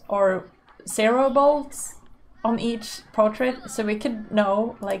 bolts or 0 bolts on each portrait, so we could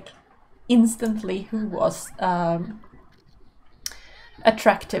know like instantly who was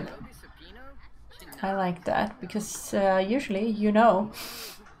attractive. I like that, because usually you don't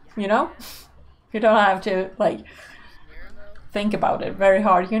have to like think about it very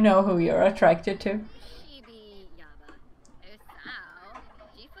hard. You know who you're attracted to.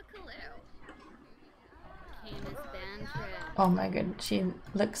 Oh my god, she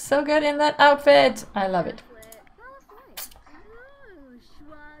looks so good in that outfit. I love it.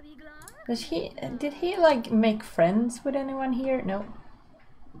 Did he like make friends with anyone here? No.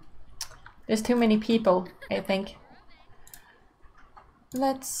 There's too many people, I think.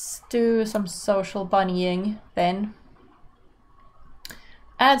 Let's do some social bunnying then.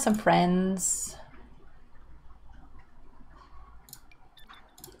 Add some friends.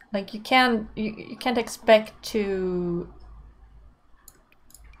 Like you can't expect to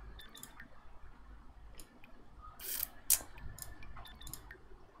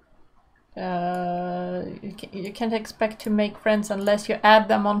you can't expect to make friends unless you add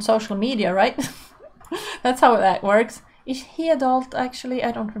them on social media, right? That's how that works. Is he adult actually?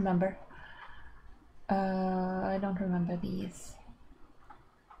 I don't remember. I don't remember these.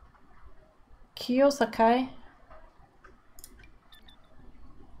 Kiyosakai.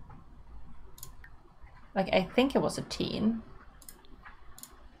 Like, I think it was a teen.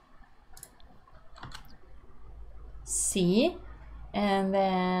 C. And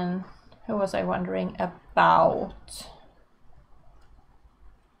then, who was I wondering about?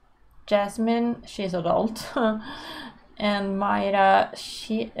 Jasmine, she's adult. And Mayra,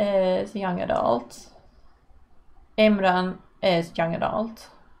 she is young adult. Imran is young adult.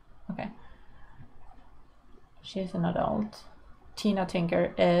 Okay. She's an adult. Tina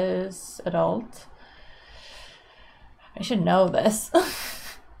Tinker is adult. I should know this.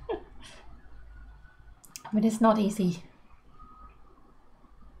 But it's not easy.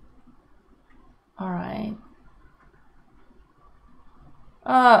 Alright.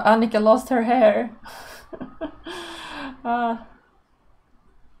 Ah, Annika lost her hair.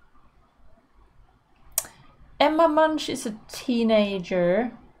 Emma Munch is a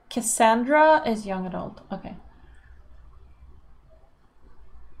teenager. Cassandra is young adult. Okay.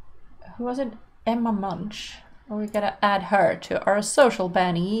 Who was it? Emma Munch. Oh, we gotta add her to our social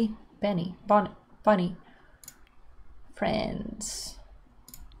bunny friends.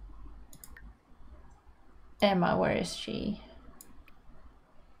 Emma, where is she?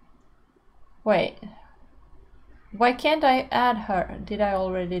 Wait. Why can't I add her? Did I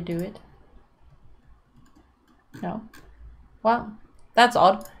already do it? No. Well, that's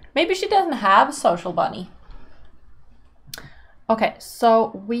odd. Maybe she doesn't have a social bunny. Okay,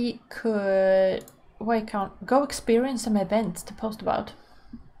 so we could... Wait, can't go experience some events to post about.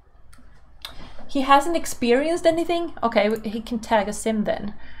 He hasn't experienced anything? Okay, he can tag a sim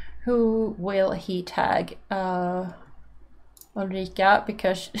then. Who will he tag? Ulrika,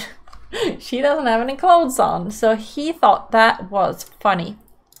 because she doesn't have any clothes on. So he thought that was funny.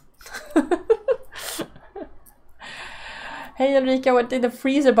 Hey Ulrika, what did the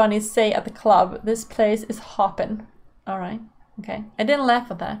freezer bunnies say at the club? This place is hoppin'. Alright, okay. I didn't laugh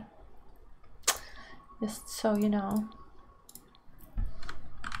at that. Just so you know.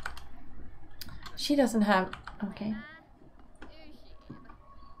 She doesn't have... Okay.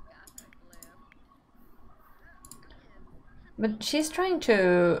 But she's trying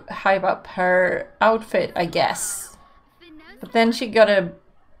to hype up her outfit, I guess. But then she gotta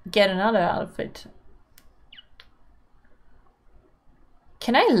get another outfit.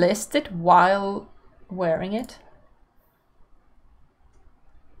 Can I list it while wearing it?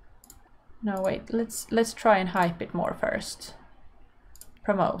 No, wait, let's try and hype it more first.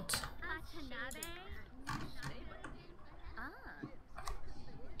 Promote.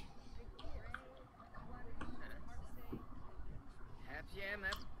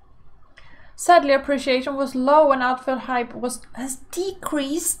 Sadly, appreciation was low and outfit hype has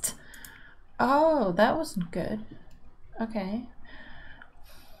decreased. Oh, that wasn't good. Okay.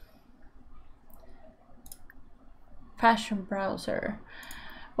 Fashion browser.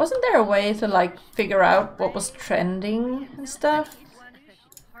 Wasn't there a way to like figure out what was trending and stuff?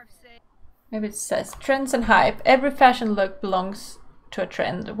 Maybe it says trends and hype. Every fashion look belongs to a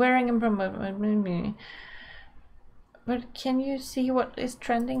trend. Wearing and promoting. But can you see what is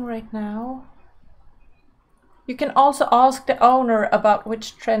trending right now? You can also ask the owner about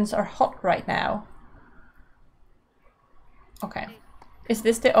which trends are hot right now. Okay. Is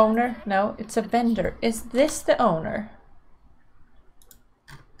this the owner? No, it's a vendor. Is this the owner?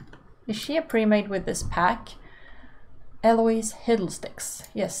 Is she a pre-made with this pack? Eloise Hiddlesticks.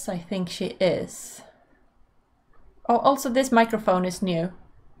 Yes, I think she is. Oh, also this microphone is new.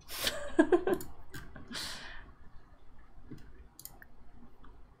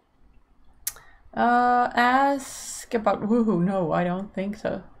 Ask about woohoo. No, I don't think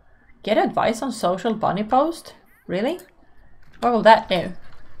so. Get advice on social bunny post? Really? What will that do?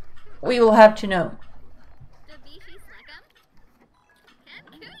 We will have to know.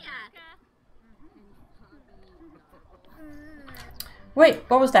 Wait,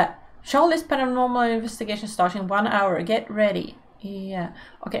 what was that? Charlie's paranormal investigation starts in 1 hour. Get ready. Yeah.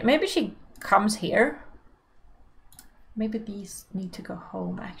 Okay, maybe she comes here. Maybe these need to go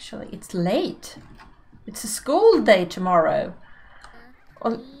home, actually. It's late. It's a school day tomorrow.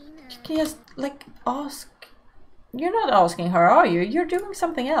 Well, you can just, like, ask... You're not asking her, are you? You're doing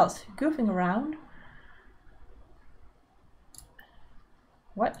something else. Goofing around.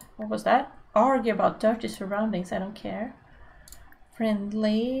 What? What was that? Argue about dirty surroundings. I don't care.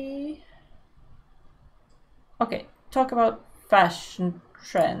 Friendly. Okay, talk about fashion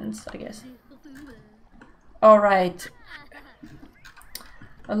trends, I guess. Alright.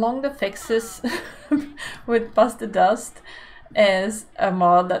 Along the fixes with Bust the Dust is a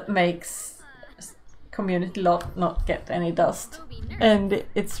mod that makes community lot not get any dust. And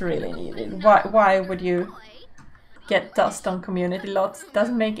it's really needed. Why would you get dust on community lots?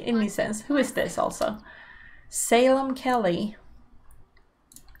 Doesn't make any sense. Who is this also? Salem Kelly.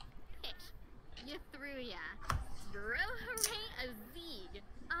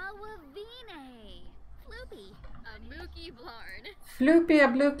 Floopy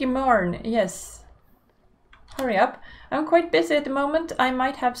Abluki Morn, yes. Hurry up. I'm quite busy at the moment. I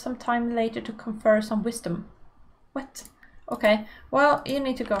might have some time later to confer some wisdom. What? Okay, well, you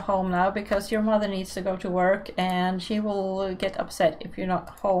need to go home now because your mother needs to go to work and she will get upset if you're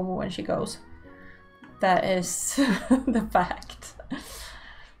not home when she goes. That is the fact.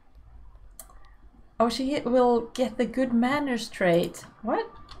 Oh, she will get the good manners trait. What?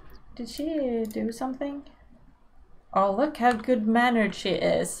 Did she do something? Oh, look how good mannered she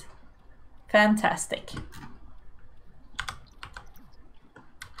is. Fantastic.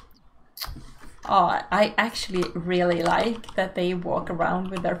 Oh, I actually really like that they walk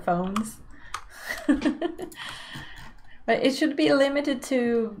around with their phones. But it should be limited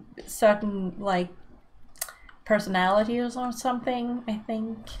to certain, like, personalities or something, I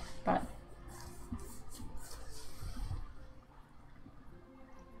think. But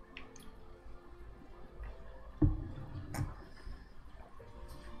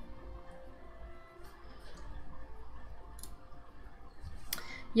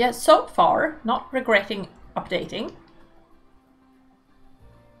yeah, so far, not regretting updating.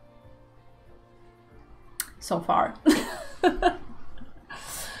 So far.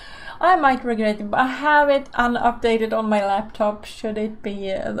 I might regret it, but I have it unupdated on my laptop, should it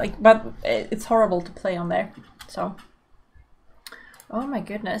be like, but it's horrible to play on there, so. Oh my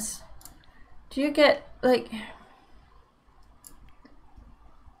goodness. Do you get, like...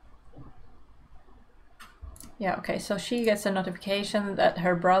 Yeah, okay, so she gets a notification that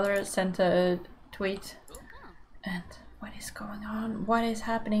her brother sent a tweet. And what is going on? What is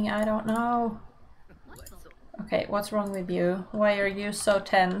happening? I don't know. Okay, what's wrong with you? Why are you so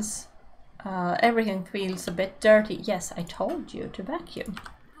tense? Everything feels a bit dirty. Yes, I told you to vacuum.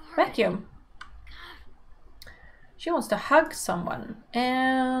 Vacuum! She wants to hug someone.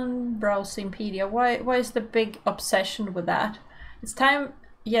 And Browsingpedia. Why is the big obsession with that? It's time...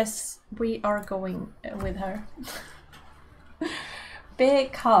 Yes, we are going with her.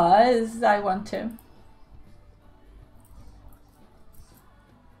 Because I want to.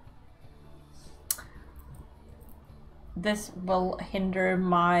 This will hinder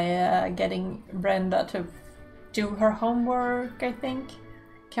my getting Brenda to do her homework, I think.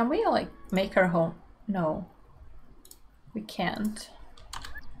 Can we, like, make her home? No. We can't.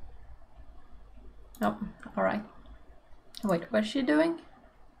 Nope. Alright. Wait, what's she doing?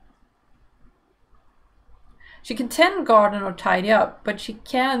 She can tend garden or tidy up, but she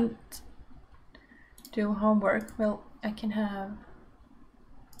can't do homework. Well, I can have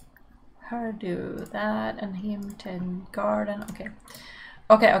her do that and him tend garden. Okay.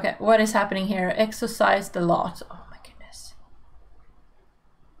 Okay. What is happening here? Exercised a lot. Oh my goodness.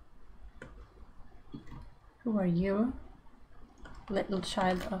 Who are you? Little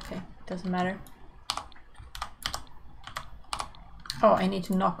child. Okay, doesn't matter. Oh, I need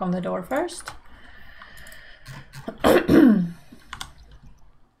to knock on the door first.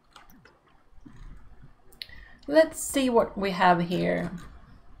 Let's see what we have here.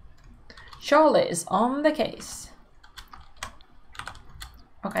 Charlie is on the case.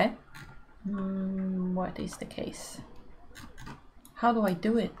 Okay. What is the case? How do I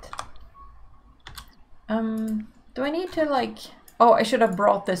do it? Do I need to, like... Oh, I should have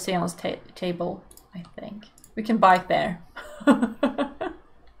brought the seance table, I think. We can bike there.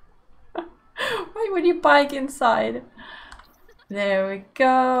 Why would you bike inside? There we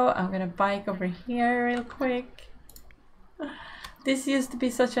go. I'm gonna bike over here real quick. This used to be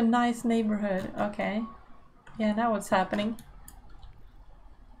such a nice neighborhood. Okay. Yeah, now what's happening?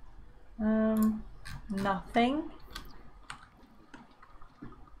 Nothing.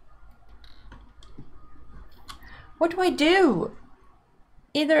 What do I do?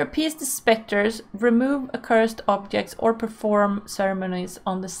 Either appease the specters, remove accursed objects, or perform ceremonies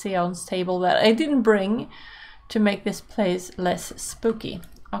on the seance table that I didn't bring to make this place less spooky.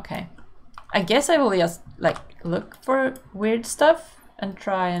 Okay. I guess I will just like look for weird stuff and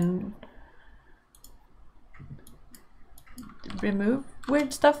try and remove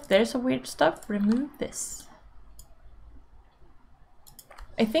weird stuff. There's a weird stuff. Remove this.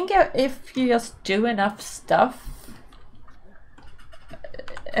 I think if you just do enough stuff,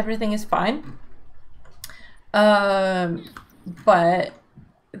 everything is fine. But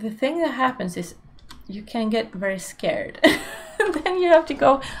the thing that happens is you can get very scared. Then you have to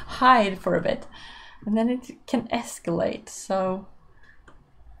go hide for a bit. And then it can escalate, so...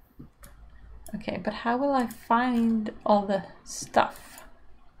 Okay, but how will I find all the stuff?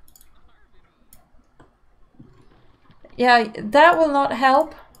 Yeah, that will not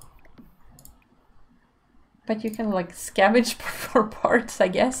help. But you can like scavenge for parts, I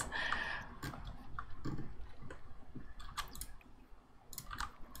guess.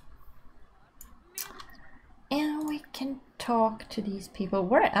 And we can talk to these people.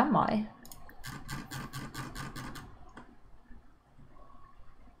 Where am I?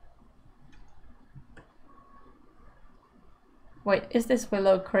 Wait, is this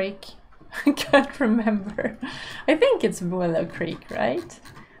Willow Creek? I can't remember. I think it's Willow Creek, right?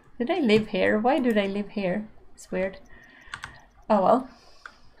 Do they live here? Why do they live here? It's weird. Oh well.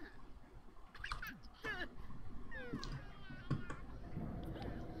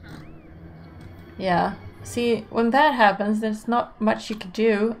 Yeah. See, when that happens, there's not much you can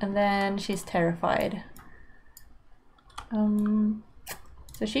do, and then she's terrified.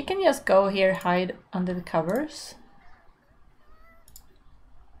 So she can just go here, hide under the covers.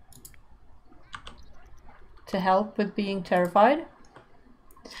 To help with being terrified.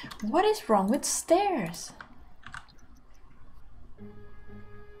 What is wrong with stairs?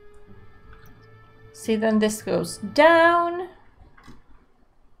 See, then this goes down.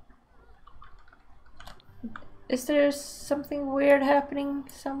 Is there something weird happening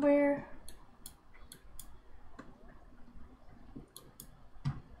somewhere?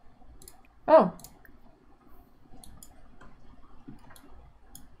 Oh.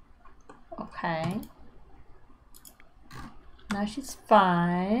 Okay. Now she's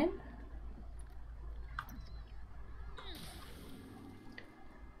fine.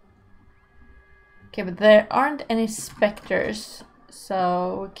 Okay, but there aren't any specters,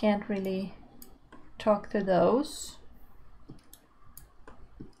 so we can't really talk to those.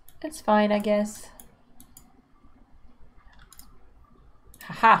 It's fine, I guess.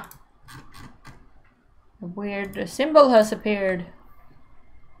 Haha! A weird symbol has appeared.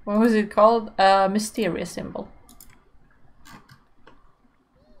 What was it called? A mysterious symbol.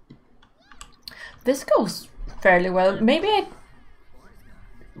 This goes fairly well. Maybe I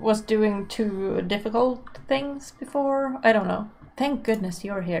was doing too difficult things before. I don't know. Thank goodness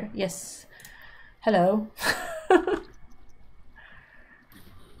you're here. Yes. Hello.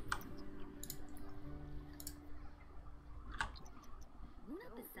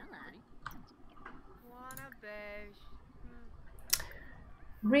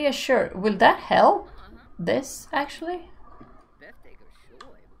 Reassure. Will that help? This actually?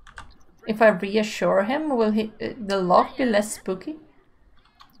 If I reassure him, will the lock be less spooky?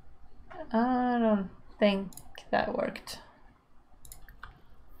 I don't think that worked.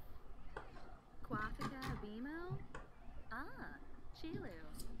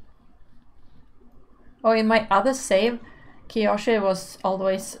 Oh, in my other save, Kiyoshi was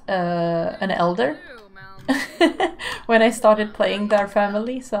always an elder when I started playing their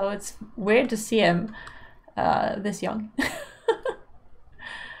family, so it's weird to see him this young.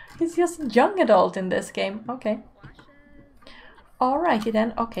 He's just a young adult in this game. Okay. Alrighty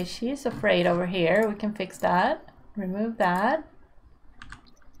then. Okay, she's afraid over here. We can fix that. Remove that.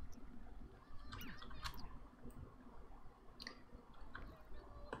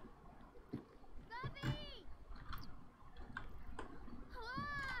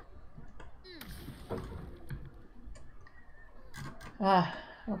 Ah,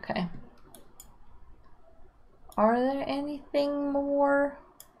 okay. Are there anything more?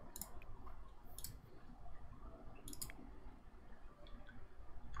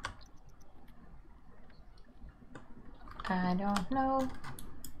 I don't know.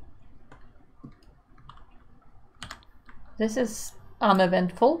 This is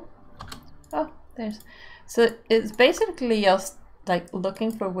uneventful. Oh, there's... So it's basically just like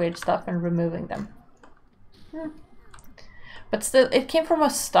looking for weird stuff and removing them. But still, it came from a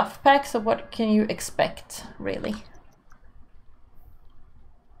stuff pack, so what can you expect, really?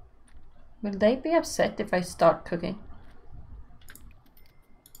 Will they be upset if I start cooking?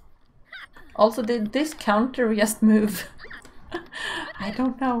 Also, did this counter just move? I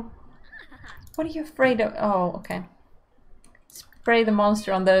don't know. What are you afraid of? Oh, okay. Spray the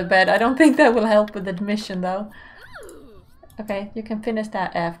monster on the bed. I don't think that will help with the mission though. Okay, you can finish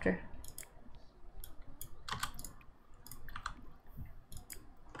that after.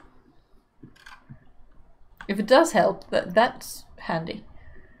 If it does help, that's handy.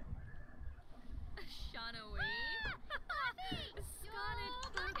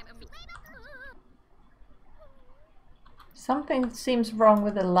 Something seems wrong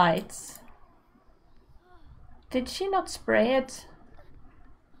with the lights. Did she not spray it?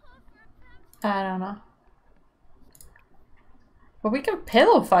 I don't know. But we can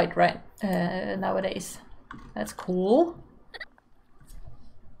pillow fight right nowadays. That's cool.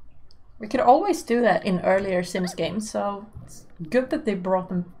 We could always do that in earlier Sims games, so it's good that they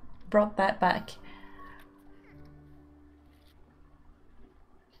brought that back.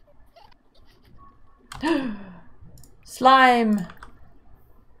 Slime!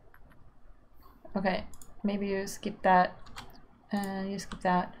 Okay, maybe you skip that. You skip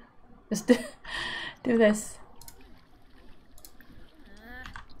that. Just do this.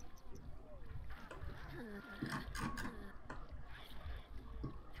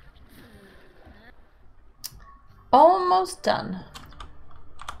 Almost done.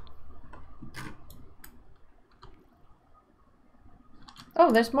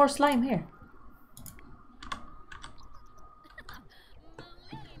 Oh, there's more slime here.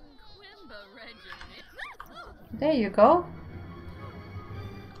 There you go.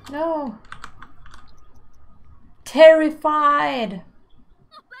 No. Terrified.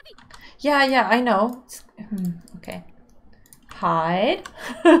 Yeah, I know. Okay. Hide.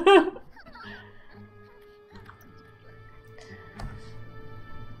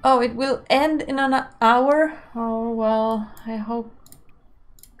 Oh, it will end in an hour? Oh, well, I hope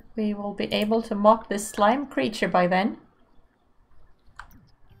we will be able to mop this slime creature by then.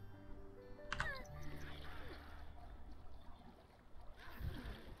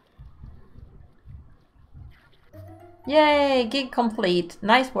 Yay, gig complete.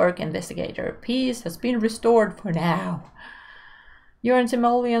 Nice work, investigator. Peace has been restored for now. You earned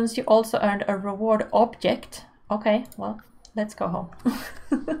simoleons. You also earned a reward object. Okay, well, let's go home.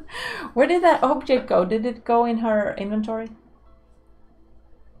 Where did that object go? Did it go in her inventory?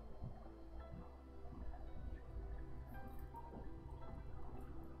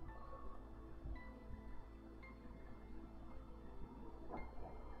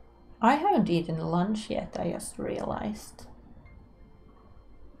 I haven't eaten lunch yet, I just realized.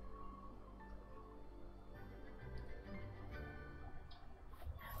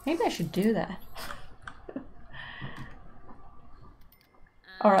 Maybe I should do that.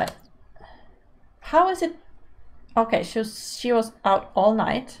 Alright. How is it? Okay, she was out all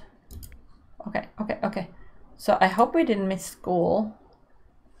night. Okay. So I hope we didn't miss school.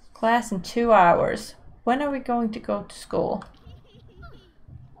 Class in 2 hours. When are we going to go to school?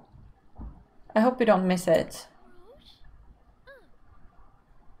 I hope we don't miss it.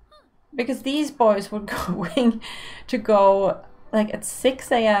 Because these boys were going to go like at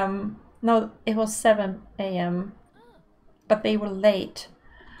 6 AM. No, it was 7 AM. But they were late.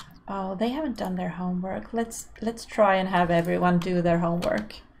 Oh, they haven't done their homework. Let's try and have everyone do their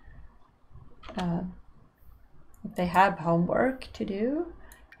homework. If they have homework to do.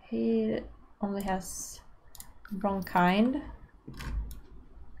 He only has wrong kind.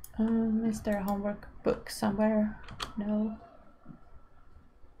 Is there a homework book somewhere? No.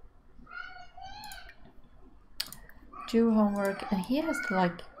 Do homework, and he has to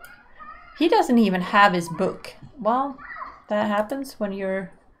like... He doesn't even have his book. Well, that happens when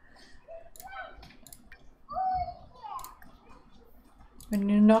you're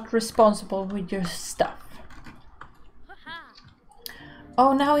not responsible with your stuff.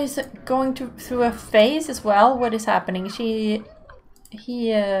 Oh, now he's going through a phase as well. What is happening?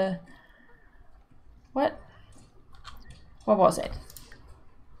 What was it?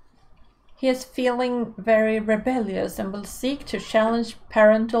 He is feeling very rebellious and will seek to challenge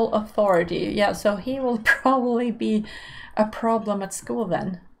parental authority. Yeah, so he will probably be a problem at school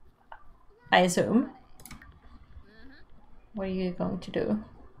then, I assume. What are you going to do?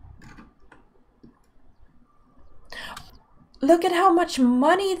 Look at how much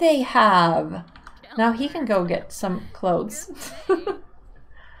money they have! Now he can go get some clothes.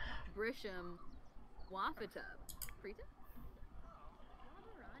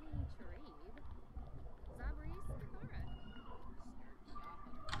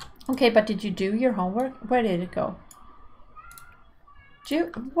 Okay, but did you do your homework? Where did it go?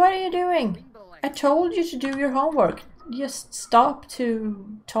 What are you doing? I told you to do your homework. Just stop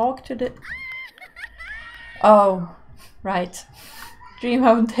to talk to the... Oh, right. Dream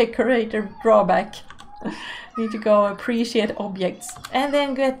home decorator drawback. Need to go appreciate objects. And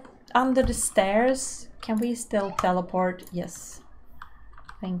then get under the stairs. Can we still teleport? Yes.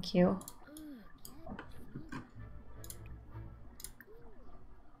 Thank you.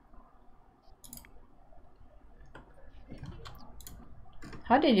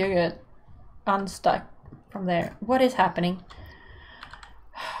 How did you get unstuck from there? What is happening?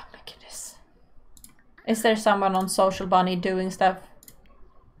 Oh my goodness. Is there someone on Social Bunny doing stuff?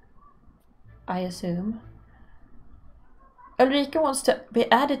 I assume. Ulrika wants to be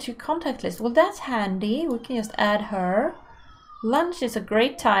added to your contact list. Well, that's handy. We can just add her. Lunch is a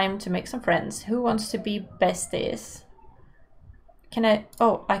great time to make some friends. Who wants to be besties? Can I?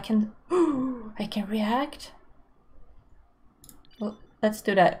 Oh, I can. I can react. Well, let's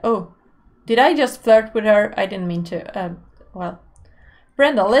do that. Oh, did I just flirt with her? I didn't mean to. Well,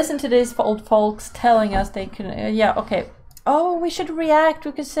 Brenda, listen to these old folks telling us they can. Yeah, okay. Oh, we should react.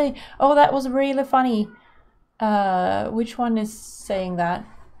 We could say, "Oh, that was really funny." Which one is saying that?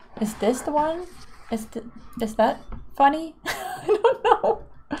 Is this the one? Is that funny? I don't know.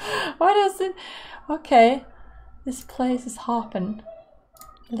 Why does it? Okay, this place is hopping.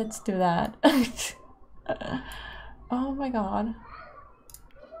 Let's do that. Oh my god.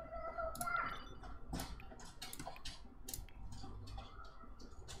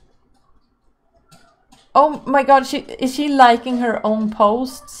 Oh my god, is she liking her own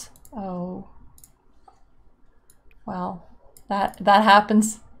posts? Oh. Well, that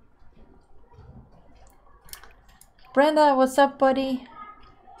happens. Brenda, what's up, buddy?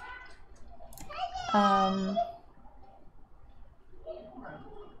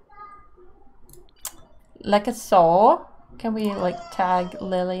 Like a saw. Can we like tag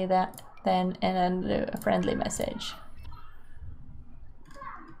Lily that then and then a friendly message?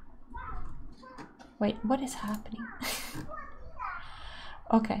 Wait, what is happening?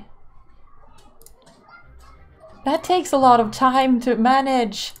 Okay. That takes a lot of time to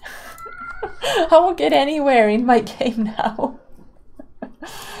manage. I won't get anywhere in my game now.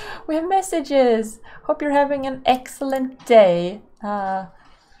 We have messages. Hope you're having an excellent day.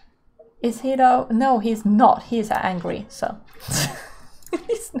 Is he though? No, he's not. He's angry, so.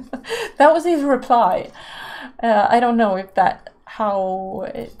 That was his reply. I don't know if how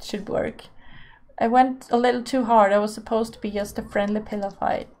it should work. I went a little too hard. I was supposed to be just a friendly pillow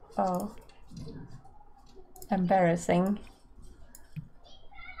fight. Oh. Embarrassing.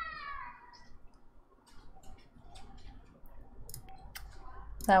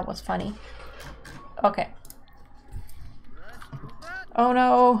 That was funny. Okay. Oh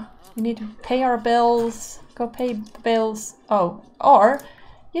no, we need to pay our bills. Go pay the bills. Oh, or,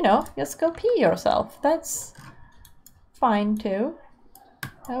 you know, just go pee yourself. That's fine too.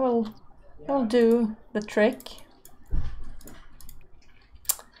 That will do the trick.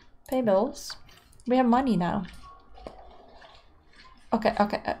 Pay bills. We have money now. Okay,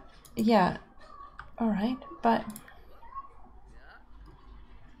 okay, yeah. All right, but...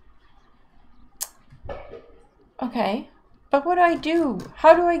 Okay, but what do I do?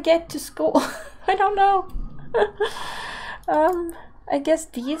 How do I get to school? I don't know. I guess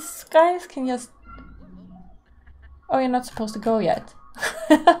these guys can just... Oh, you're not supposed to go yet.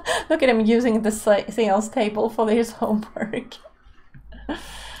 Look at him using the sales table for his homework.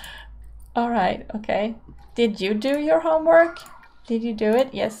 Alright, okay. Did you do your homework? Did you do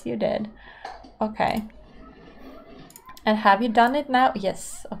it? Yes, you did. Okay. And have you done it now?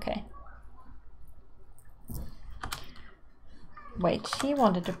 Yes, okay. Wait, she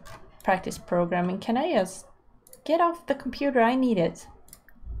wanted to practice programming. Can I just get off the computer? I need it.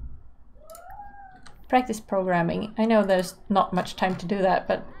 Practice programming. I know there's not much time to do that,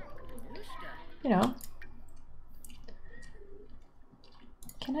 but you know.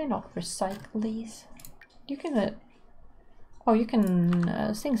 Can I not recycle these? You can oh, you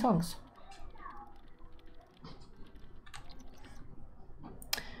can sing songs.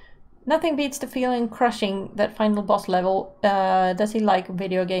 Nothing beats the feeling crushing that final boss level. Does he like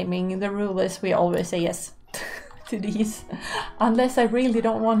video gaming? The rule is we always say yes to these, unless I really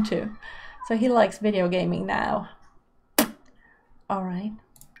don't want to. So he likes video gaming now. All right.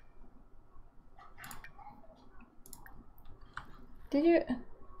 Did you?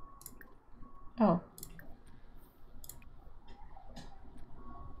 Oh.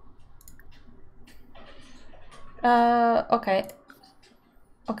 Okay.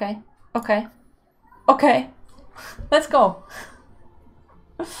 Okay. Okay. Okay. Let's go.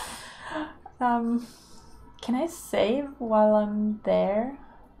 Can I save while I'm there?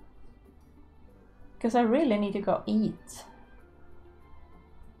 Because I really need to go eat.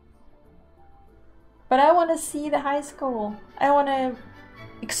 But I want to see the high school. I want to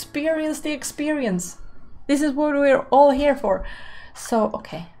experience the experience. This is what we're all here for. So,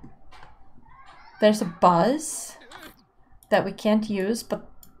 okay. There's a bus that we can't use, but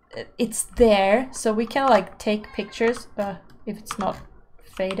it's there. So we can like take pictures if it's not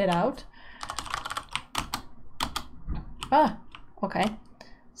faded out. Ah, okay.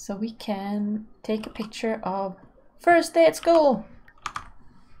 So we can take a picture of first day at school.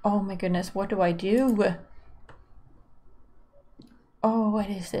 Oh my goodness, what do I do? Oh, what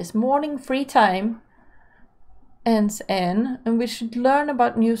is this? Morning free time ends in, and we should learn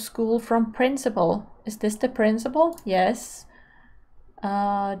about new school from principal. Is this the principal? Yes.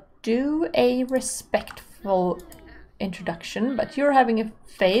 Do a respectful introduction, but you're having a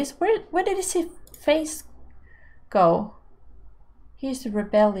face. Where did his face go? He's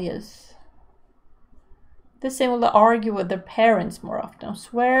rebellious. They seem to argue with their parents more often,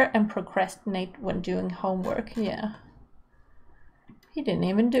 swear and procrastinate when doing homework. Yeah. He didn't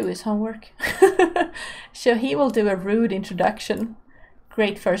even do his homework. So he will do a rude introduction.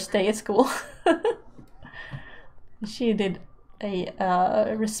 Great first day at school. She did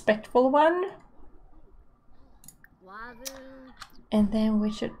a respectful one. And then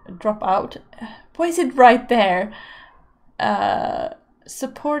we should drop out. Why is it right there?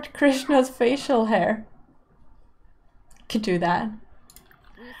 Support Krishna's facial hair. Could do that.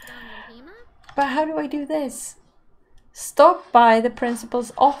 But how do I do this? Stop by the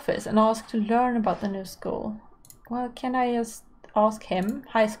principal's office and ask to learn about the new school. Well, can I just ask him?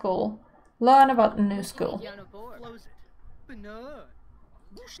 High school. Learn about the new school.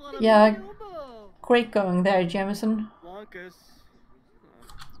 Yeah, great going there, Jameson.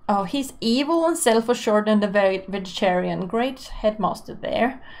 Oh, he's evil and self-assured and a very vegetarian. Great headmaster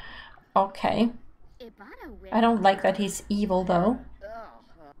there. Okay. I don't like that he's evil though.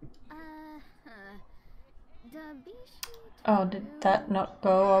 Oh, did that not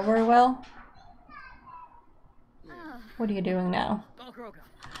go over well? What are you doing now?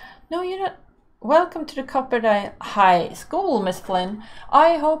 No, you're not. Welcome to the Copperdale High School, Miss Flynn.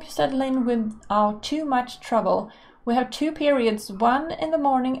 I hope you settle in without too much trouble. We have 2 periods, one in the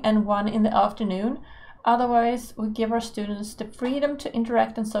morning and one in the afternoon. Otherwise, we give our students the freedom to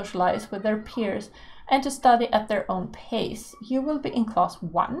interact and socialize with their peers and to study at their own pace. You will be in class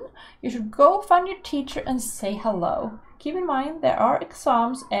 1. You should go find your teacher and say hello. Keep in mind there are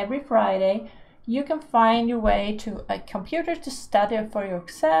exams every Friday. You can find your way to a computer to study for your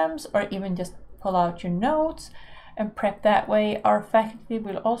exams or even just pull out your notes and prep that way. Our faculty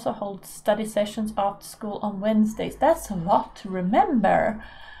will also hold study sessions after school on Wednesdays. That's a lot to remember.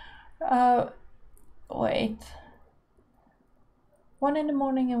 Wait. 1 in the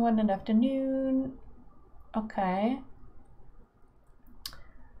morning and 1 in the afternoon. Okay.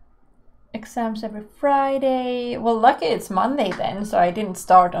 Exams every Friday. Well, lucky it's Monday then, so I didn't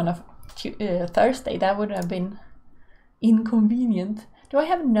start on a Thursday. That would have been inconvenient. Do I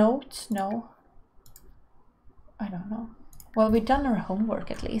have notes? No. I don't know. Well, we've done our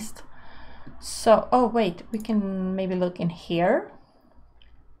homework at least. So, oh wait, we can maybe look in here.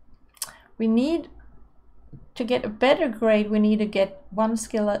 We need to get a better grade. We need to get 1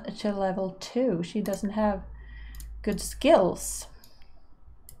 skill to level 2. She doesn't have good skills.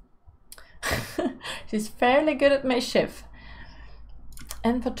 She's fairly good at mischief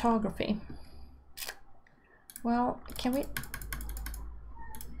and photography. Well, can we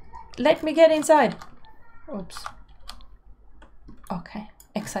let me get inside? Oops. Okay,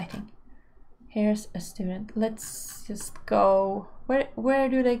 exciting. Here's a student. Let's just go. Where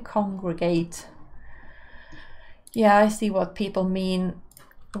do they congregate? Yeah, I see what people mean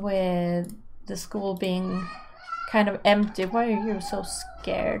with the school being kind of empty. Why are you so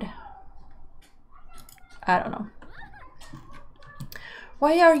scared? I don't know.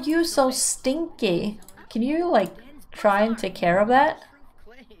 Why are you so stinky? Can you like try and take care of that?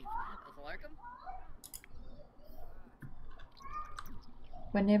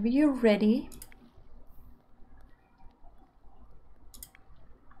 Whenever you're ready.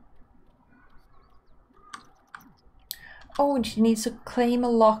 Oh, and she needs to claim a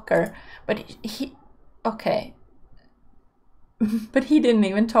locker. But he... Okay. But he didn't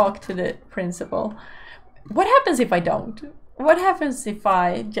even talk to the principal. What happens if I don't? What happens if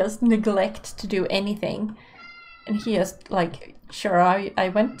I just neglect to do anything? And he just like, sure, I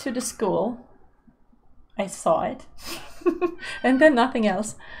went to the school. I saw it. And then nothing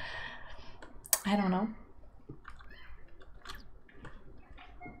else. I don't know.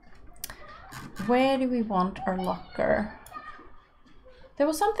 Where do we want our locker? There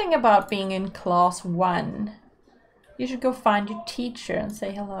was something about being in class 1. You should go find your teacher and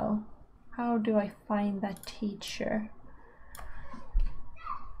say hello. How do I find that teacher?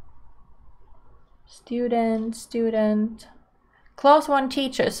 Student. Class 1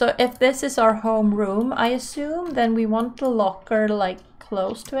 teacher. So if this is our home room, I assume, then we want the locker like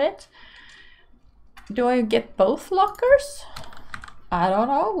close to it. Do I get both lockers? I don't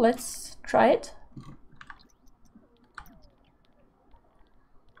know. Let's try it.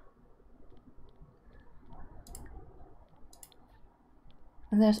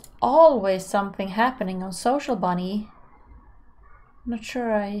 And there's always something happening on Social Bunny. I'm not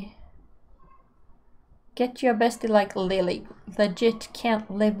sure I get your bestie like Lily. Legit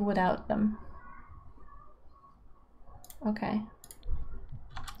can't live without them. Okay.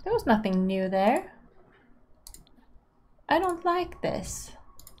 There was nothing new there. I don't like this.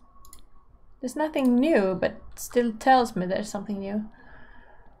 There's nothing new, but still tells me there's something new.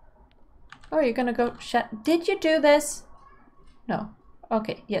 Oh, you're gonna go chat. Did you do this? No.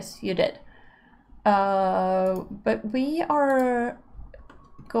 Okay, yes, you did. But we are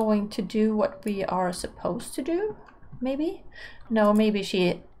going to do what we are supposed to do, maybe? No, maybe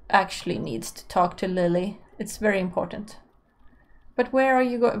she actually needs to talk to Lily. It's very important. But where are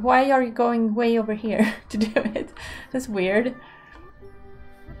you going? Why are you going way over here to do it? That's weird.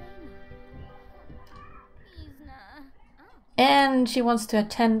 And she wants to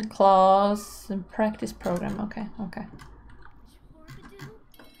attend class and practice program. Okay, okay.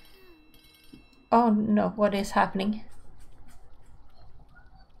 Oh no, what is happening?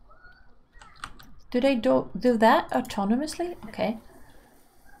 Do they do that autonomously? Okay.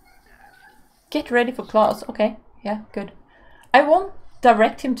 Get ready for class. Okay, yeah, good. I won't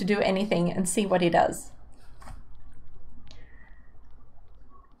direct him to do anything and see what he does.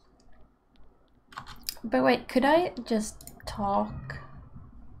 But wait, could I just talk?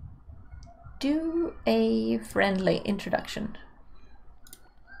 Do a friendly introduction.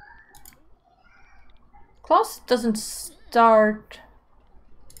 Class doesn't start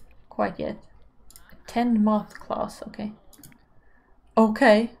quite yet. Attend math class, okay.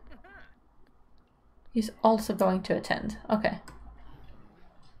 Okay. He's also going to attend, okay.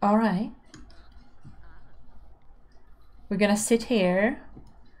 Alright. We're gonna sit here.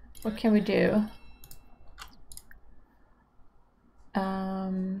 What can we do?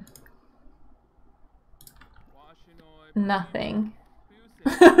 Nothing.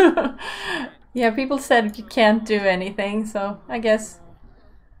 Yeah, people said you can't do anything, so I guess.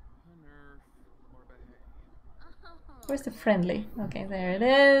 Where's the friendly? Okay, there it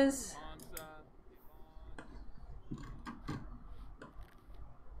is.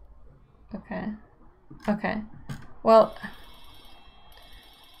 Okay. Okay. Well.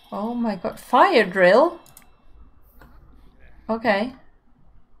 Oh my god. Fire drill? Okay.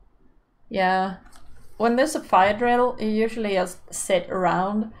 Yeah. When there's a fire drill, you usually just sit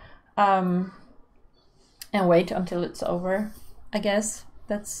around and wait until it's over. I guess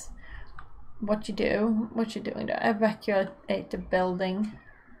that's what you do. What you doing to evacuate the building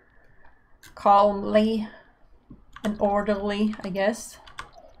calmly and orderly, I guess.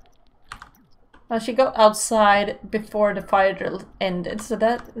 Well, she got outside before the fire drill ended, so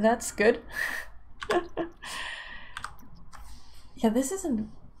that's good. Yeah, this isn't.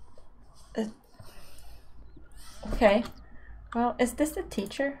 Okay. Well, is this the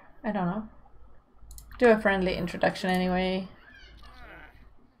teacher? I don't know. Do a friendly introduction anyway.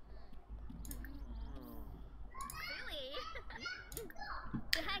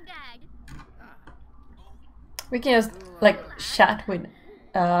 We can just like chat with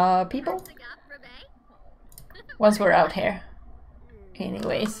people once we're out here.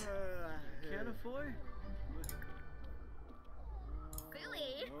 Anyways.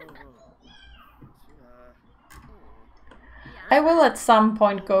 I will at some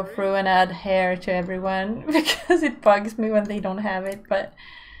point go through and add hair to everyone because it bugs me when they don't have it, but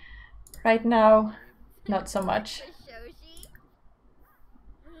right now, not so much.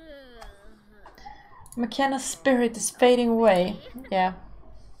 McKenna's spirit is fading away. Yeah,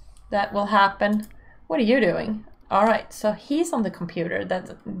 that will happen. What are you doing? Alright, so he's on the computer.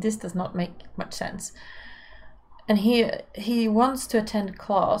 This does not make much sense. And he wants to attend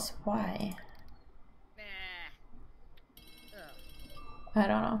class. Why? I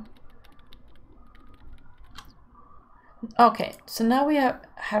don't know. Okay, so now we are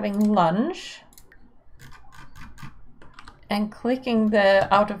having lunch. And clicking the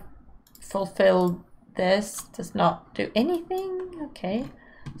out of fulfill this does not do anything. Okay,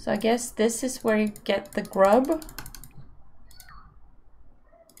 so I guess this is where you get the grub.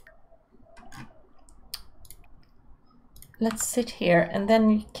 Let's sit here and then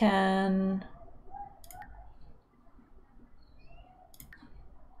you can...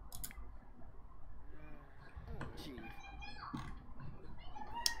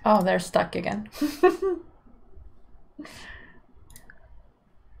 Oh, they're stuck again.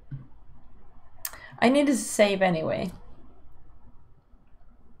 I need to save anyway.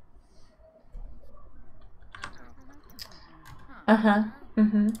 Uh-huh.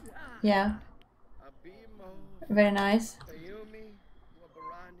 Mm-hmm. Yeah. Very nice.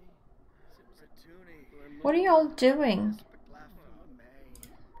 What are you all doing?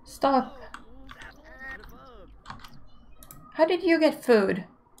 Stop. How did you get food?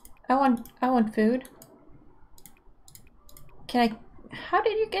 I want food. How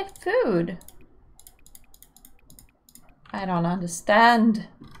did you get food? I don't understand.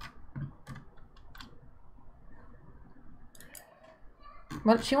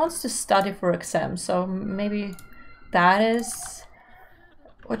 Well, she wants to study for exam, so maybe that is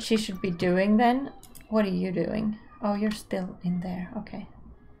what she should be doing then. What are you doing? Oh, you're still in there. Okay.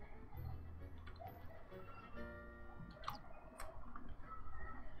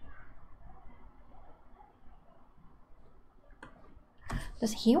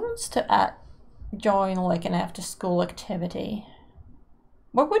 Does he wants to join like an after-school activity?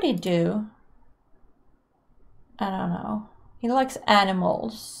 What would he do? I don't know. He likes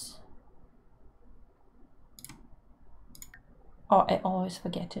animals. Oh, I always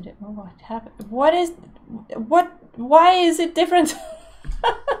forget to do. What happened? Why is it different?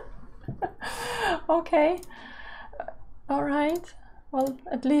 Okay. All right. Well,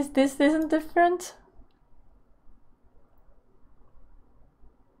 at least this isn't different.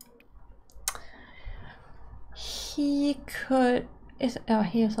 He could...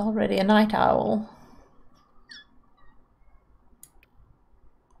 he is already a night owl.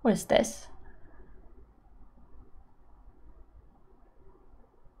 What is this?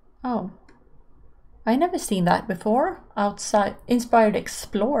 Oh. I never seen that before. Outside Inspired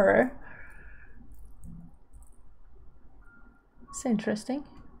Explorer. It's interesting.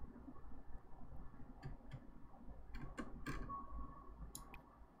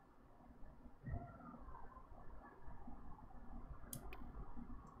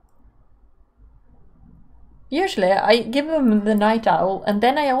 Usually I give them the night owl and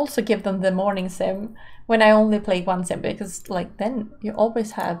then I also give them the morning sim when I only play one sim, because like then you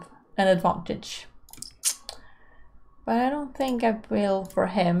always have an advantage. But I don't think I will for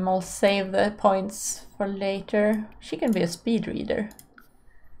him. I'll save the points for later. She can be a speed reader.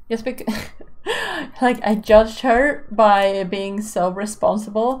 Just because like I judged her by being so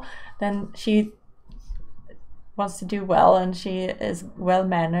responsible, then she wants to do well and she is well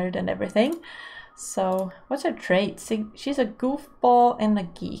mannered and everything. So, what's her trait? She's a goofball and a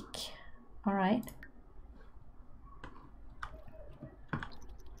geek. All right.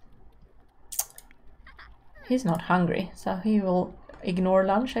 He's not hungry, so he will ignore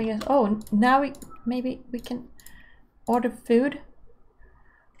lunch, I guess. Oh, now maybe we can order food.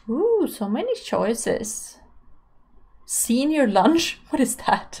 Ooh, so many choices. Senior lunch? What is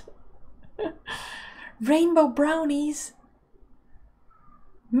that? Rainbow brownies.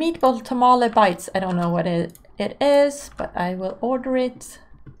 Meatball tamale bites. I don't know what it is, but I will order it.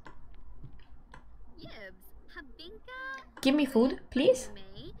 Give me food, please.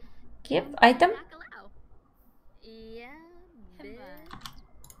 Give item.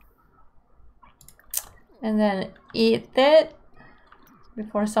 And then eat it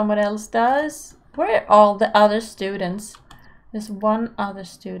before someone else does. Where are all the other students? There's one other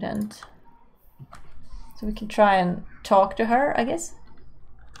student. So we can try and talk to her, I guess.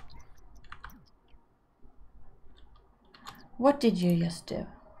 What did you just do?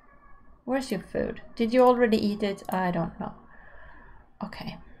 Where's your food? Did you already eat it? I don't know.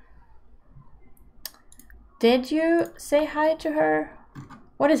 Okay. Did you say hi to her?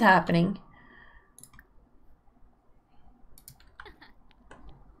 What is happening?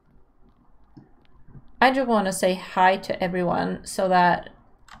 I just want to say hi to everyone so that,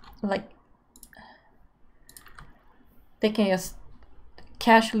 like, they can just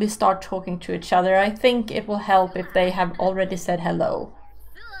casually start talking to each other. I think it will help if they have already said hello.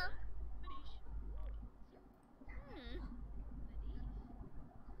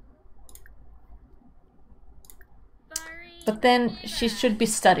 But then she should be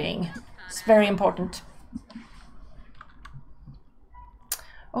studying. It's very important.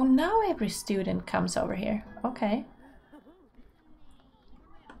 Oh, now every student comes over here. Okay.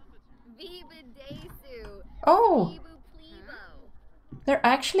 Oh! They're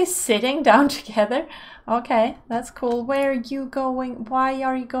actually sitting down together? Okay, that's cool. Where are you going? Why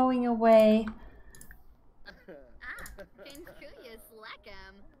are you going away?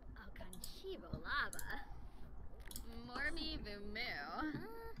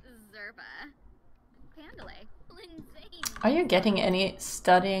 Are you getting any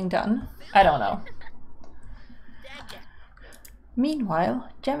studying done? I don't know. Meanwhile,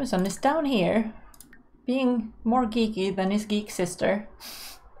 Jemison is down here, being more geeky than his geek sister.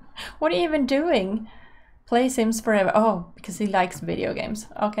 What are you even doing? Play Sims forever. Oh, because he likes video games.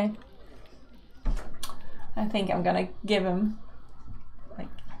 Okay. I think I'm gonna give him, like,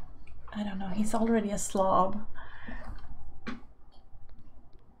 I don't know, he's already a slob.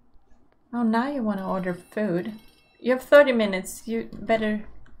 Oh, now you want to order food. You have 30 minutes. You better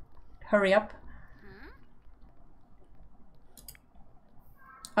hurry up.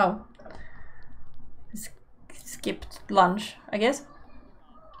 Oh. Skipped lunch, I guess.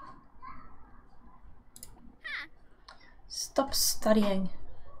 Stop studying.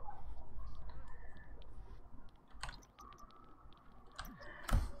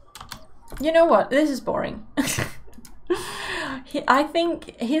 You know what? This is boring. I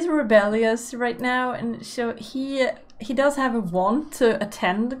think he's rebellious right now, and so he does have a want to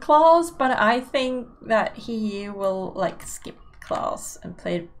attend class, but I think that he will like skip class and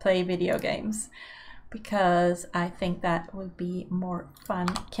play video games, because I think that will be more fun.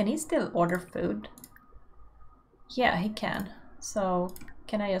 Can he still order food? Yeah, he can. So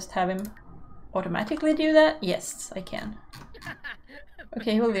can I just have him automatically do that? Yes, I can.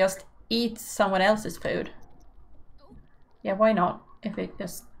 Okay, he will just eat someone else's food. Yeah, why not? If it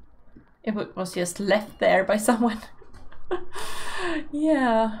was just left there by someone.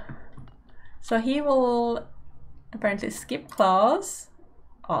 Yeah. So he will apparently skip class.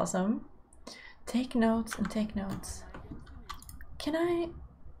 Awesome. Take notes and take notes. Could I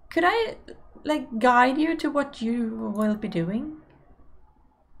like guide you to what you will be doing?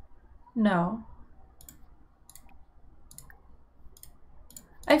 No.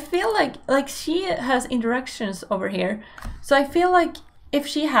 I feel like she has interactions over here, so I feel like if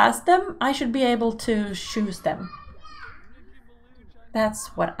she has them, I should be able to choose them.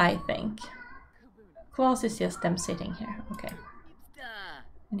 That's what I think. Klaus is just them sitting here, okay.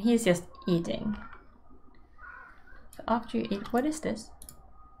 And he's just eating. So after you eat, what is this?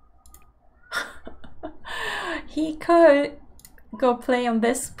 He could go play on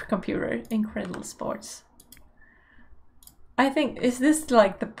this computer, Incredible Sports. I think, is this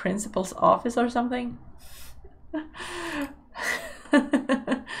like the principal's office or something?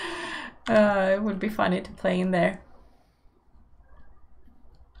 It would be funny to play in there.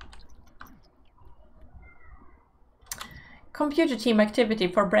 Computer team activity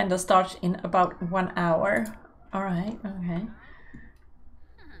for Brenda starts in about 1 hour. Alright, okay.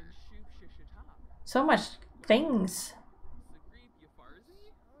 So much things.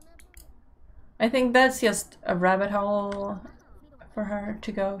 I think that's just a rabbit hole for her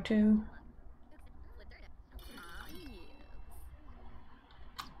to go to.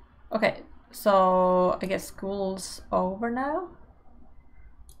 Okay, so I guess school's over now.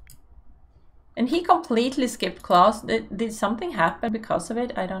 And he completely skipped class. Did something happen because of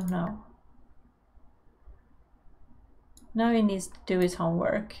it? I don't know. Now he needs to do his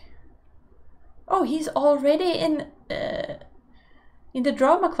homework. Oh, he's already in the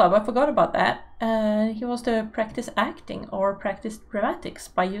drama club. I forgot about that. He wants to practice acting or practice dramatics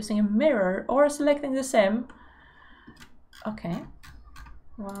by using a mirror or selecting the sim. Okay.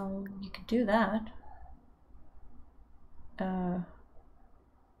 Well, you could do that.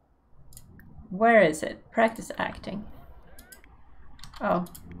 Where is it? Practice acting. Oh,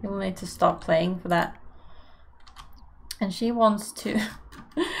 you'll need to stop playing for that. And she wants to...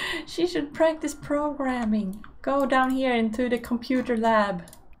 She should practice programming. Go down here into the computer lab.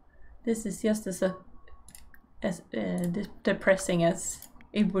 This is just as depressing as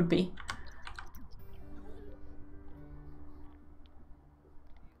it would be.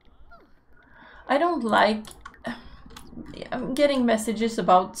 I don't like... I'm getting messages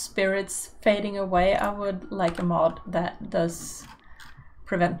about spirits fading away. I would like a mod that does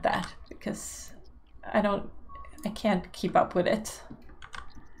prevent that, because I can't keep up with it.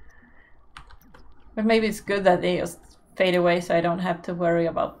 But maybe it's good that they just fade away so I don't have to worry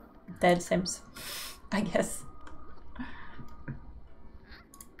about dead sims, I guess.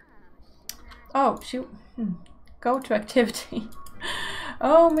 Oh, go to activity.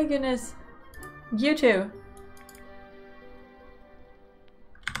 Oh my goodness. You too.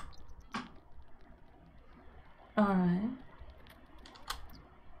 Alright.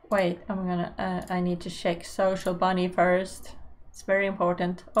 Wait, I need to check Social Bunny first. It's very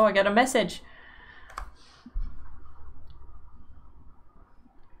important. Oh, I got a message.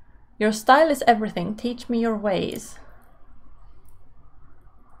 Your style is everything. Teach me your ways.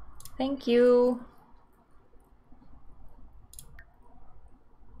 Thank you.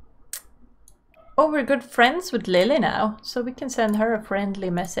 Oh, we're good friends with Lily now, so we can send her a friendly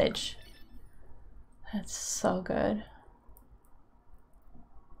message. That's so good.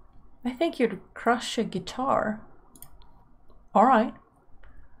 I think you'd crush a guitar. All right.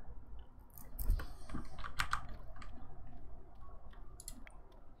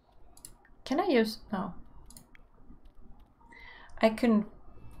 Can I use... No. I can...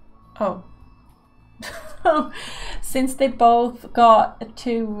 Oh. Since they both got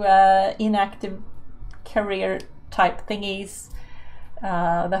two inactive career type thingies,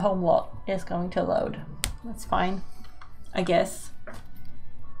 the home lot is going to load. That's fine, I guess.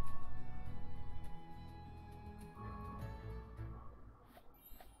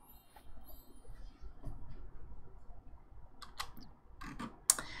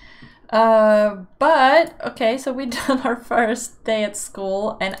 But okay, so we've done our first day at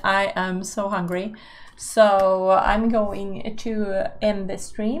school and I am so hungry. So I'm going to end this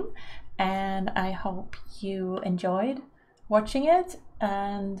stream and I hope you enjoyed watching it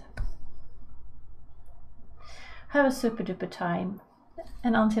and have a super duper time.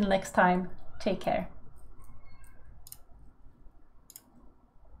 And until next time, take care.